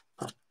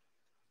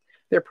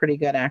 They're pretty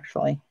good,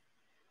 actually.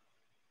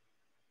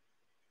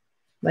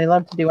 They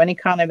love to do any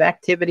kind of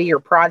activity or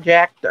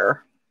project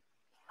or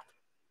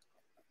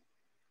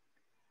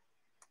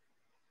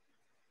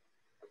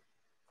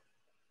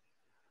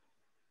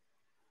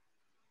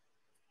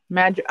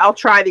magic. I'll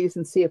try these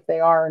and see if they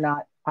are or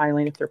not,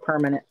 Eileen, if they're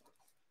permanent.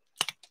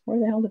 Where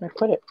the hell did I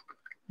put it?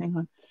 Hang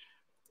on.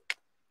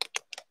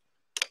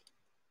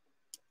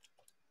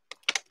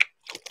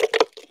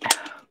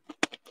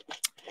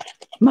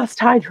 Must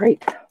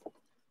hydrate.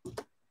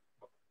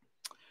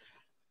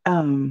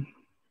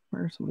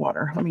 Where's the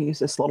water? Let me use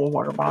this little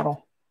water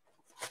bottle.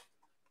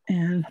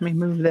 And let me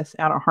move this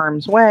out of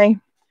harm's way.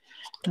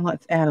 And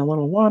let's add a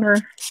little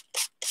water.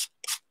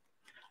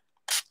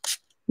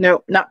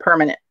 Nope, not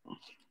permanent.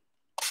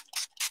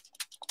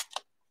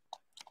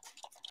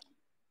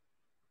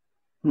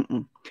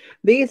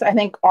 These, I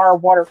think, are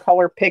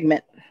watercolor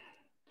pigment.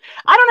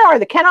 I don't know. Are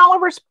the Ken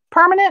Olivers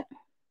permanent?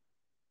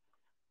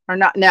 Or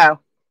not? No.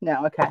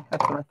 No, okay.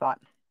 That's what I thought.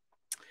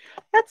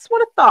 That's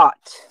what I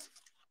thought.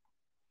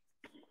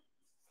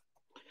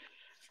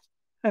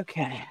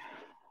 Okay.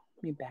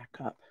 Let me back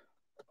up.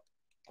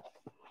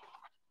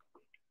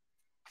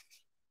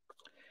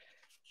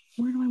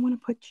 Where do I want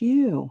to put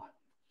you?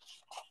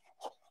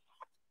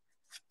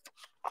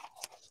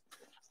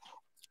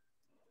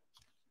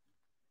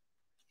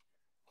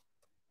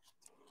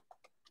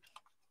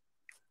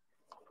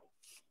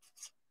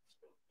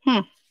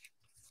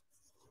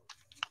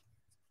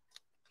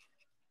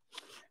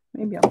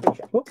 Maybe I'll put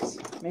you, whoops,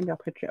 maybe I'll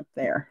put you up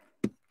there.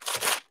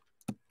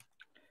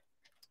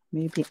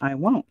 Maybe I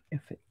won't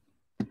if it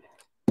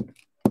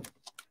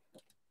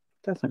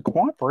doesn't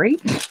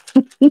cooperate.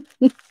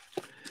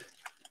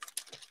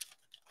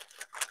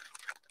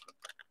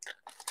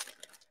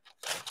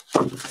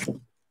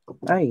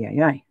 Ay,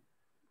 ay, ay.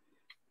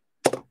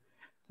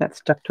 That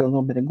stuck to a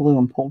little bit of glue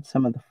and pulled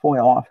some of the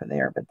foil off of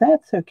there, but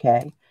that's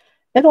okay.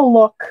 It'll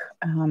look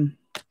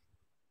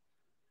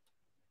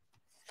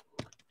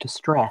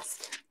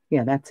distressed.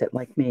 Yeah, that's it,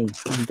 like me.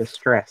 I'm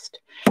distressed.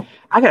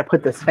 I got to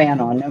put this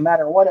fan on. No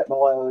matter what it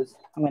blows,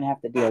 I'm going to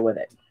have to deal with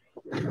it.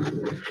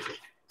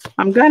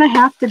 I'm going to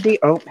have to deal.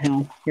 Oh,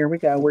 hell. Here we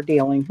go. We're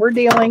dealing. We're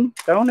dealing.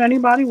 Don't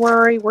anybody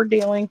worry. We're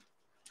dealing.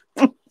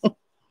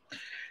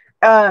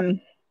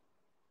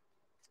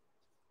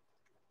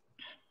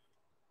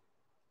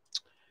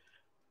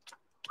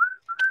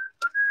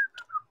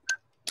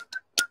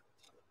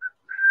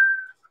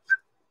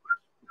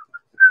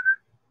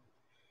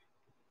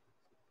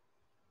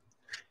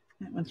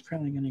 That one's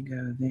probably going to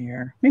go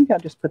there. Maybe I'll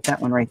just put that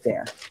one right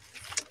there.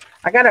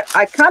 I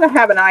kind of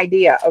have an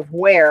idea of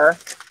where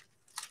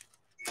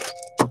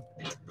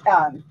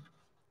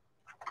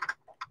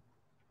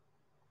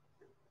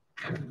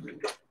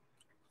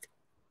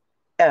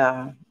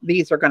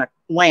these are going to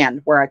land,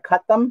 where I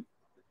cut them,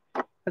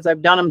 because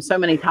I've done them so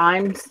many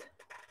times.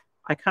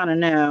 I kind of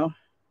know.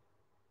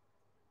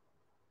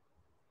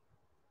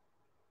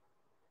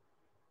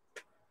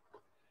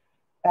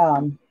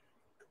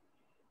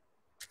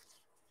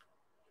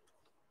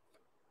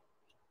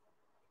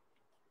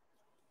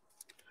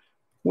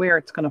 Where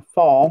it's going to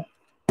fall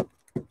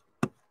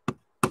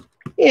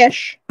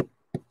ish.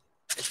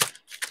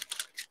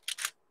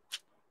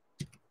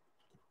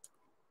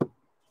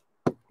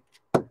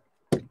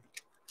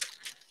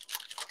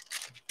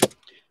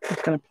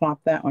 Just going to plop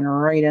that one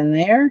right in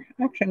there.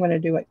 Actually, I'm going to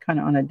do it kind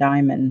of on a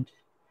diamond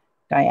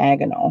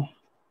diagonal.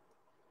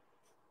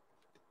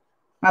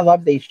 I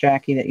love these,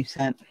 Jackie, that you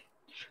sent.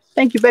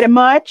 Thank you very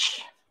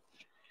much.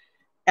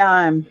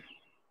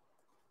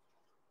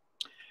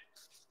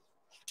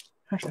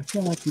 Gosh, I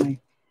feel like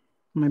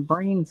my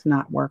brain's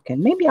not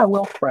working. Maybe I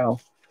will throw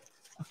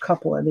a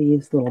couple of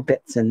these little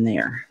bits in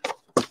there.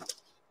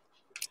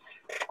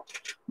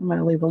 I'm going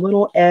to leave a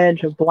little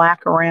edge of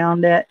black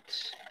around it,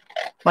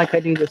 like I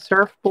do the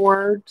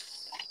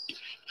surfboards,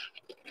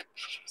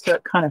 so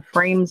it kind of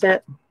frames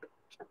it.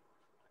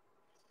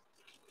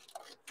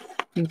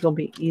 These will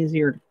be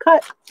easier to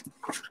cut.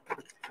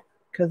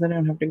 because I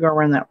don't have to go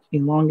around that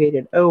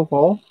elongated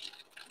oval.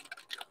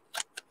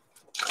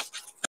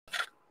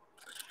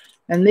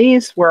 And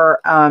these were,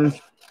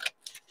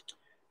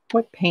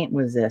 what paint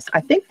was this?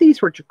 I think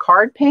these were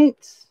Jacquard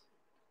paints.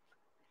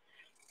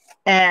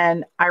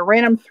 And I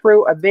ran them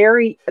through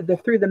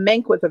through the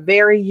Mink with a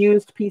very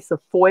used piece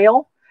of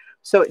foil.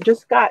 So it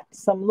just got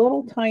some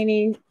little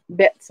tiny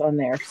bits on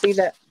there. See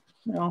that?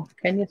 Oh,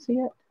 can you see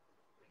it?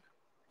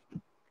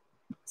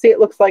 See, it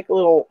looks like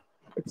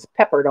it's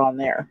peppered on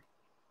there.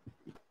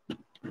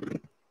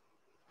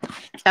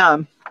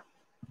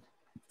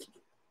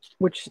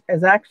 Which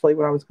is actually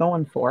what I was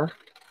going for.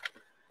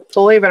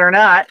 Believe it or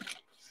not.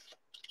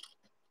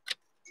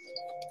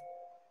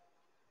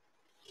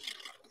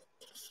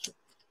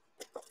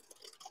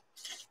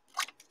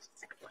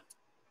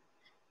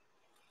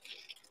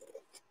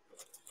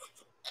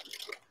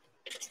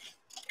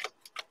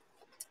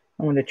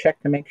 I wanted to check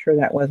to make sure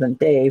that wasn't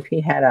Dave.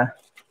 He had a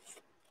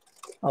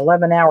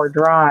 11-hour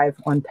drive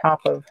on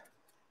top of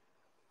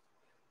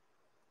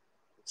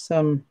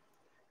some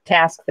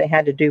tasks they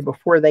had to do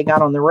before they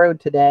got on the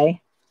road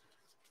today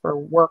for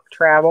work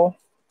travel.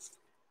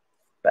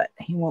 But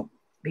he won't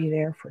be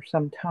there for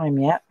some time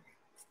yet.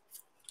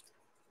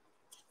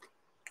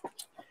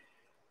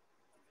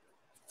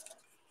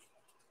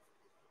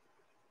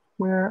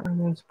 Where are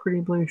those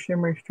pretty blue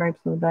shimmery stripes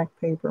on the back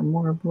paper?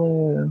 More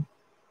blue.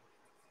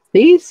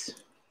 These?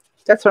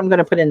 That's what I'm going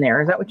to put in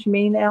there. Is that what you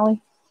mean,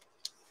 Allie?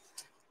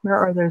 Where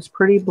are those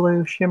pretty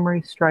blue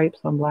shimmery stripes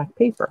on black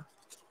paper?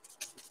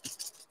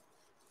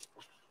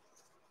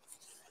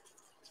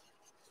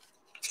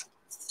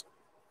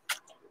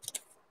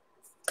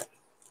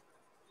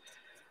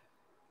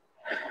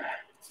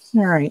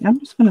 All right, I'm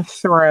just going to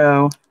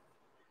throw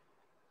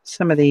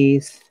some of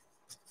these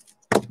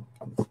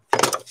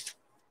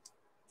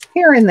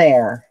here and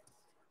there,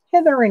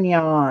 hither and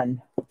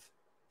yon.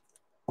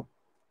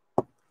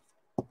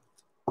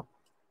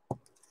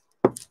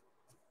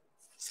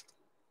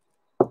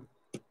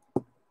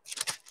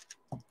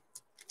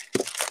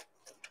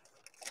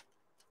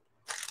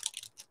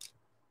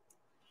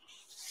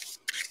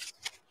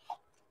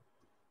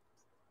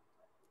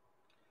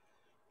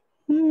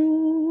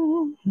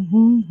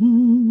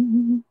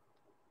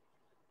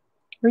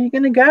 Where are you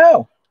going to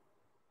go?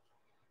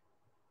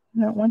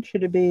 I don't want you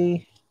to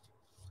be...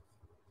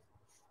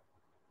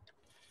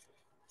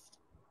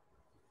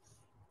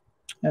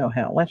 Oh,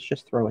 hell, let's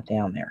just throw it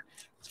down there.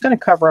 It's going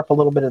to cover up a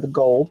little bit of the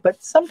gold,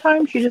 but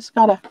sometimes you just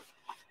got to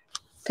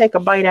take a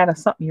bite out of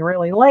something you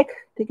really like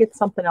to get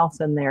something else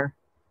in there.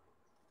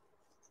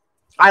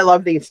 I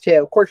love these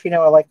too. Of course, you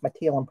know I like my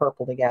teal and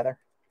purple together.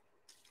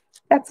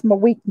 That's my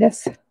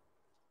weakness.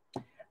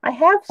 I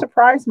have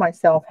surprised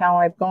myself how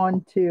I've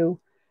gone to,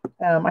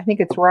 I think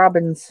it's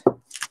Robin's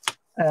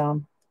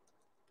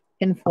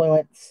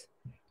influence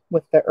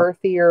with the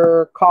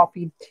earthier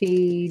coffee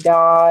tea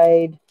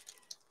dyed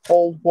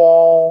old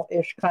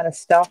wall-ish kind of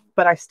stuff,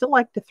 but I still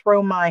like to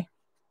throw my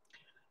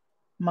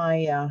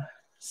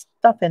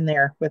stuff in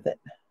there with it.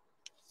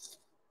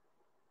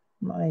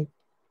 My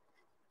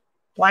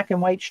black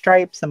and white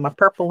stripes and my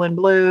purple and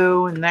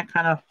blue and that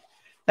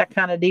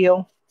kind of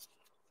deal.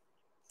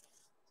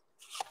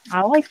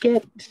 I like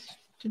it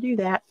to do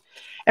that.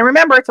 And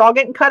remember, it's all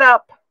getting cut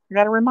up. I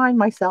got to remind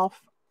myself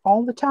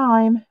all the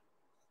time.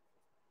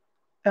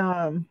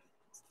 So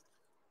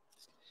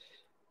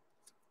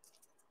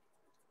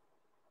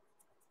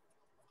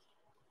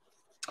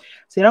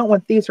I don't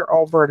want, these are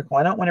all vertical.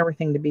 I don't want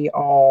everything to be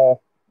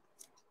all,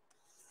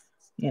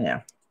 you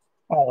know,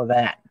 all of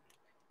that.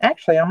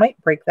 Actually, I might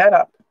break that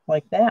up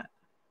like that.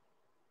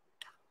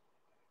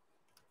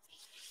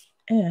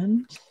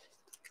 And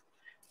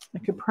I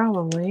could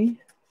probably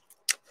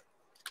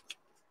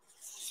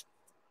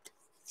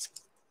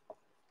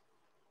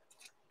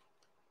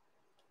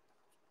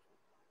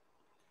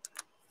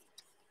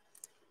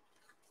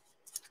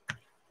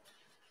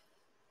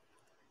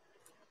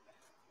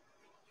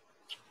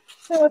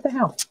oh, what the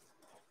hell?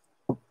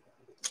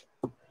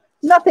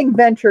 Nothing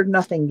ventured,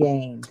 nothing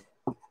gained.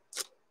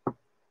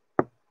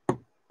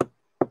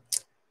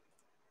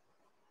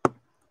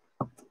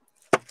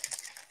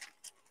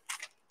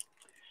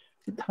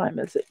 What time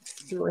is it?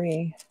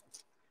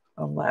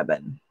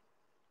 3:11.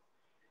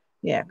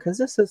 Yeah, because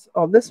this is,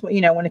 oh, this one,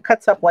 you know, when it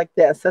cuts up like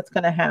this, that's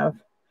going to have,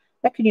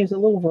 that could use a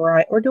little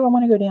variety. Or do I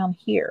want to go down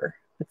here?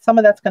 But some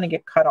of that's going to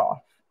get cut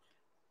off.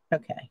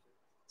 Okay.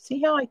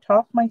 See how I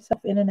talk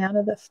myself in and out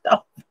of this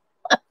stuff?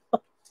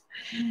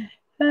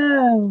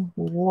 Oh,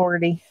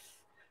 Lordy.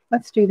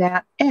 Let's do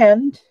that.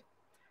 And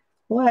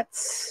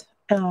let's,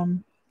 I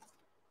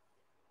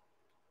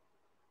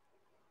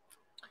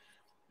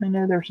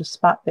know there's a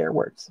spot there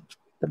where it's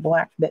the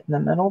black bit in the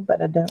middle,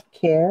 but I don't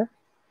care.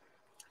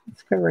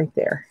 Let's go right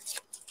there.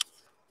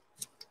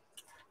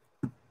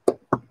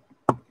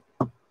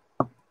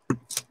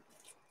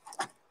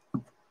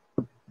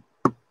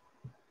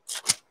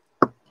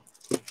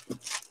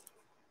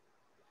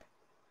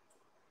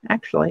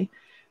 Actually,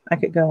 I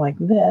could go like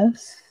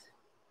this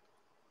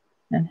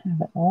and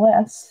have it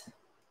less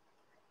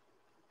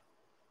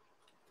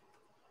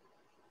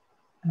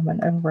of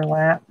an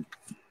overlap.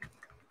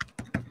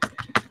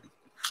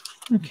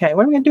 Okay,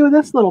 what are we going to do with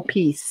this little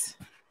piece?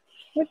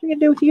 What are we going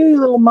to do with you, you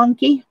little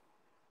monkey?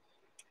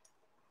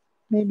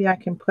 Maybe I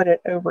can put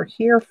it over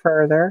here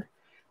further.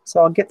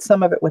 So I'll get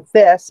some of it with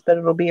this, but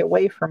it'll be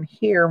away from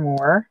here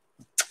more.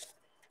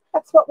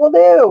 That's what we'll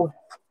do.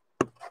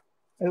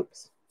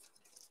 Oops.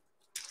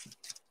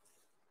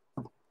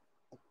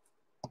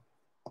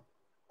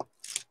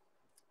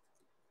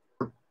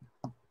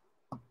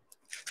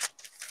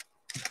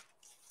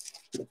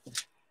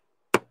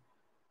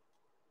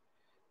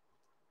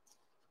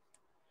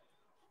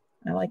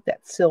 I like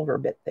that silver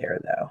bit there,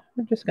 though.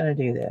 We're just going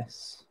to do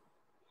this.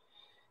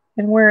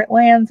 And where it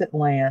lands, it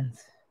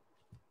lands.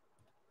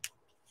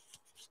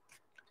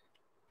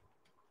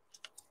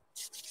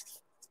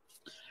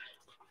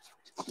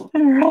 All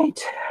right.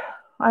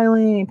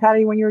 Eileen,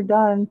 Patty, when you're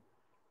done,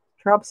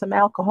 drop some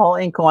alcohol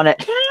ink on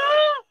it.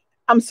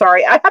 I'm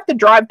sorry. I have to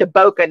drive to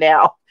Boca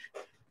now.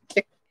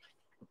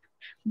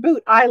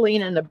 Boot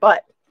Eileen in the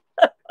butt.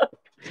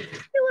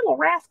 You little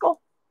rascal.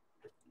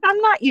 I'm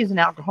not using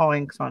alcohol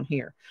inks on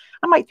here.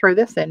 I might throw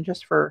this in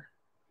just for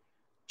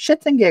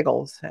shits and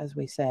giggles, as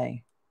we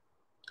say.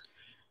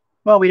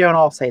 Well, we don't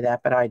all say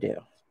that, but I do.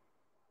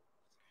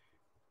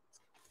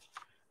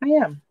 I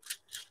am.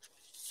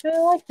 I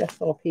like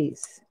this little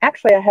piece.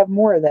 Actually, I have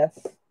more of this.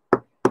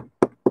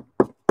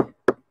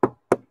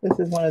 This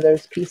is one of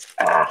those pieces.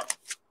 Ah,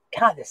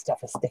 God, this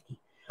stuff is sticky.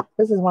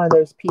 This is one of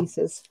those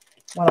pieces.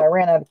 When I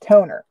ran out of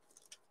toner,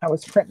 I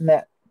was printing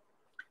that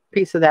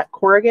piece of that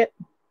corrugate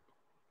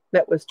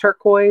that was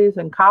turquoise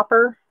and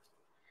copper,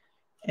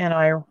 and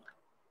I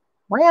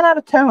ran out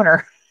of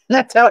toner.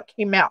 That's how it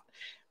came out,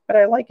 but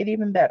I like it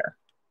even better.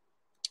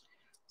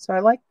 So I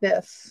like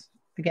this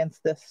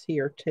against this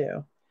here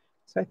too.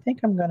 So I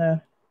think I'm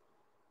gonna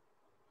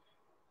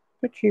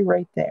put you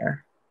right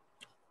there.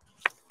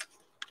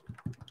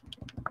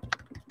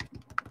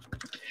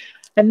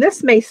 And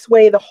this may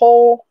sway the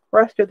whole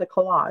rest of the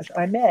collage.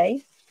 I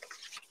may.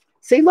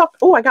 See, look.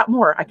 Oh, I got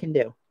more I can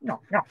do. No.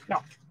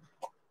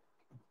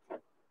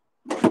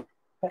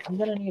 But I'm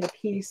going to need a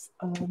piece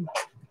of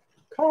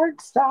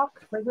cardstock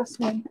for this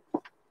one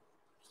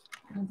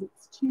because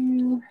it's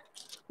too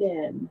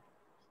thin.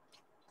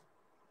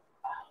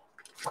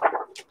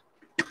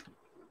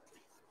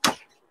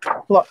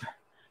 Look,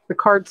 the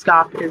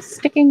cardstock is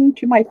sticking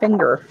to my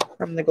finger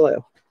from the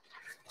glue.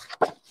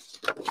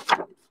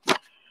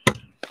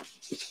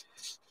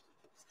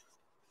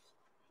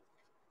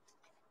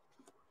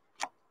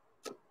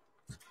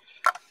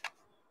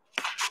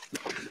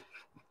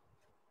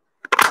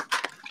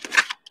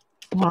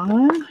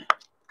 One,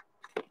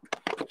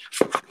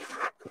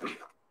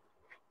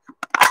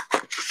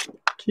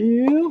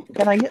 two,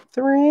 can I get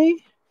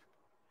three?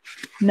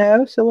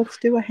 No, so let's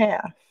do a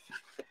half.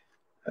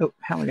 Oh,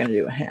 how are we going to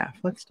do a half?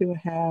 Let's do a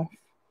half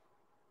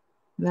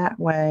that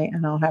way,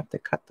 and I'll have to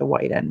cut the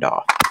white end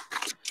off.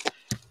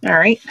 All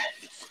right.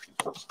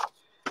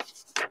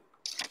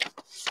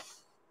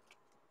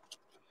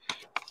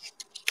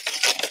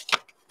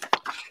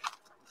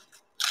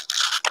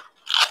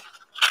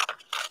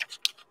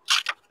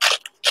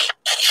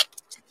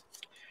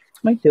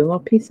 Might do a little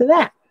piece of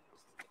that.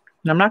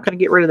 And I'm not going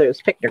to get rid of those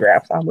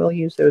pictographs. I will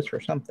use those for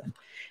something.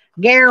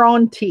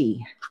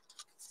 Guarantee.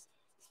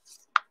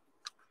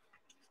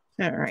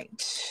 All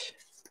right.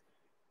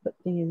 Put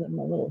these in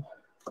my little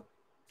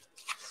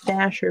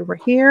stash over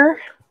here.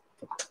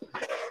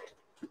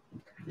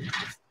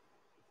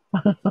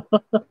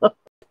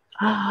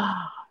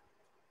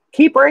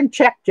 Keep her in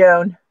check,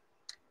 Joan.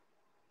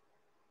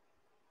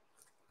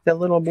 The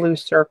little blue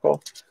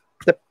circle.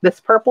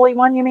 This purpley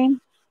one, you mean?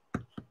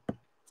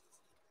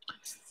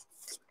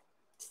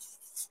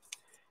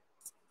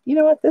 You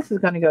know what? This is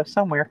going to go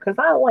somewhere because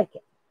I like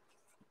it.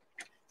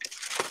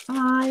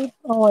 I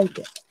like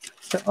it.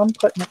 So I'm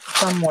putting it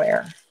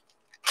somewhere.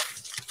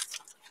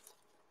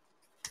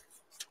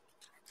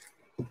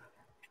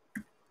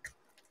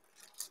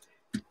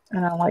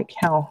 And I like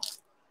how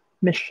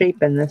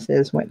misshapen this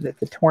is with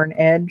the torn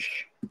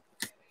edge.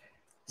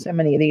 So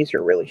many of these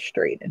are really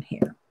straight in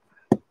here.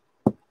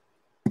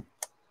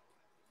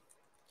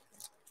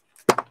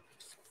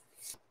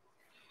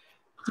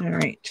 All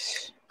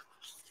right.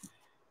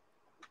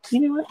 You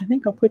know what? I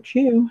think I'll put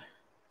you,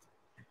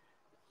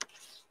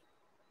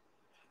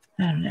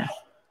 I don't know,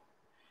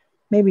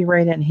 maybe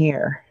right in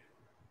here.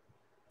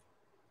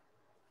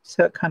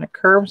 So it kind of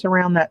curves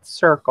around that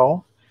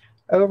circle,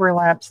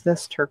 overlaps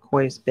this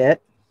turquoise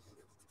bit.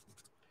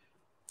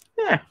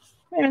 Yeah,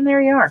 and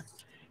there you are.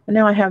 And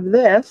now I have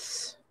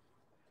this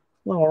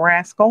little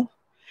rascal.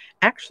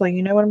 Actually,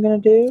 you know what I'm going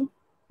to do?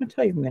 I'm going to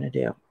tell you what I'm going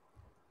to do.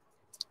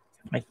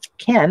 If I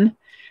can,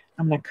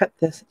 I'm going to cut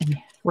this and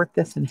rip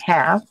this in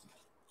half.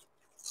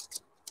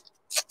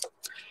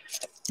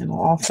 And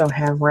we'll also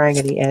have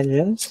raggedy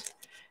edges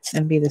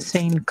and be the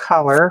same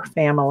color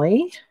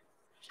family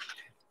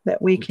that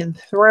we can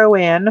throw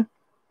in.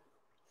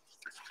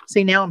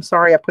 See, now I'm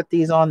sorry I put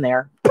these on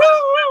there.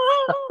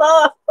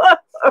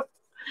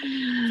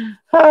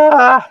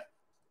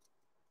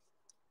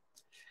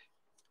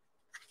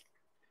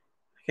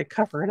 I could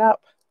cover it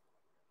up.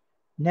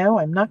 No,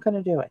 I'm not going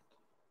to do it.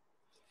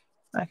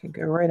 I could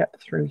go right up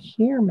through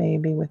here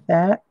maybe with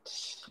that.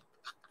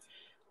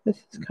 This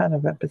is kind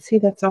of up, but see,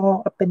 that's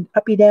all up and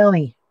uppy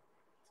downy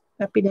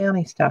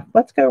stuff.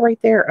 Let's go right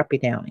there, uppy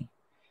downy.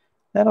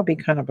 That'll be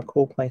kind of a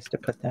cool place to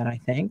put that, I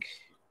think.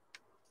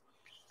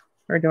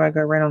 Or do I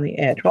go right on the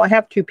edge? Well, I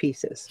have two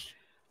pieces.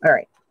 All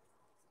right.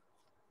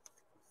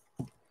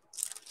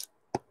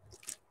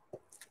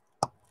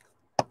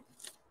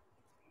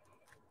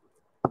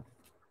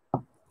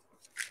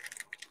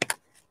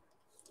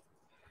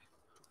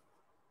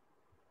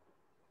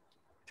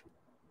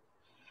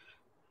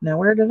 Now,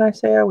 where did I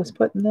say I was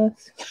putting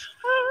this?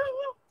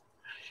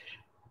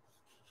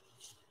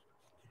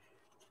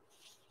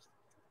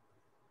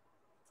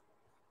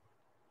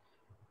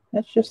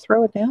 Let's just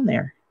throw it down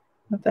there.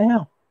 What the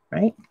hell,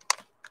 right?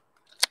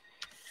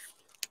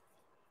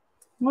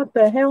 What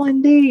the hell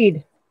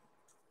indeed?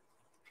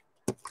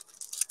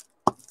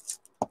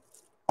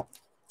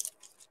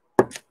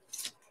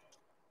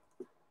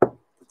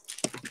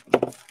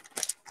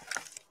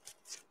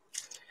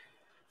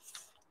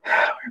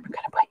 Where am I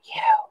going to put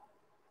you?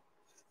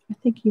 I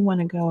think you want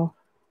to go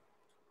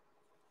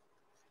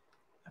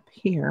up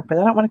here, but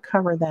I don't want to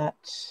cover that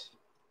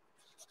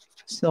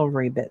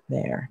silvery bit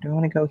there. Do I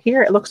want to go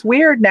here? It looks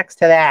weird next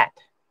to that.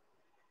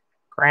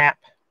 Crap.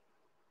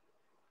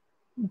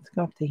 Let's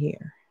go up to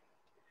here.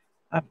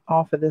 Up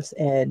off of this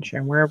edge,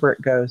 and wherever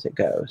it goes, it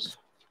goes.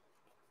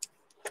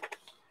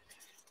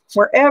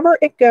 Wherever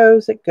it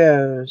goes, it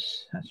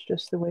goes. That's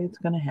just the way it's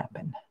going to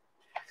happen.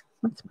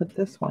 Let's put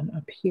this one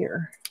up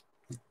here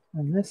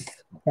on this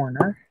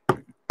corner.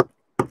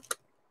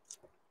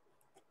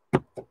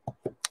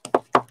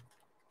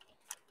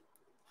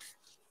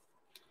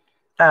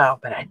 Oh,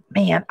 but I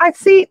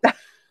see.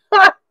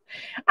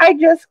 I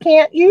just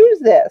can't use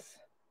this.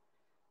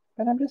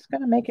 But I'm just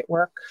going to make it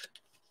work.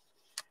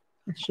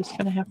 It's just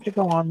going to have to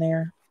go on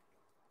there.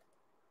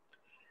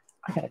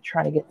 I got to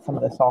try to get some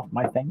of this off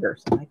my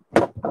fingers. I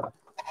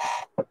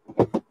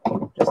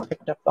just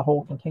picked up the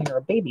whole container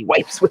of baby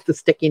wipes with the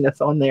stickiness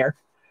on there.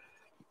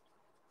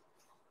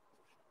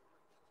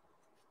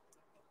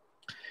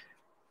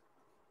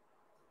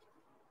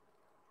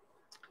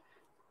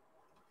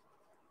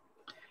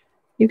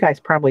 You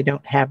guys probably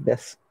don't have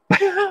this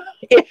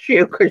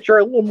issue because you're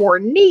a little more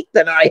neat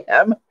than I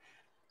am.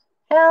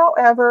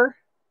 However,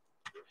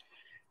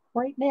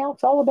 right now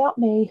it's all about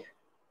me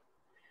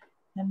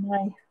and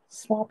my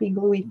sloppy,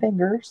 gluey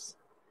fingers.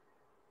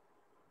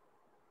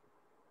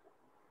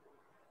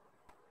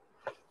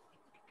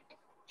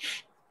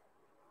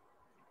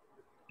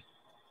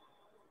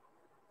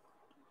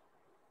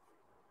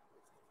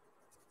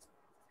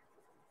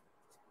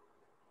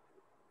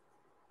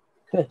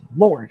 Good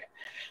Lord.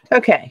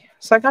 Okay,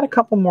 so I got a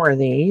couple more of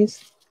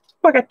these.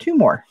 Oh, I got two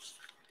more.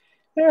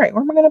 All right,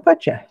 where am I going to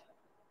put you?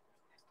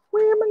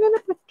 Where am I going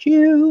to put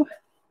you?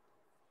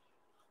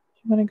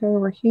 I'm going to go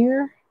over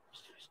here.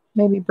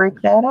 Maybe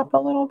break that up a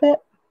little bit.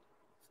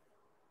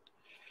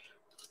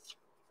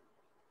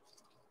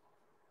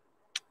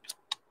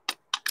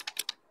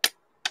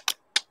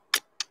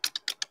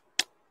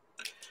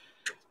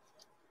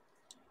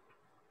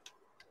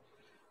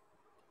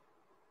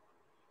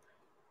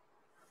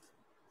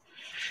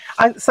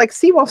 It's like,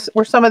 see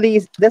where some of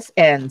these, this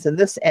ends, and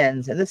this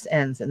ends, and this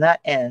ends, and that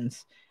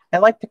ends. I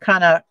like to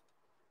kind of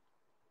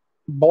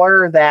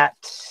blur that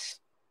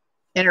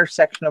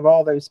intersection of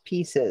all those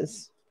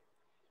pieces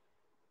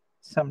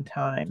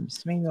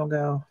sometimes. Maybe we'll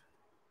go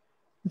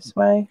this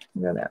way,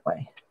 we'll go that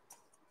way.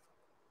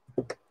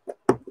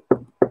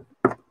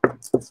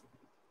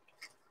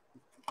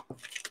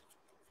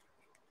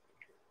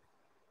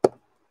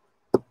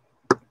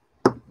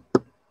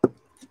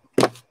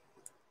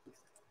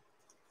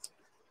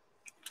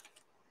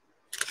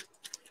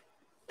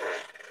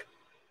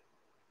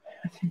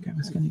 I think I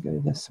was going to go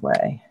this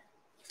way.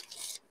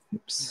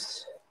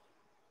 Oops.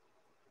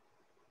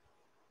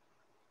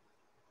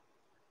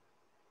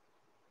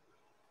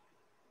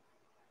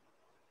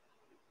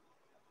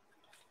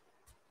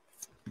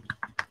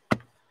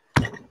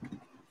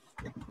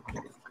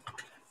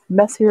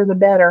 Messier the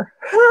better.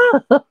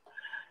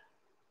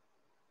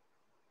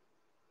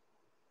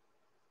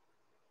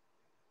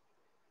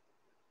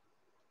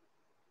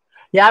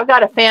 Yeah, I've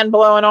got a fan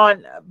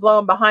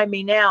blowing behind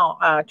me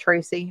now,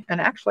 Tracy.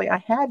 And actually, I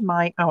had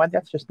my, oh,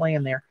 that's just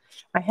laying there.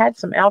 I had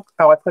some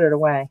alcohol. I put it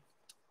away.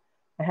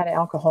 I had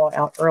alcohol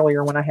out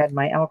earlier when I had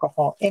my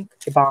alcohol ink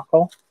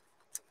debacle.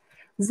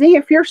 Z,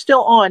 if you're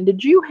still on,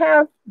 did you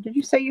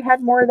say you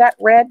had more of that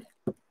red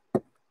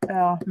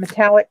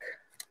metallic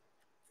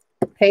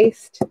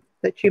paste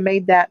that you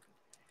made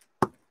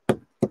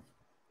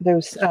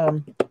those,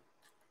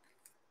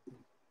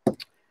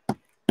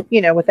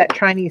 with that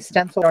Chinese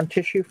stencil on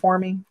tissue for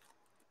me?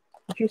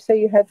 Did you say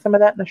you had some of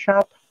that in the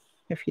shop?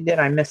 If you did,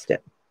 I missed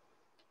it.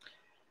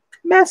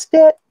 Missed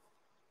it.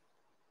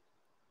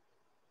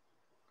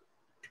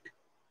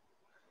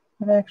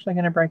 I'm actually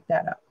going to break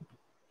that up.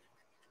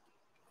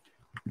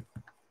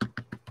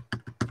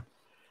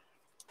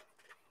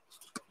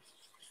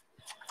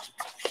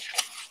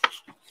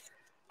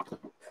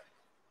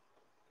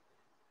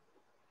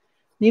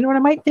 You know what I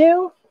might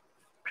do?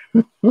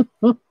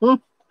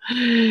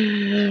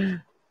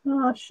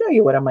 I'll show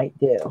you what I might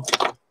do.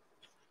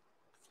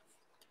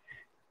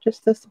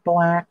 Just this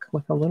black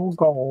with a little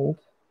gold.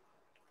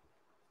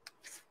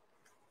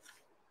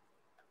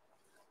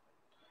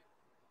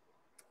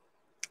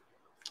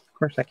 Of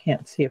course, I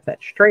can't see if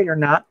that's straight or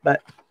not,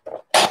 but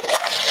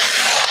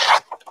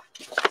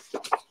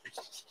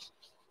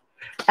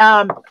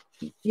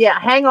yeah,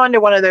 hang on to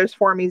one of those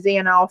for me, Z,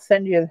 and I'll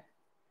send you,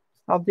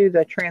 I'll do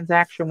the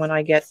transaction when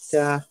I get,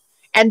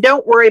 and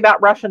don't worry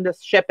about rushing to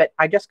ship it.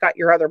 I just got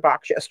your other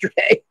box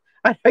yesterday.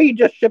 I know you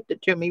just shipped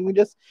it to me. We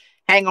just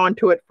hang on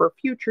to it for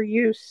future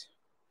use.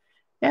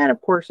 And of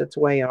course, it's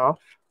way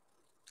off.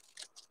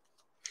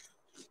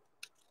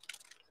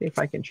 See if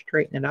I can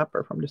straighten it up or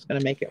if I'm just going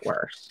to make it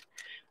worse.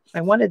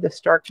 I wanted the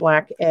stark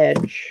black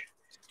edge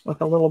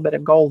with a little bit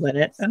of gold in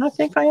it, and I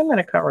think I am going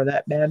to cover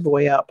that bad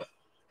boy up.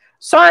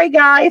 Sorry,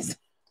 guys.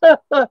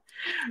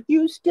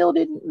 You still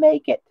didn't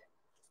make it.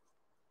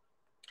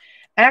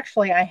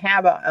 Actually, I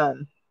have a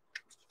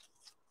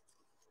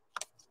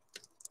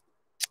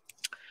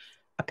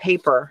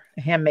paper,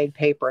 a handmade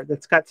paper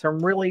that's got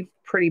some really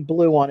pretty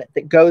blue on it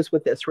that goes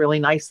with this really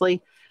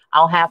nicely.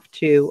 I'll have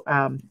to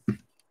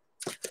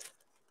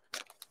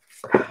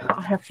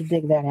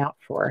dig that out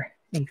for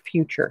a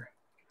future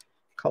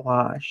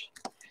collage,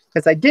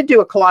 because I did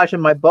do a collage in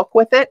my book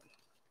with it,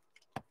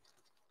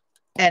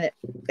 and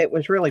it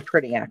was really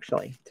pretty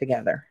actually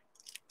together.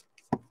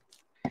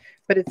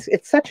 But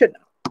it's such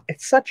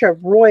a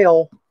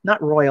royal,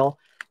 not royal,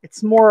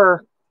 it's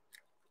more,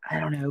 I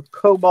don't know,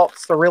 cobalt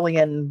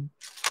cerulean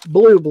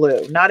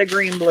blue, not a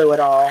green blue at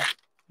all.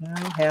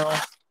 Oh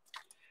hell.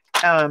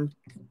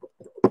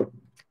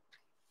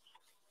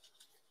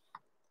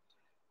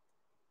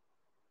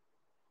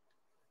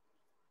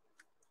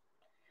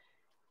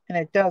 And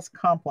it does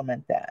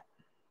complement that.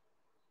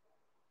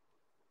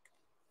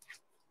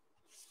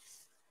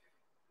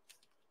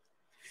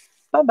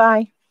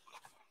 Bye-bye.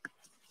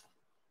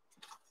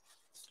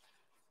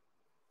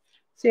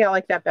 See, I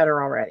like that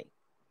better already.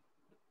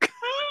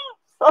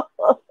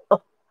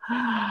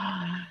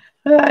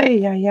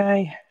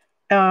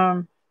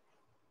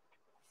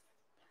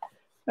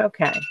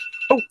 Okay.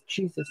 Oh,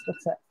 Jesus,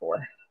 what's that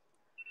for?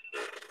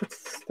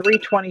 It's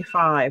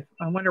 $3.25.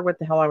 I wonder what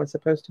the hell I was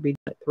supposed to be doing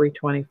at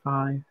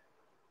 $3.25.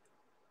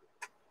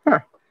 Huh.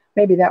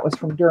 Maybe that was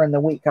from during the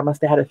week. I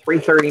must have had a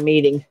 3:30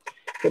 meeting.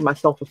 Give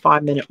myself a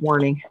 5-minute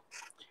warning.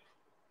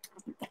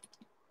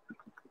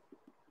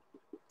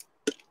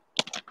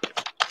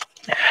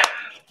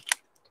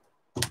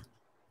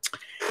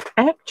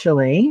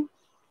 Actually,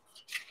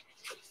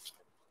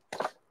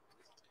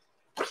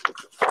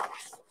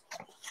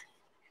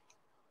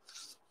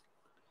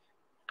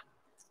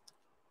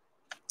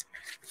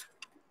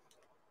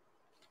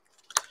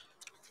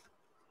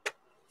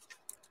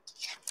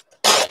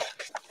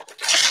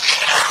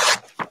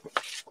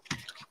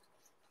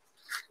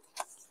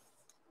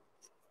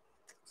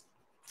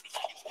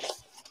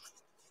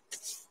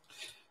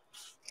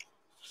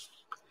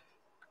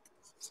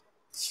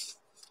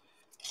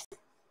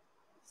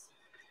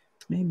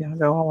 maybe I'll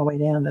go all the way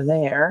down to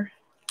there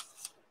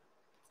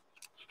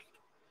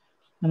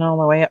and all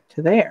the way up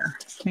to there.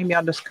 Maybe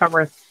I'll just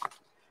cover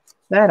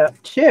that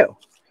up too.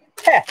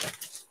 Heh.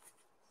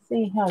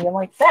 See how you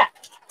like that.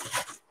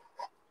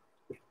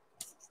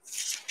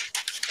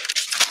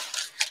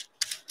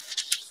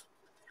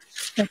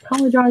 I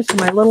apologize for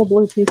my little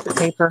blue piece of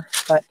paper,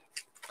 but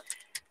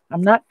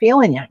I'm not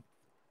feeling you.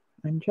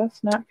 I'm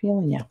just not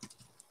feeling you.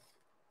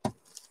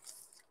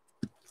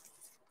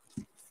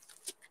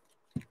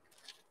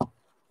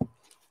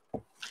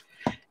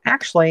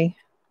 Actually,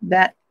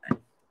 I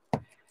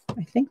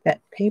think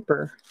that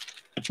paper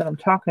that I'm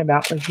talking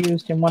about was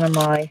used in one of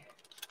my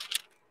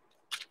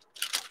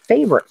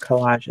favorite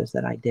collages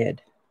that I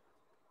did.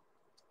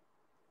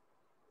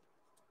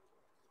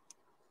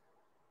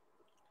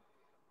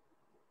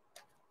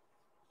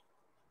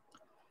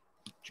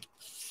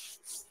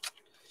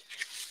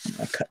 I'm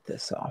going to cut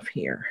this off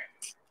here.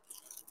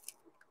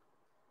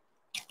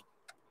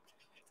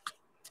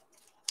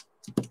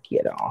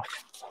 Get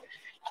off.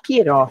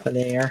 Get off of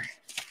there.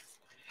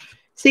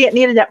 See, it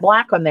needed that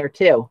black on there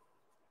too.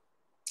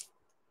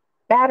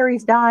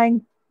 Battery's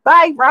dying.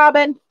 Bye,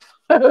 Robin.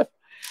 Oh,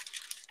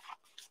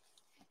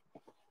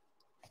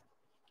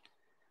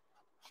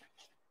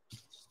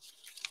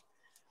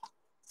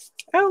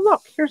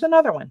 look, here's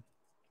another one.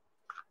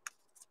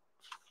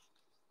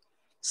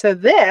 So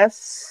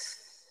this,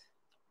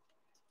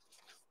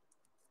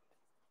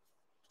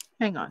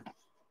 hang on.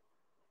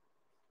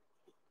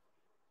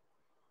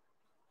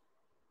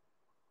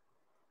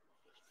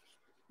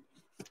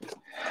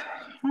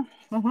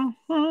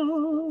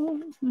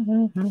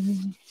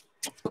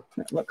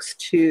 It looks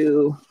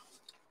too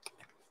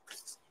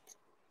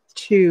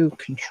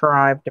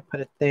contrived to put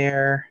it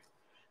there.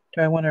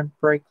 Do I want to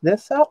break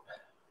this up?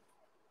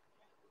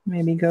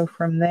 Maybe go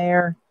from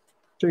there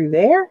through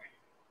there?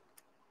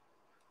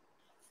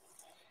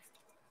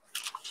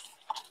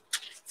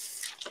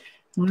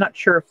 I'm not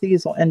sure if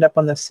these will end up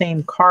on the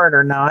same card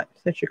or not.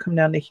 That should come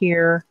down to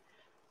here.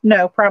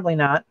 No, probably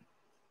not.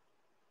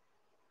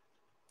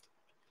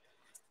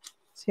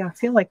 See, I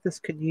feel like this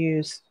could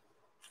use,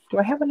 do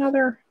I have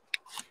another?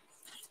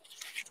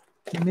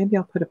 Maybe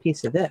I'll put a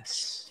piece of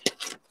this.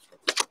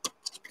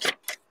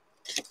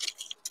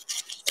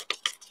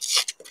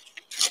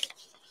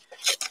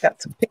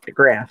 Got some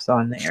pictographs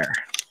on there.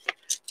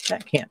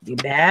 That can't be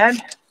bad.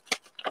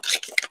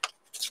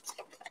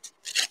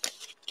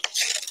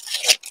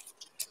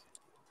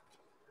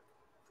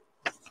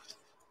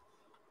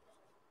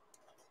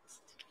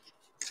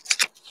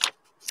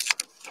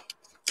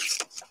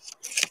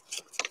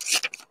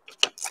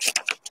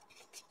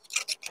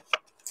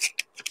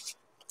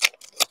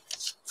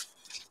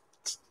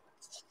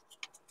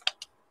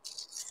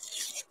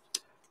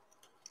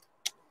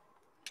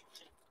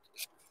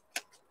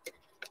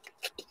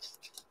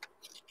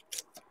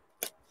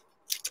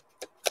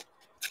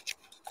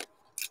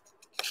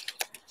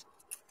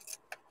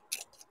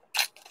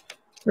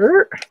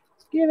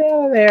 Get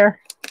out of there.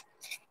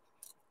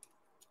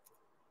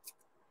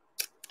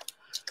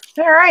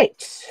 All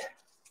right.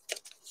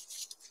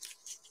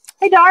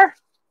 Hey, Dar.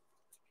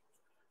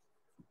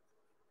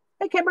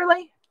 Hey,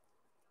 Kimberly.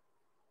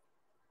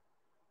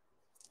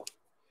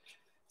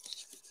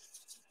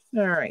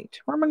 All right.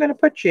 Where am I going to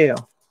put you?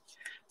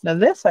 Now,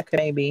 this I could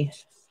maybe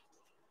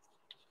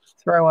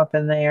throw up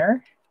in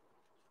there.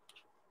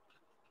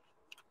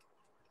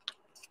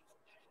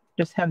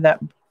 Just have that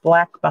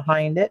black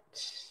behind it.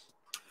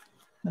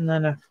 And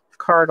then a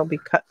card will be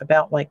cut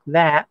about like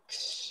that.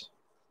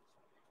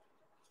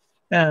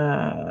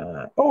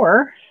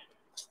 Or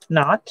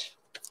not.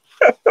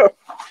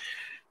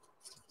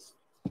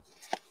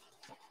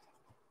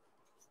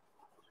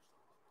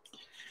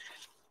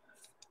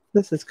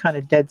 This is kind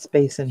of dead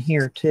space in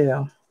here too.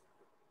 I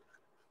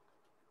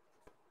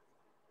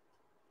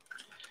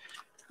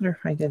wonder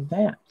if I did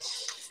that.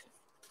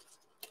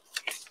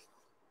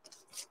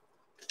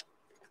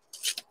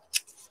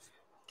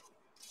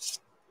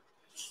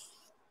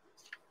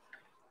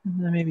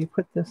 And then maybe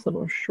put this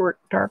little short,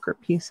 darker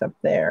piece up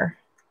there.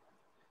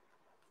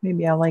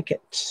 Maybe I like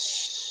it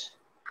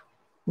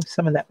with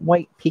some of that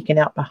white peeking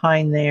out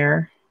behind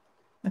there.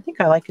 I think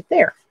I like it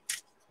there.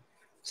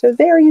 So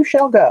there you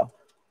shall go.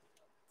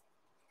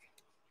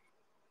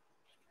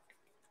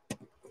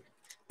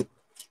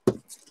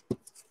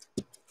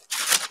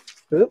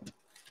 Oop.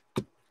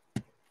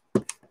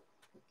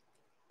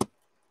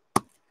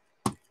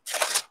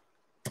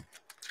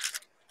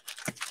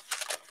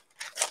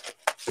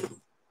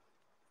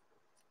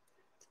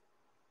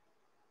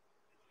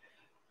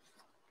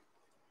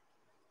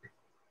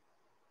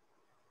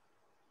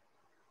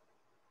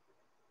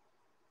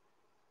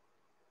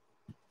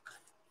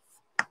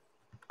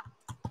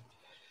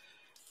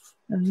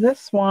 And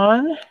this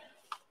one, is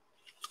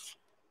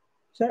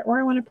that where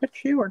I want to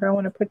put you, or do I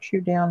want to put you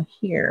down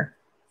here?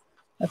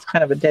 That's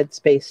kind of a dead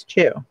space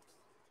too.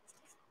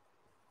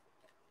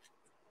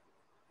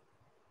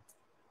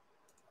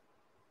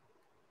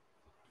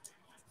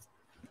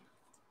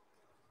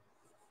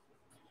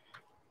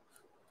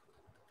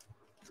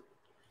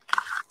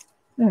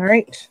 All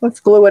right, let's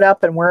glue it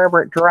up, and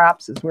wherever it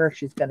drops is where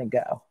she's going to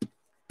go.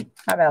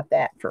 How about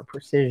that for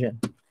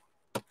precision?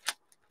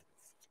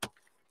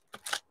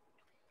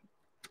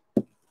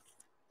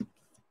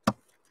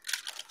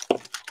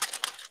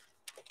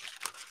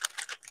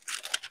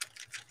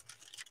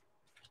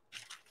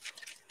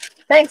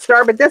 Thanks,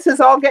 Dar, but this is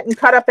all getting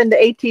cut up into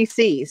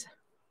ATCs.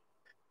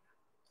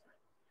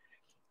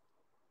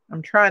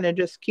 I'm trying to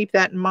just keep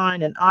that in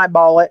mind and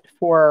eyeball it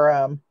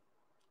for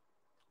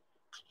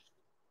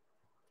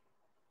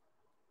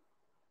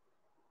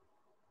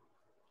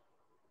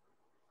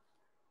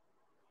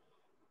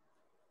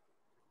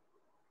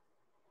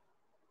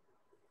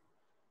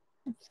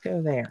let's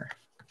go there.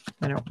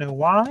 I don't know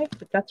why,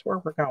 but that's where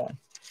we're going.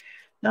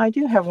 Now, I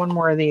do have one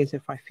more of these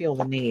if I feel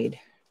the need.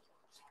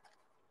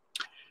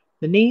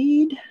 The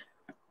need.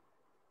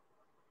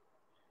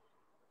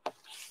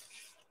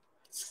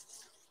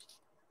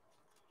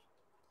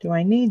 Do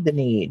I need the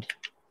need?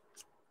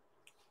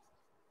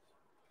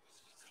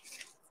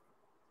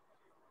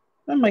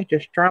 I might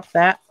just drop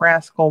that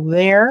rascal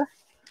there,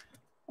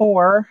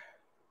 or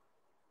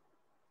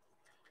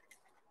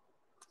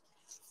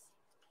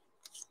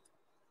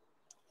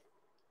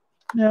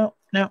no.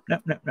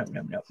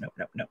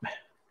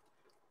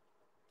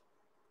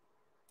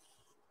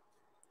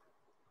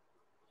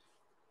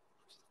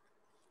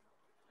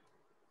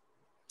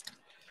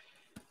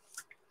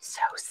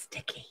 So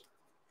sticky.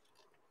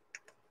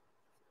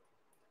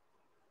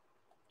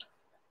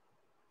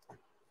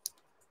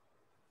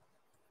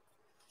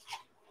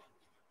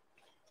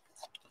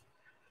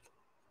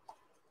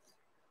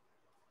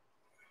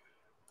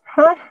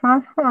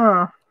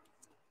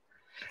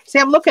 See,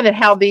 I'm looking at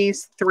how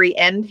these three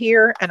end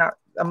here, and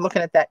I'm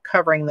looking at that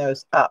covering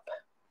those up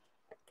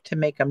to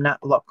make them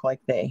not look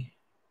like they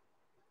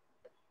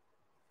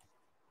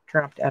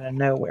dropped out of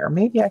nowhere.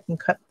 Maybe I can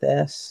cut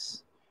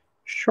this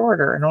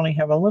shorter and only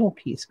have a little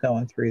piece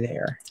going through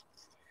there.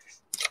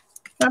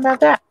 How about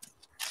that?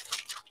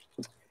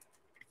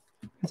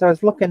 As I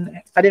was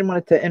looking, I didn't want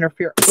it to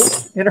interfere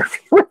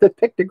with the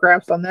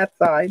pictographs on that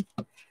side.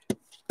 I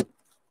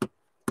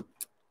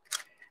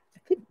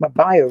think my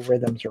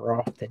biorhythms are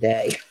off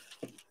today.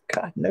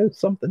 God knows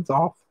something's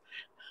off.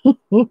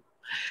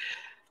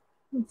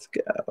 Let's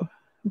go.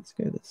 Let's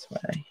go this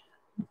way.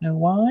 Don't know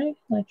why.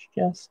 Let's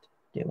just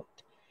do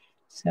it.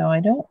 So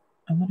I'm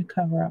going to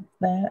cover up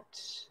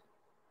that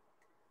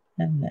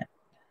and that.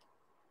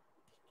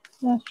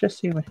 Let's just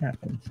see what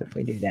happens if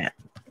we do that.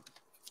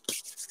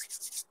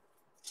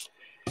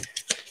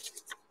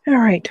 All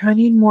right, do I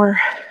need more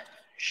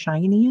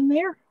shiny in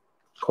there?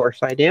 Of course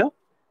I do.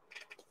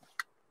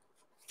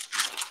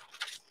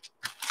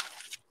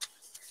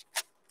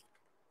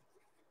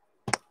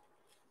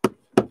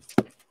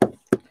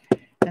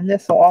 And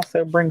this will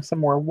also bring some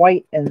more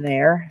white in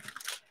there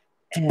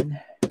and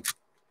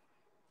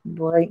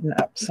brighten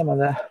up some of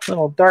the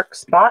little dark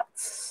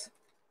spots.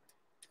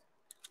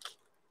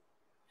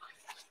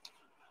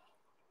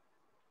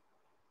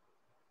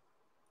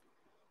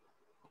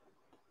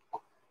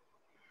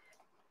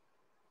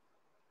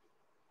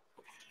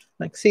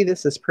 Like, see,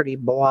 this is pretty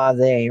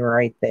blasé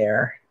right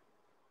there.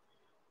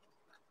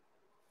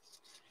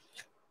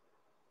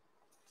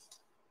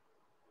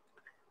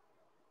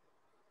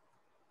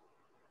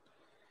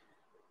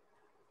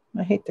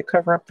 I hate to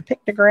cover up the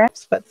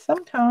pictographs, but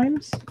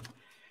sometimes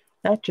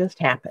that just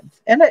happens.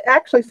 And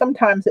actually,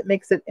 sometimes it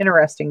makes it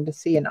interesting to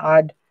see an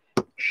odd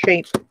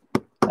shape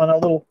on a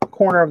little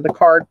corner of the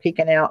card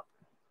peeking out.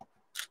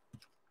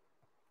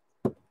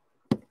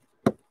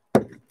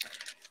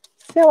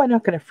 So I'm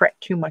not going to fret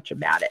too much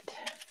about it.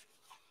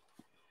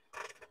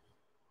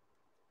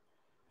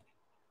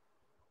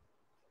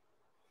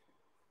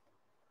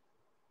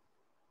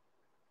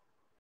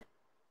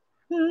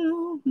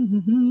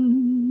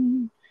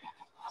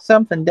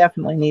 Something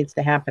definitely needs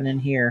to happen in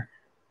here.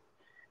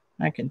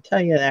 I can tell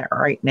you that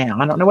right now.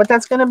 I don't know what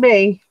that's going to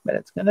be, but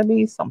it's going to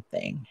be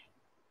something.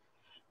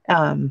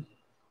 Where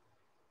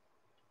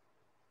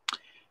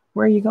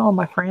are you going,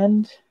 my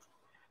friend?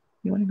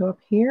 You want to go up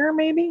here,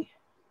 maybe?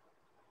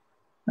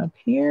 Up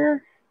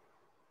here?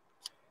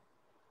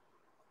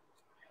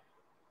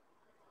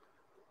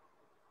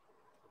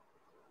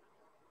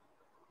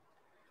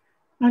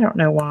 I don't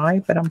know why,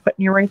 but I'm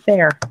putting you right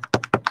there.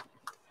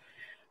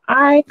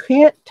 I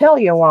can't tell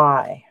you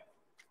why.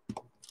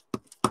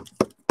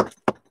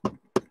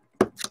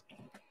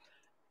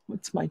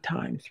 What's my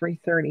time?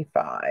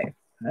 3:35.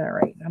 All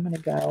right, I'm going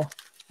to go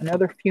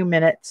another few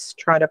minutes,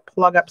 try to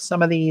plug up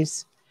some of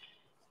these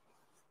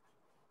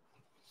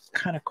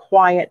kind of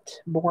quiet,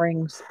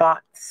 boring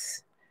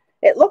spots.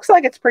 It looks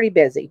like it's pretty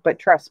busy, but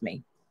trust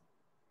me,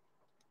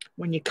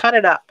 when you cut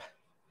it up,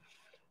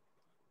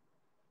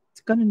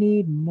 it's going to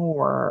need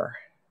more.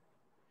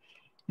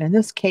 In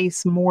this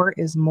case, more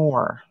is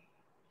more.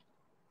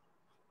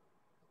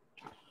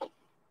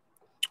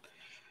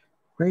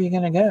 Where are you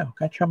going to go?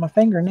 Got you on my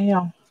finger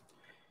now.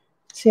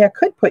 See, I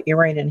could put you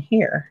right in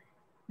here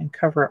and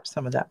cover up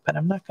some of that, but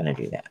I'm not going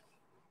to do that.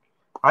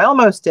 I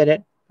almost did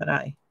it, but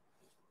I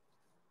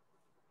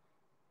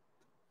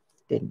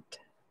didn't.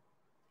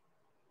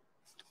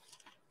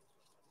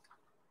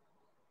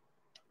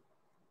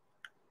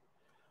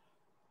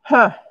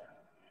 Huh.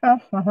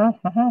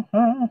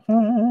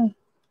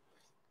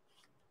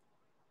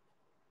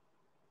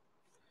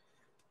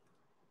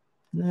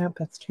 Nope,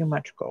 that's too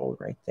much gold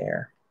right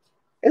there.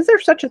 Is there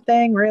such a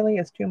thing, really,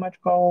 as too much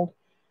gold?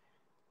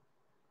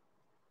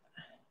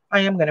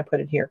 I am going to put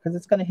it here because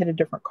it's going to hit a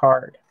different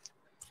card.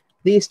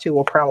 These two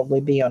will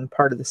probably be on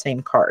part of the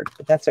same card,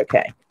 but that's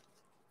okay.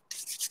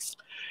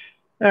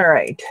 All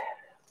right.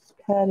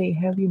 Patty,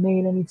 have you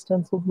made any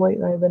stencils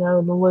lately? I've been out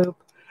of the loop.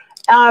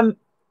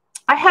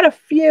 I had a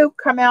few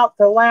come out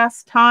the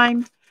last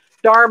time.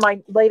 Dar,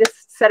 my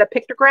latest set of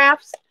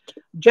pictographs.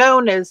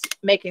 Joan is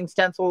making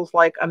stencils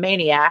like a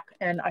maniac,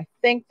 and I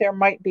think there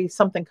might be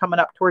something coming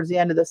up towards the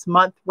end of this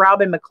month.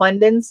 Robin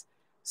McClendon's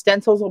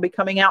stencils will be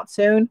coming out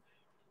soon.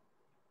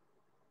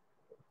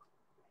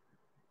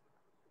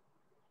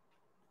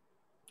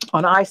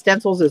 On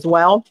iStencils as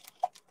well,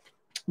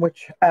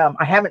 which I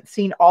haven't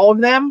seen all of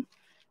them.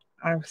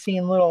 I've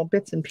seen little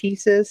bits and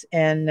pieces,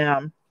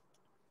 and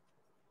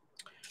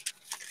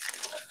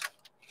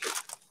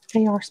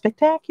they are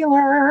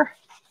spectacular.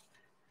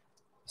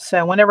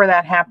 So whenever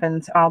that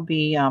happens, I'll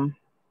be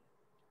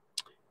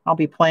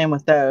playing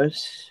with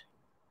those.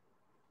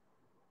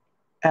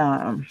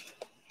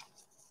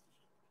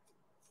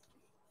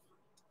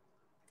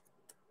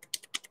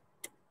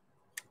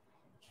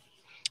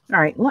 All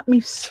right, let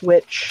me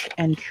switch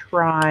and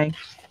try.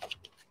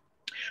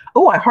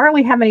 Oh, I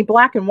hardly have any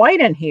black and white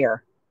in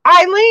here.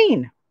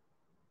 Eileen,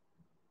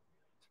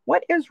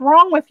 what is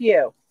wrong with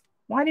you?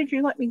 Why did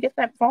you let me get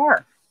that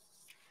far?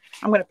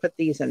 I'm going to put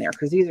these in there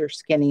because these are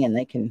skinny and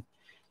they can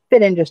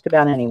fit in just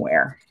about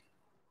anywhere.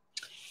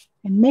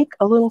 And make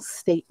a little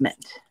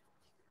statement.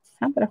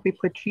 How about if we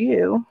put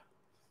you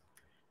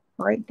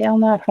right down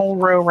that whole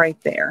row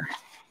right there?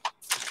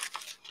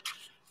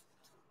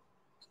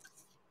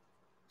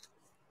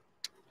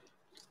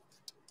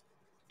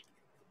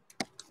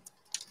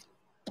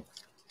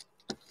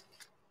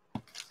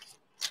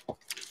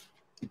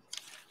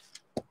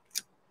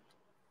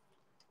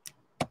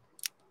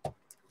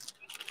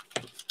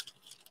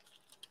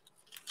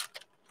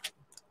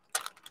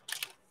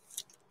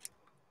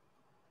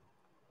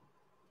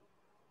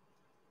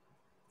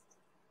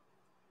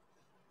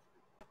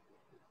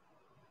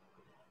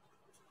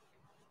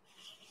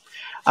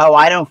 Oh,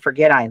 I don't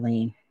forget,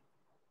 Eileen.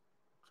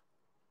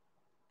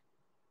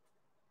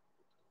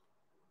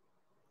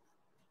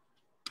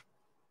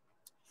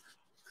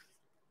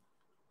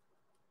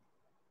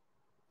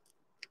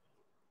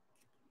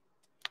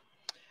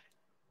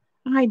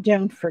 I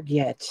don't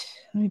forget.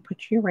 Let me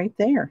put you right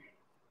there.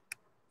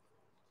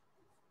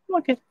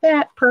 Look at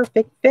that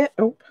perfect fit.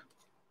 Oh,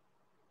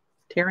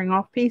 tearing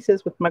off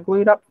pieces with my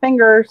glued up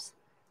fingers.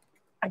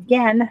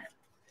 Again.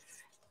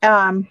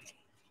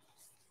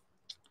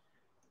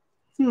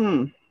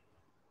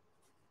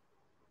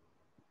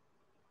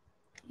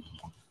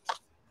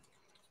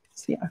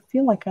 See, I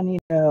feel like I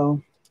need to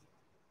go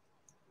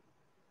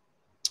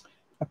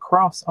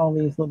across all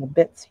these little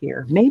bits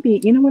here. Maybe,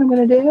 you know what I'm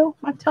going to do?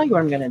 I'll tell you what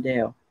I'm going to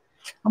do.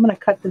 I'm going to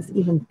cut this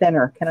even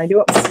thinner. Can I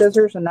do it with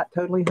scissors and not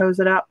totally hose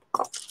it up?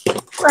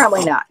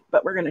 Probably not,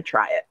 but we're going to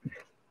try it.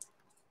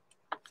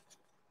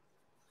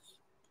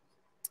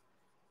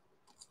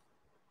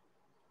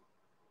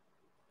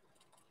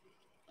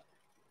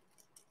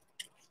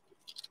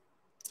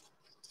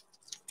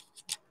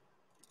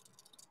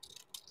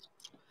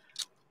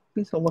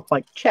 These will look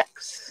like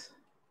checks-ish.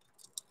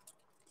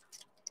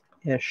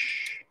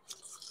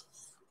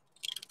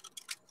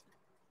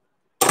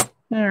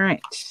 All right.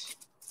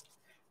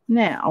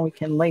 Now we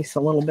can lace a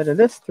little bit of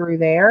this through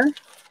there.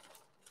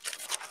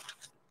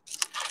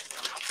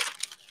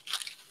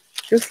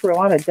 Goes through a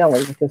lot of deli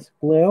with this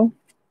glue.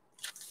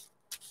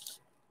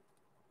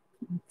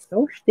 It's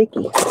so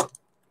sticky.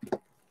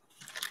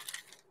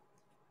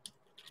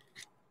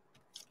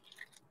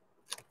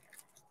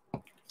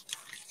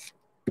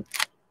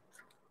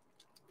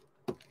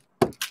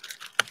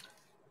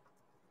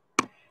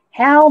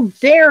 How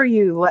dare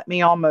you let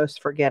me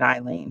almost forget,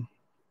 Eileen?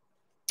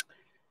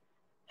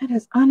 That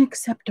is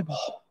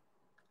unacceptable.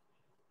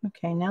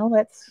 Okay, now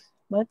let's,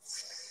 what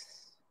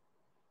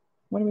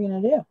are we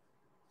going to do?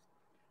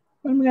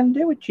 What am I going to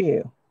do with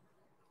you?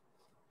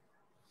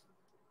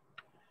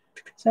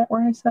 Is that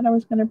where I said I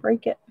was going to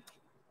break it?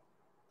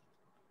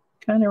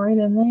 Kind of right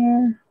in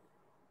there.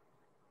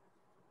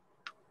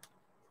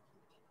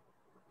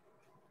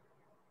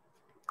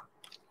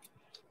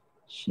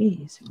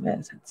 Jeez, that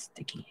is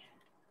sticky.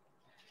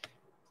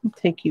 I'll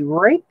take you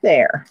right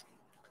there.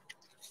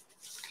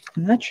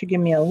 And that should give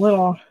me a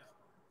little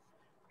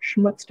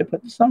schmutz to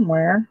put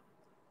somewhere.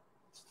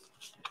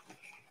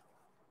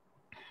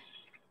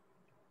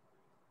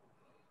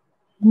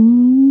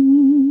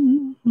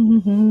 Mm-hmm.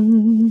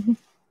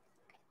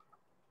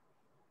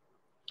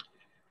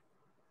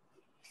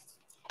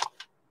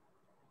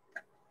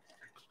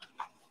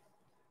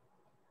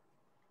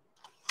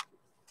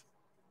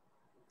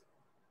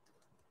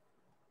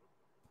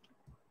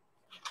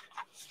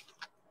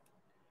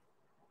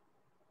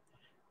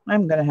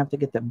 I'm going to have to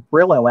get the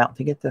Brillo out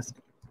to get this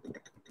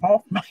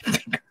off my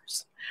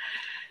fingers.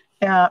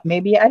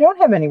 Maybe I don't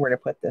have anywhere to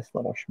put this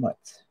little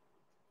schmutz.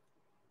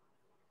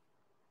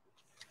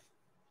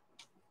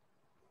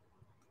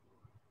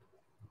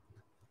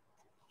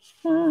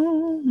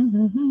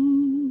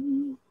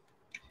 I'm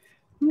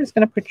just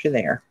going to put you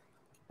there.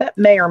 That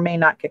may or may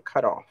not get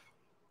cut off.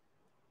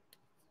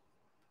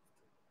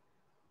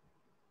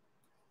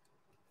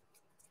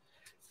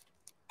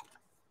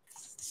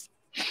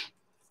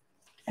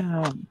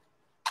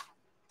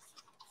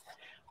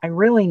 I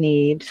really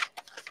need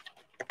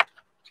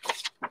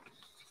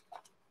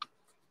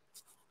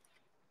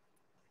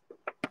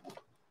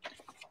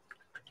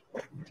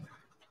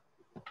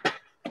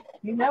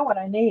you know what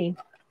I need.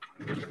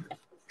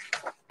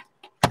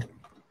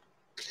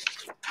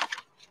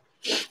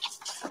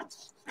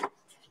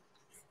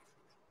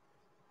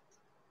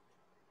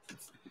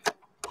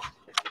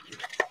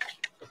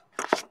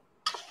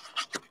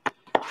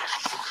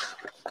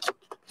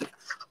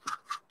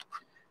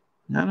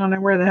 I don't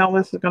know where the hell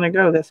this is going to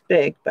go this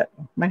big, but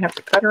I might have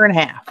to cut her in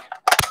half.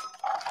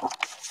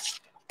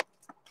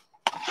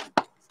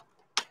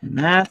 And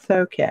that's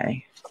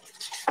okay.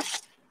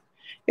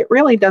 It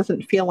really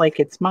doesn't feel like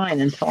it's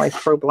mine until I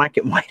throw black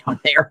and white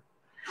on there.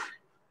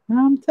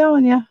 I'm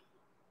telling you.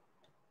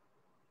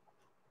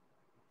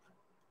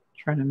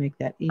 Trying to make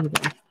that even.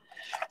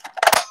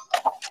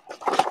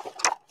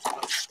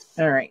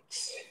 All right.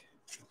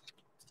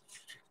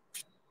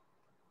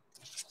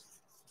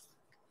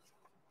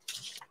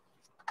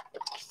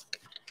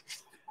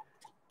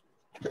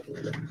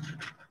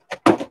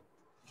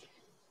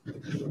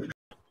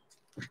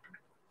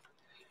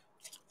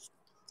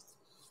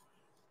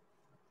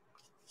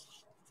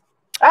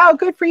 Oh,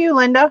 good for you,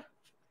 Linda.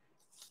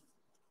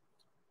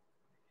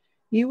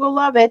 You will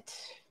love it.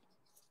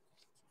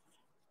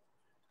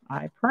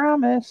 I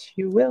promise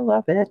you will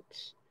love it.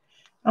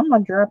 I'm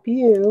going to drop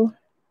you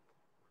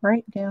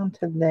right down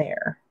to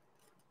there.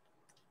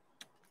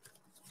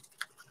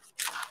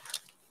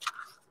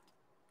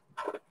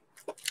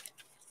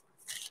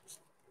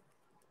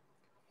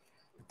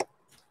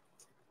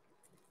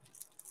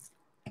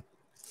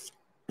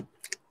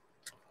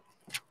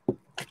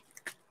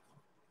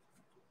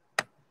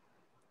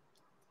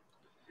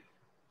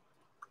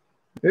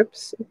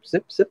 Oops,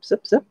 zip, zip,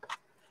 zip, zip.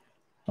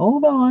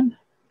 Hold on.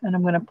 And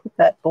I'm going to put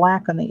that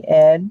black on the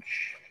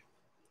edge.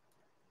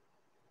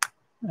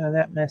 Oh,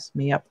 that messed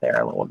me up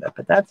there a little bit,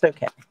 but that's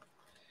okay.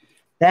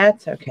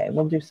 That's okay.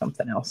 We'll do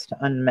something else to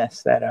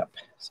unmess that up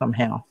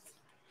somehow.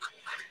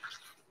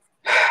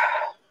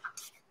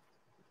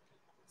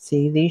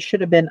 See, these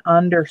should have been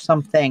under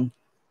something.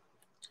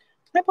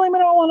 I blame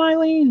it all on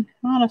Eileen,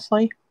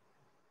 honestly.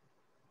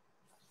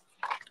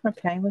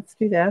 Okay, let's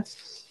do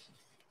this.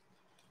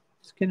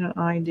 Let's get an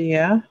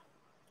idea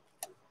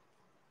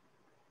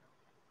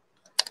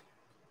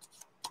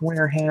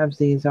where halves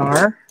these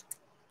are.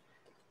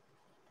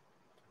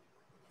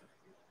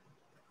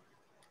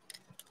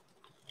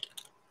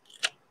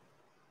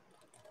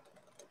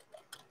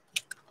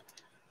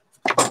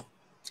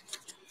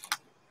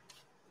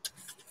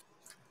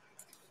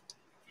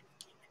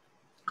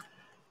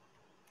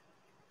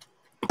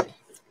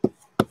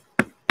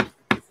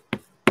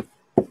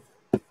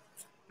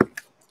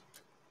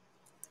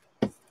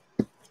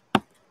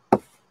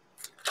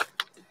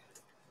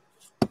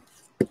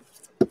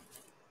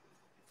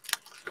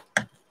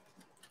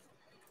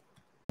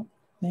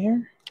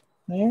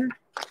 There.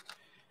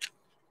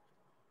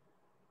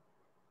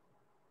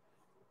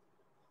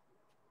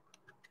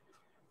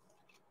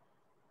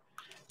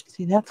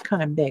 See, that's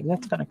kind of big.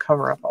 That's going to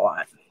cover up a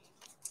lot.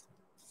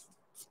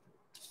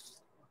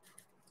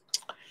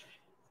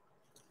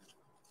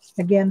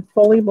 Again,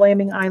 fully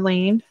blaming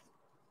Eileen.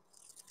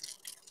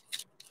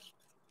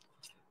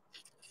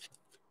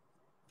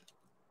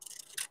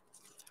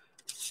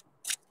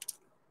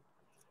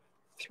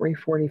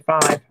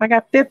 $3:45. I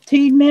got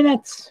 15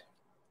 minutes.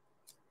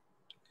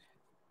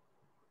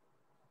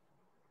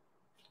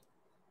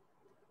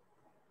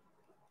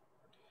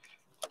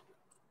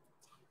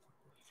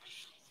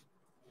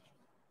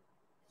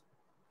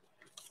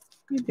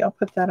 Maybe I'll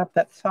put that up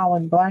that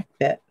solid black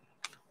bit.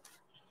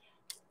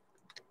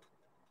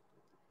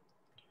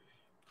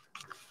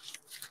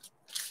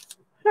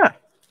 Huh.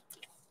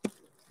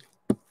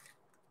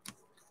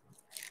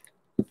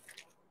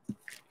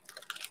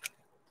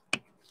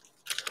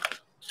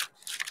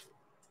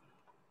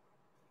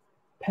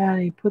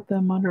 Patty, put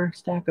them under a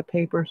stack of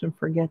papers and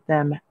forget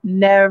them.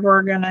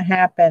 Never gonna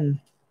happen.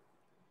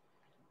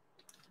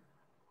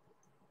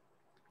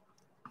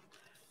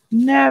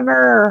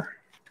 Never.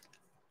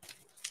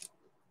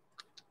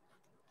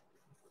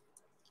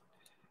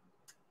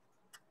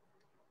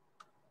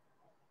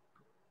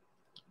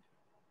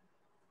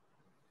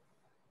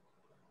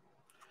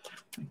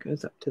 It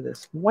goes up to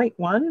this white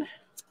one.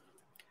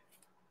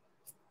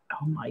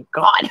 Oh my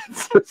God,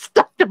 it's so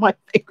stuck to my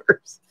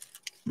fingers.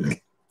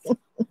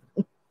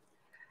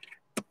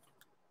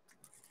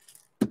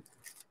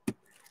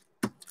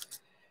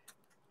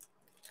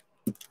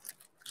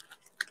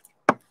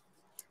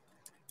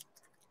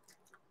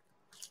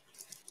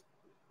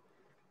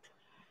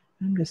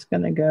 I'm just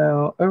going to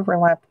go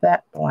overlap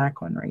that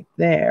black one right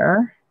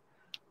there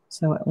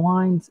so it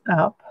lines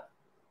up.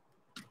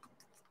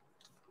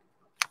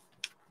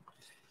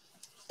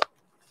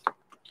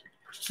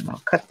 And I'll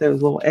cut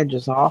those little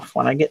edges off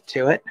when I get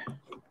to it.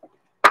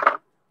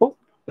 Oh,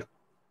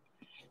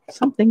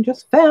 something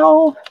just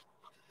fell.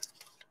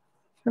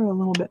 Throw a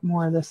little bit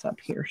more of this up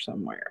here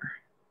somewhere.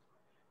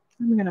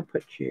 I'm going to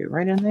put you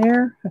right in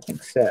there. I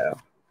think so.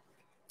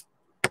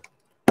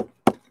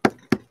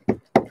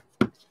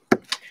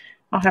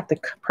 I'll have to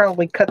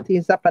probably cut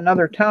these up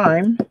another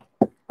time.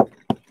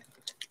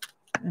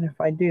 And if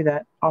I do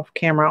that off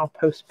camera, I'll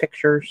post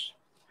pictures.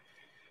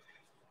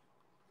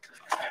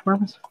 Where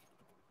was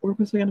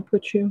I going to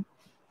put you?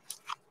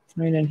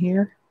 Right in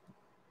here.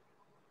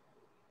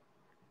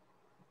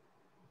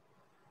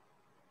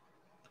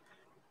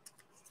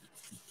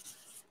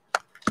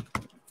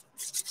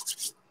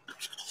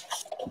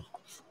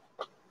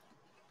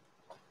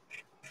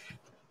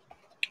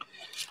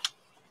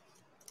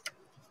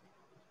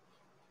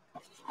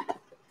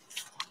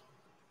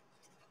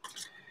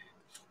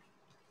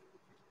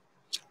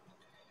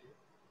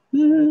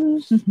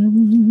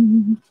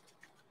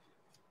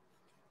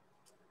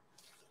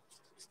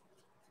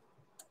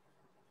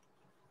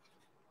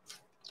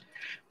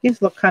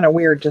 These look kind of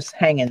weird just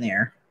hanging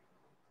there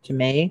to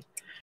me.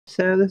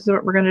 So this is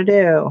what we're going to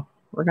do.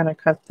 We're going to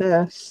cut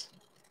this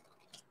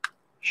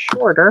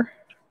shorter.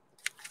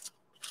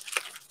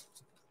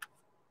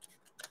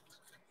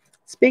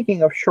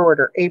 Speaking of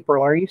shorter,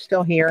 April, are you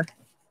still here?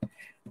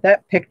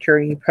 That picture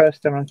you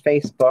posted on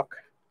Facebook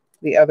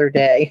the other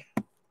day.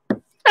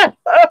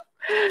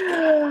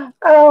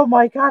 Oh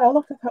my God, I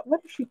looked at that.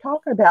 What is she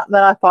talking about? And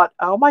then I thought,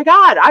 oh my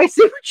God, I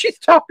see what she's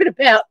talking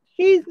about.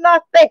 She's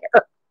not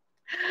there.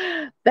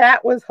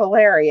 That was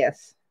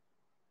hilarious.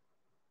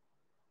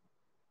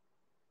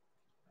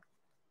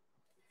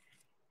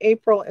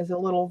 April is a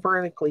little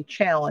vertically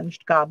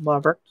challenged. God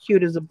love her.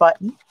 Cute as a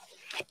button.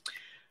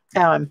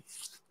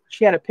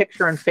 She had a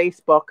picture on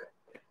Facebook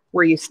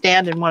where you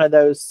stand in one of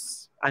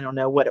those, I don't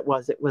know what it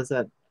was. It was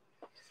it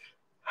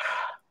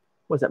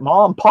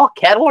Ma and Pa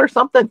Kettle or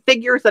something?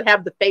 Figures that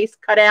have the face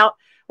cut out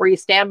where you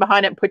stand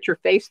behind it and put your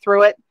face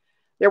through it.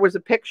 There was a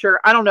picture.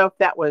 I don't know if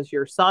that was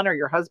your son or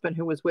your husband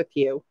who was with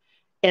you.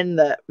 in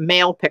the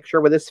male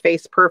picture with his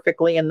face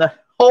perfectly in the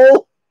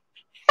hole.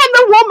 And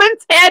the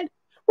woman's head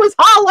was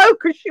hollow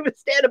because she was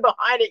standing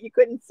behind it. You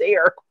couldn't see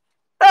her.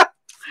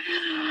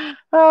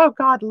 Oh,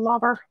 God,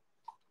 love her.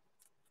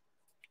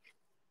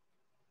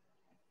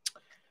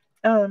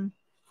 You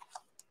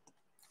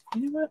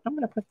know what? I'm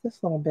going to put this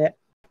little bit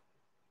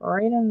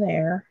right in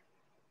there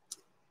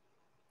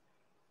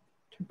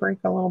to break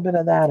a little bit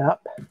of that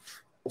up.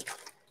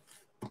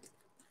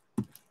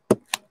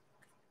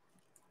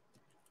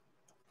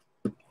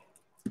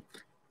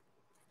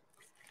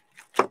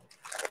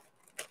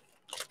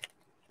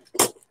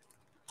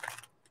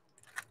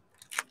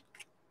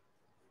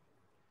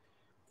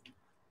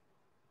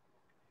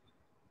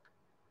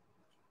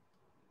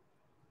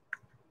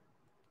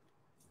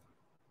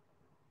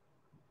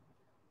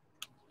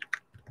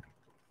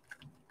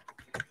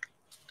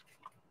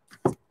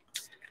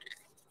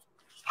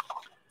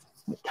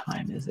 What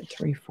time is it?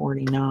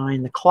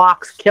 3:49. The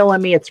clock's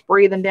killing me. It's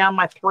breathing down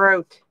my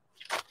throat.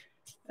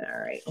 All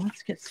right,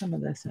 let's get some of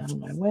this out of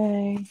my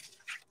way.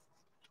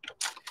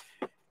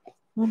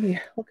 Let me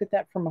look at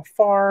that from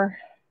afar.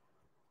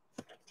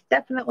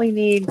 Definitely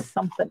needs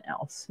something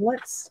else.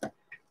 Let's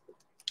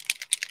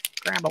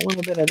grab a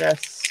little bit of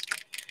this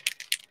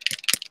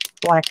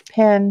black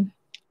pen,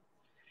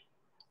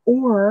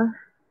 or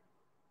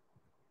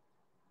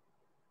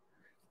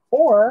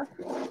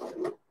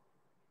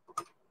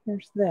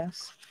here's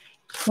this.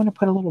 I want to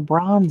put a little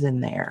bronze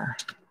in there.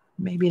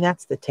 Maybe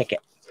that's the ticket.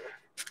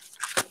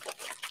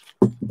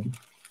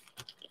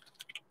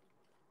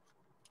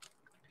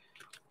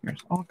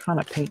 There's all kind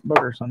of paint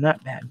boogers on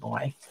that bad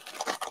boy.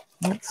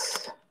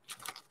 Let's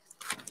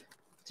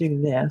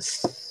do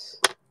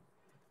this.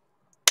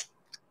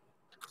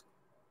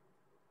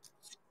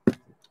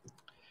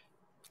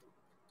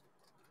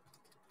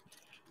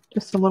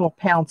 Just a little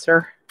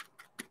pouncer.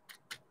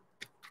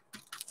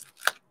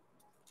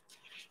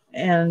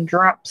 And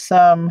drop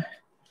some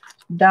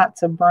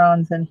dots of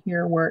bronze in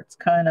here where it's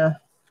kind of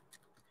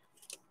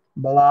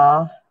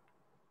blah.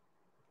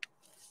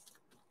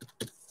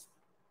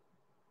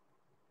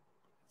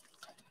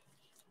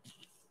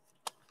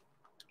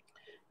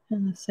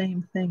 And the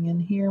same thing in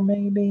here,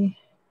 maybe.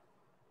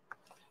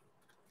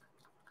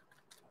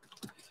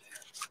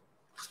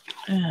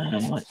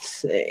 And let's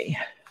see.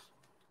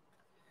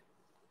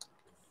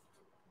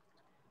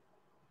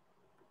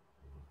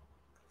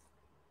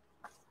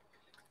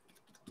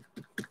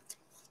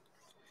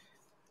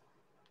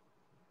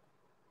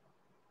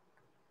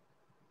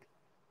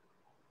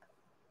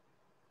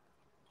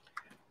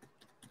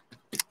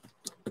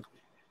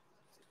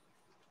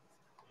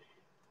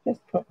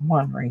 Just put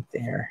one right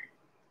there.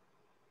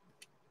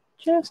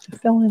 Just to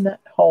fill in that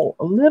hole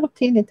a little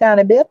teeny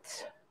tiny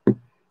bit.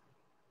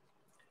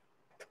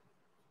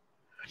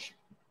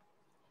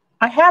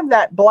 I have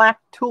that black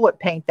tulip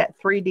paint, that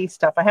 3D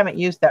stuff. I haven't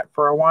used that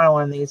for a while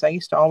on these. I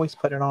used to always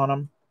put it on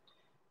them.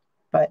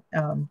 But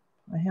I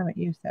haven't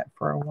used that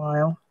for a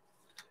while.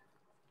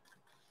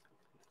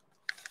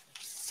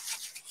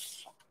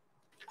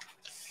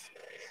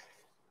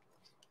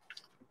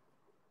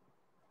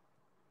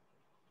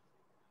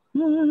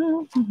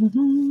 You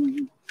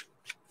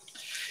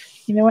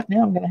know what?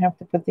 Now I'm going to have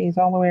to put these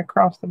all the way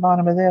across the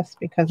bottom of this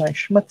because I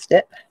schmutzed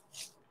it.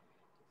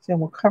 So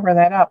we'll cover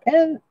that up.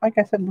 And like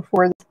I said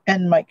before, this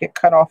end might get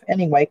cut off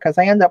anyway because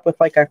I end up with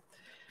like a,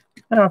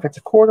 I don't know if it's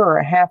a quarter or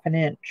a half an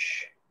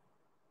inch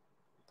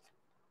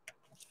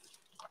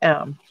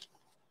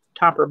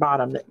top or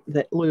bottom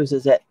that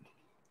loses it.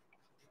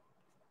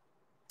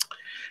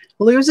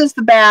 Loses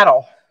the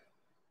battle.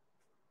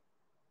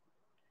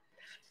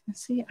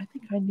 Let's see, I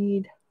think I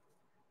need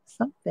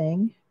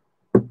something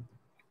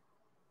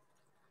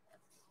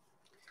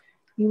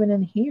even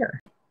in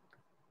here.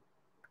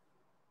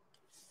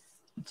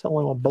 It's a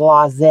little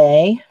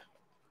blasé.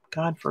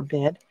 God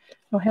forbid.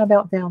 Oh, how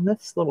about down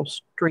this little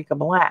streak of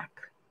black?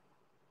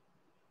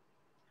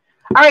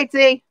 All right,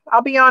 Z,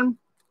 I'll be on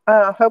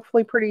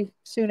hopefully pretty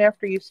soon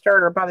after you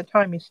start, or by the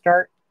time you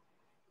start.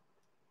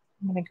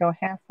 I'm going to go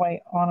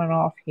halfway on and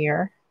off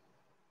here.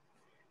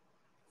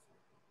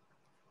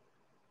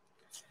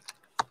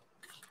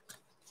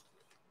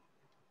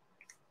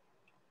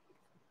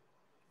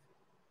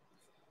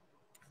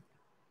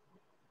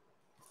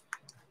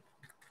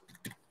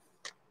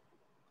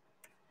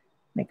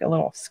 Make a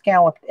little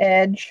scalloped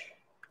edge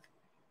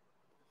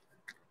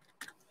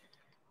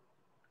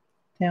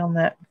down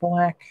that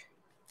black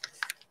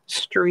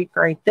streak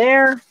right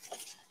there.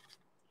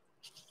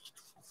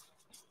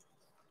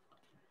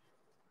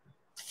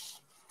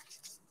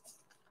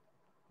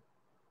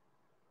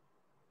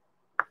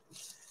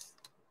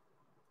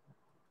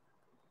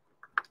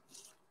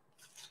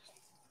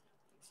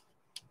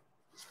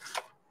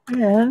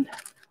 And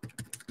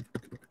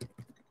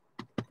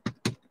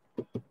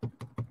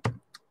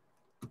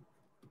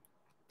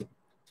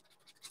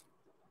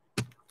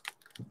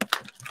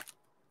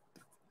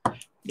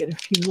get a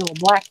few little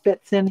black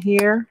bits in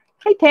here.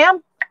 Hey,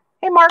 Tam.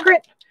 Hey,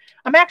 Margaret.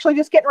 I'm actually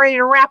just getting ready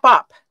to wrap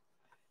up.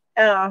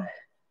 But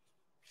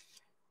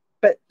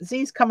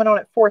Z's coming on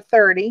at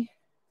 4:30.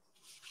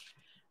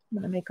 I'm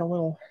going to make a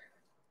little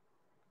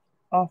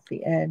off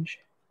the edge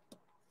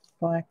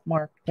black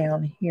mark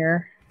down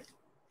here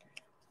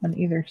on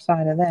either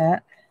side of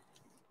that.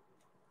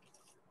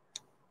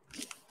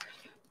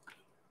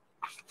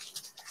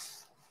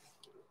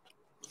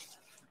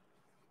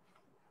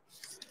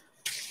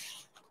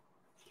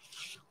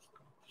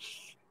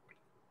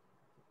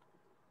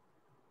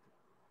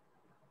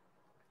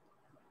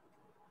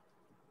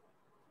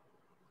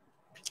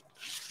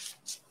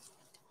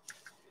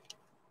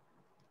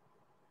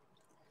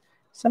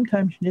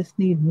 Sometimes you just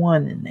need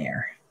one in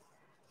there.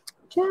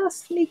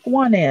 Just sneak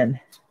one in.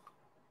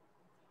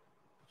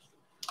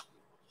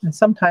 And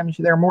sometimes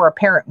they're more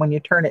apparent when you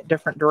turn it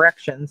different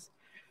directions,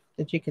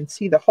 that you can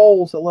see the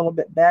holes a little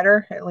bit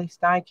better. At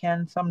least I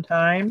can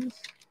sometimes.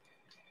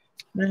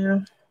 Yeah.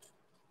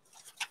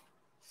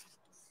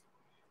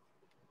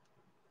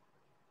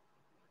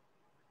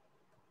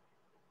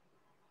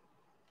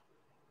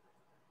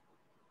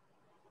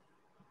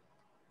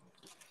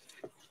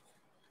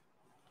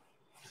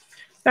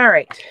 All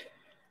right.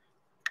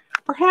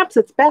 Perhaps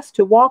it's best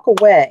to walk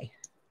away.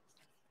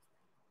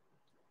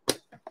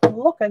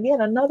 Look,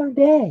 again, another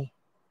day.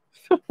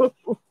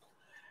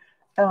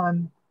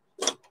 And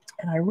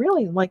I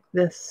really like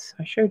this.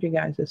 I showed you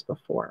guys this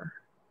before.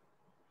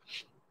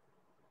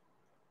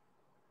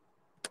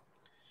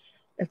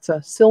 It's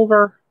a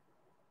silver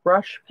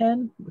brush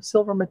pen with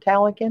silver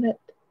metallic in it.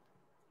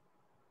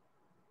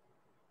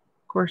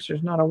 Of course,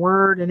 there's not a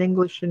word in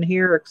English in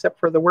here except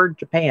for the word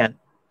Japan.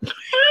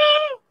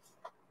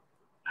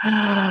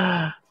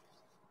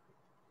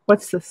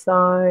 What's the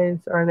size?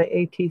 Are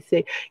they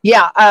ATC?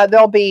 Yeah,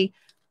 they'll be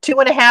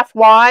 2.5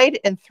 wide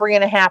and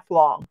 3.5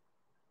 long.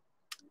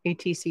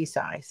 ATC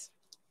size.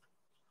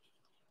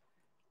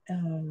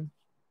 Let's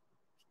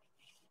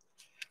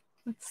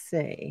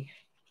see.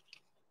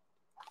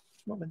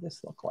 What would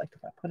this look like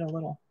if I put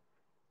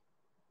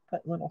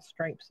little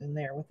stripes in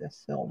there with this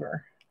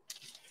silver?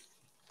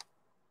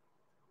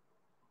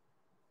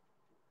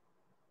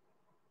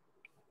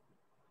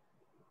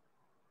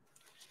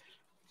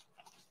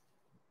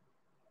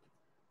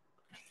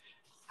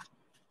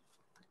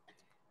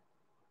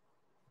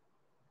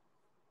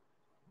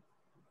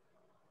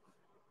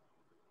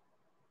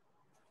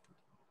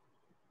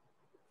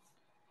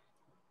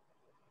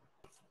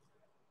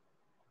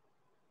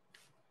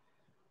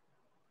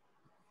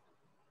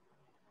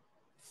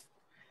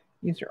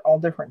 These are all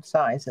different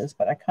sizes,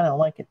 but I kind of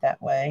like it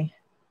that way.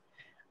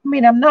 I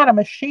mean, I'm not a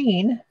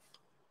machine.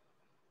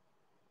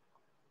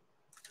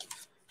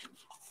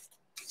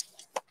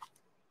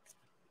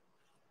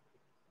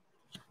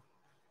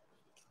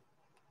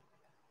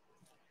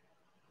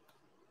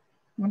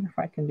 I wonder if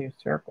I can do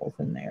circles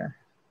in there.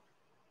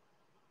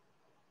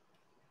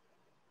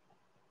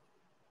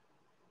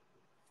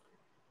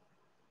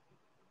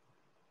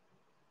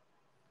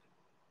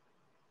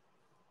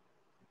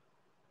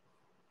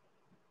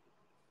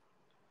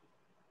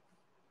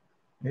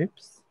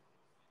 Oops.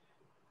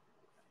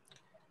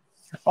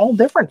 They're all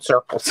different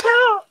circles.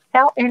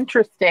 How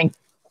interesting.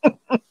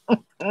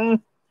 Ay,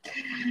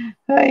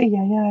 ay,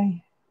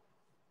 ay.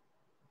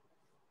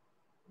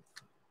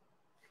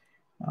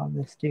 I'll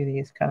just do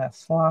these kind of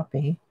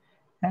sloppy.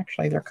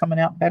 Actually, they're coming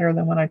out better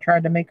than when I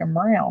tried to make them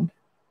round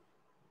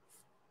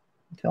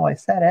until I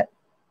set it.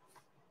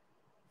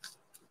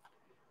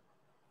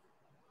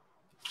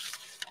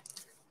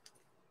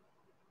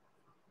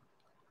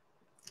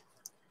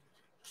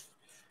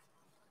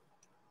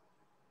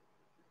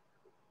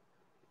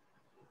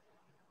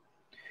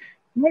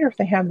 I wonder if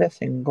they have this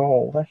in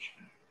gold. I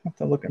have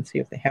to look and see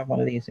if they have one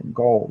of these in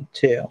gold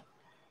too.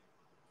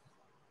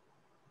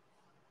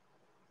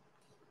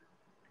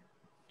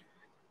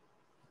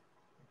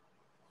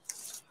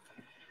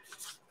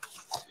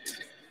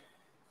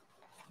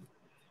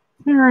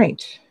 All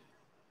right.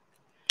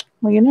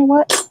 Well, you know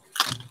what?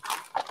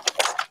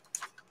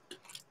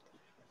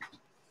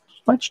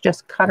 Let's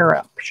just cut her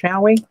up,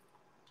 shall we?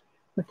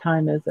 What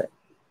time is it?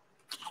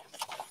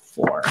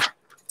 4.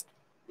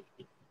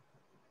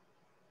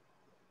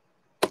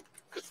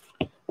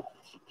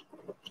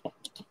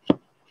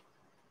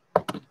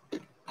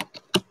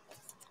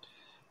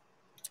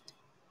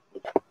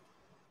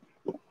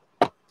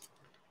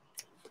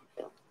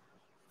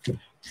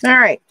 All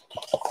right.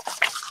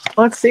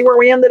 Let's see where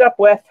we ended up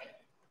with.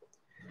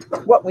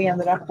 What we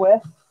ended up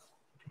with.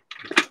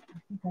 I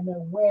think I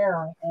know where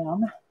I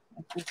am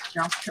at this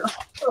juncture.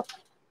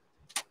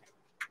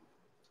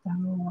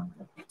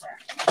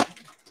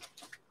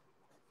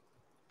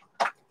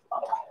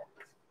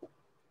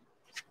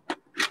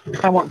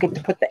 I won't get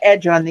to put the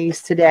edge on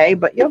these today,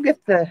 but you'll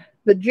get the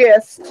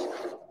gist.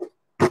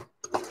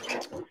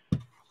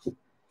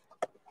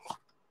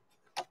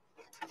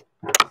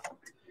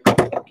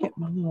 Get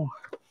my little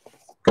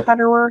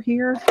cutter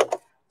here.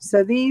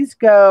 So these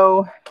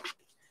go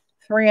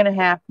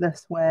 3.5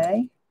 this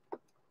way.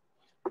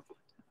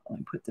 Let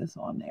me put this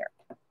on there.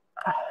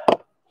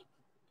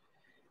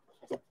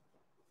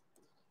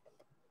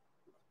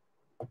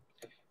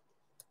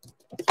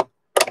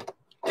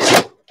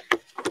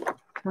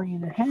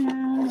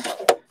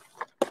 3.5.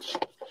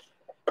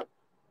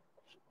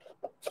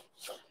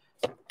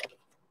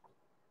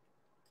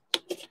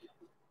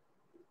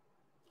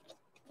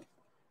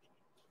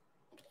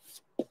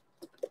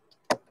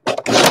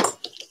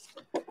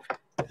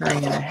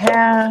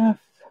 3.5.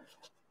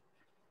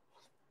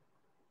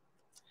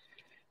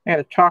 I had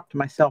to talk to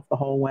myself the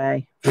whole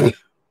way.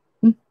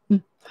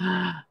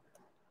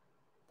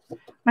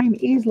 I'm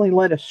easily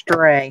led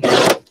astray.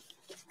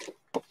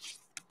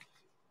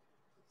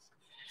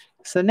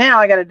 So now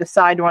I got to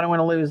decide, do I want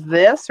to lose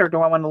this or do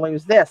I want to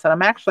lose this? And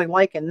I'm actually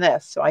liking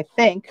this. So I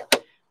think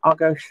I'll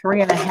go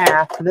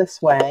 3.5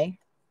 this way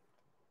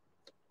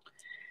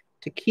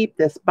to keep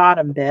this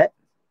bottom bit.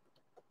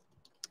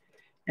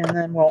 And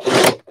then we'll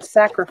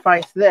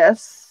sacrifice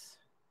this.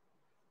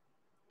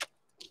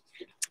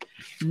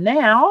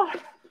 Now,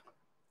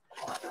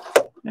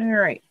 all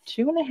right,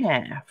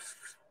 2.5.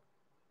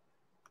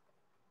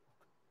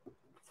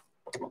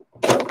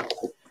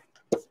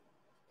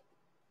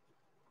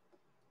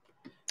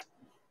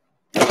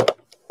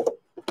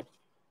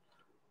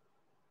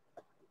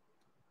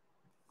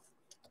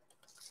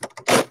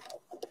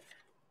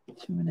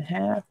 Two and a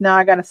half. Now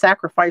I got to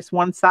sacrifice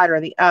one side or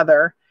the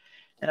other.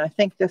 And I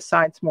think this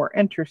side's more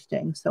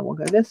interesting. So we'll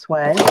go this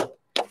way.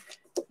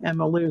 And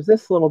we'll lose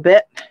this little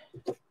bit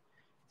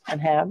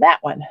and have that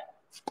one.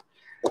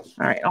 All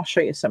right, I'll show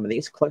you some of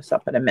these close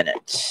up in a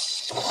minute.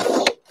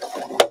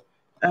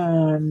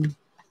 All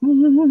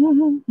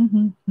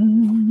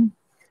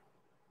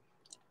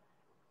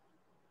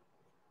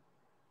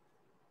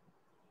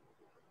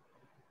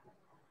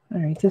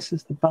right, this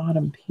is the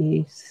bottom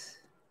piece.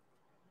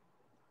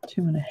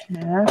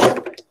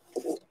 2.5.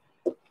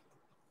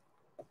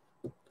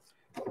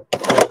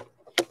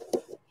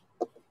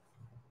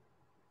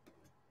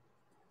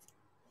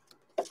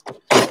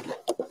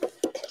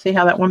 See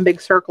how that one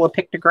big circle of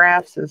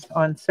pictographs is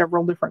on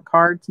several different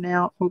cards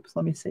now? Oops,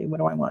 let me see. What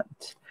do I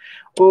want?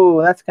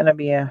 Oh, that's going to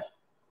be a...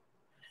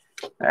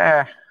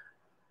 I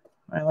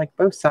like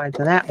both sides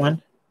of that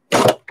one.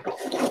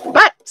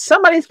 But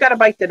somebody's got to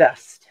bite the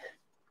dust.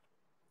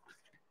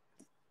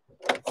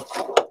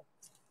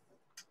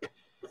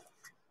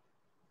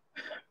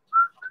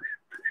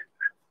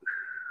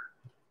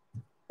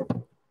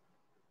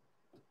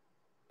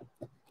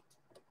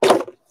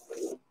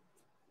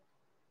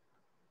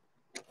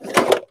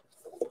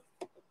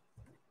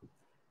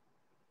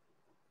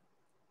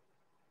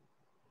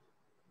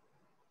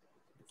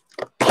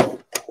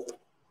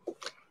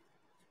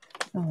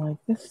 I like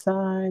this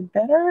side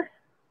better.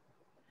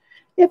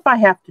 If I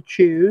have to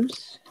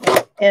choose,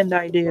 and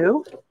I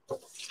do.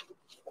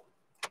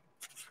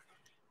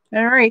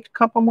 All right, a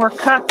couple more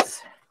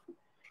cuts.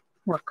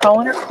 We're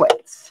calling her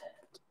quits.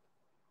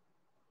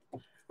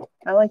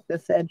 I like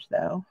this edge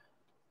though,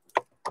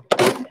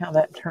 how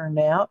that turned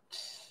out.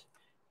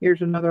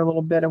 Here's another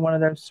little bit of one of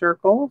those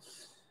circles.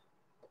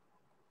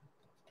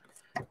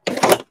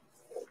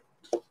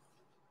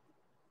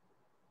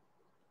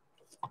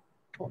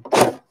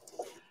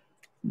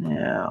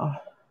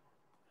 Now,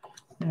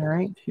 all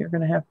right, you're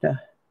going to have to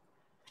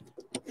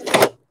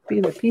be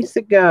the piece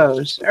that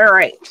goes. All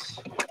right.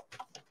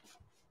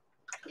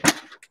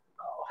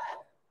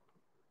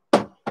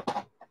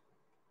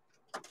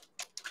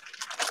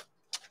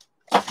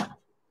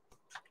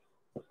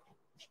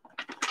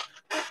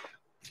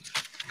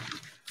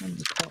 Let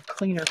me pull a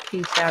cleaner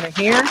piece out of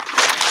here.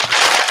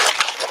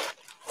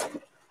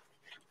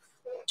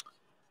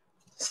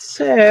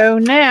 So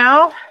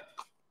now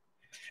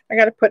I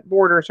got to put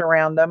borders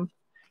around them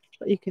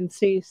so you can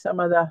see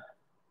some of the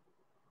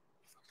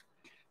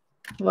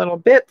little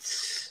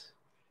bits,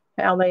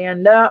 how they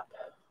end up.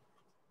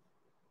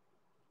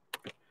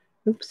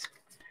 Oops,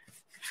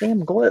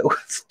 damn glue,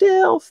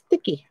 still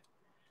sticky.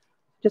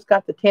 Just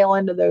got the tail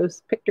end of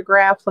those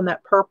pictographs on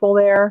that purple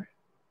there.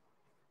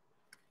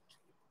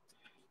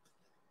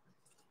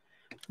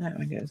 That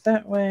one goes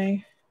that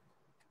way.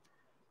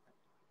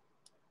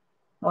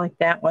 I like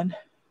that one.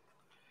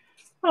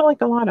 I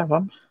like a lot of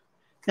them.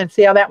 And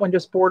see how that one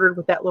just bordered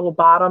with that little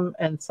bottom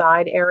and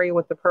side area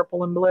with the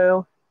purple and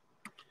blue?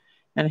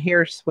 And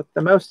here's with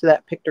the most of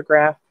that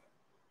pictograph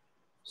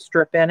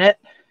strip in it.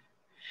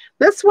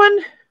 This one,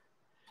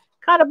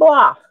 kind of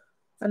blah.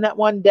 And that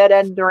one dead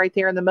end right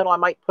there in the middle, I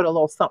might put a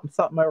little something,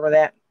 something over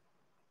that.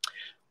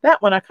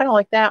 That one, I kind of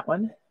like that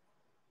one.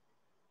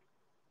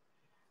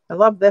 I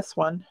love this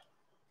one.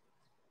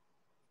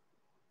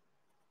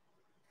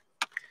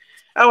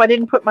 Oh, I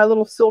didn't put my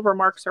little silver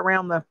marks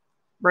around the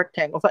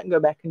rectangles. I can go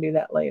back and do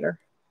that later.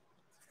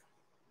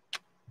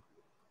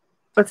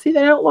 But see,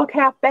 they don't look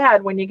half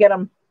bad when you get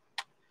them,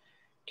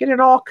 get it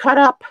all cut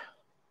up.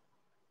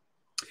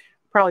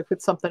 Probably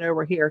put something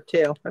over here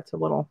too. That's a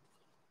little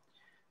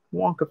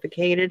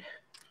wonkificated.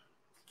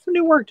 It's a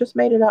new word, just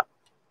made it up.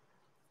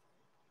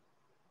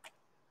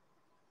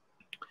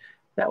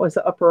 That was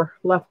the upper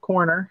left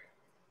corner.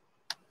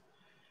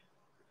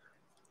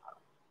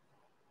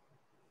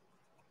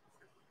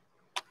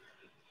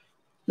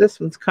 This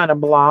one's kind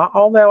of blah,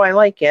 although I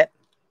like it.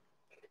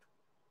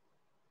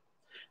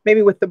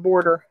 Maybe with the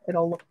border,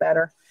 it'll look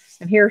better.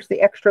 And here's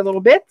the extra little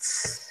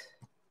bits.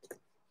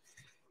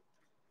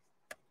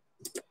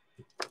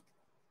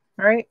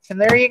 All right,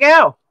 and there you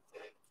go.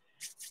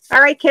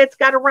 All right, kids,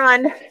 got to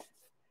run.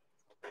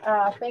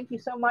 Thank you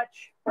so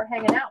much for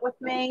hanging out with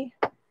me.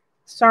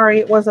 Sorry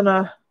it wasn't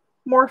a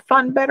more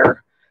fun,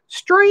 better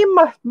stream.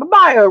 My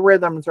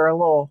biorhythms are a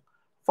little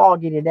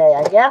foggy today,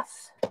 I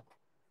guess.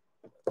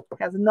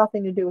 Has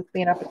nothing to do with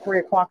being up at 3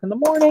 o'clock in the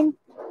morning,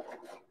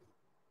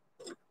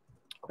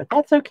 but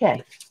that's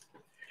okay.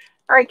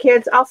 All right,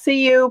 kids, I'll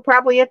see you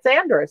probably at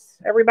Xandra's.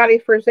 Everybody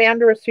for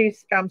Xandra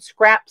sees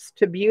Scraps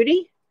to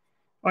Beauty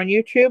on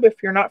YouTube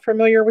if you're not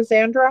familiar with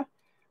Xandra.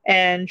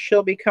 And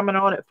she'll be coming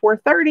on at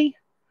 4:30.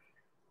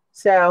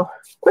 So,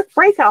 quick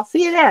break. I'll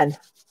see you then.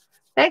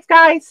 Thanks,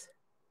 guys.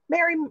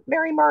 Mary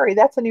Murray,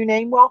 that's a new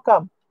name.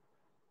 Welcome.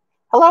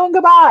 Hello and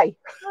goodbye.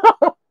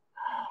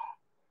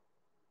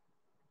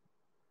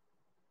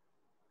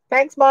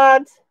 Thanks,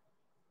 mods.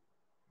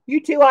 You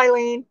too,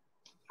 Eileen.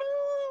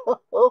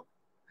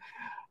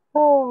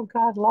 Oh,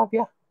 God, love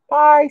you.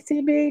 Bye,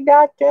 CB,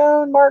 Dot,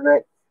 Joan,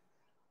 Margaret,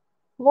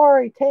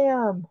 Lori,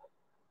 Tam,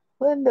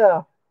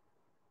 Linda.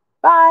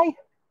 Bye.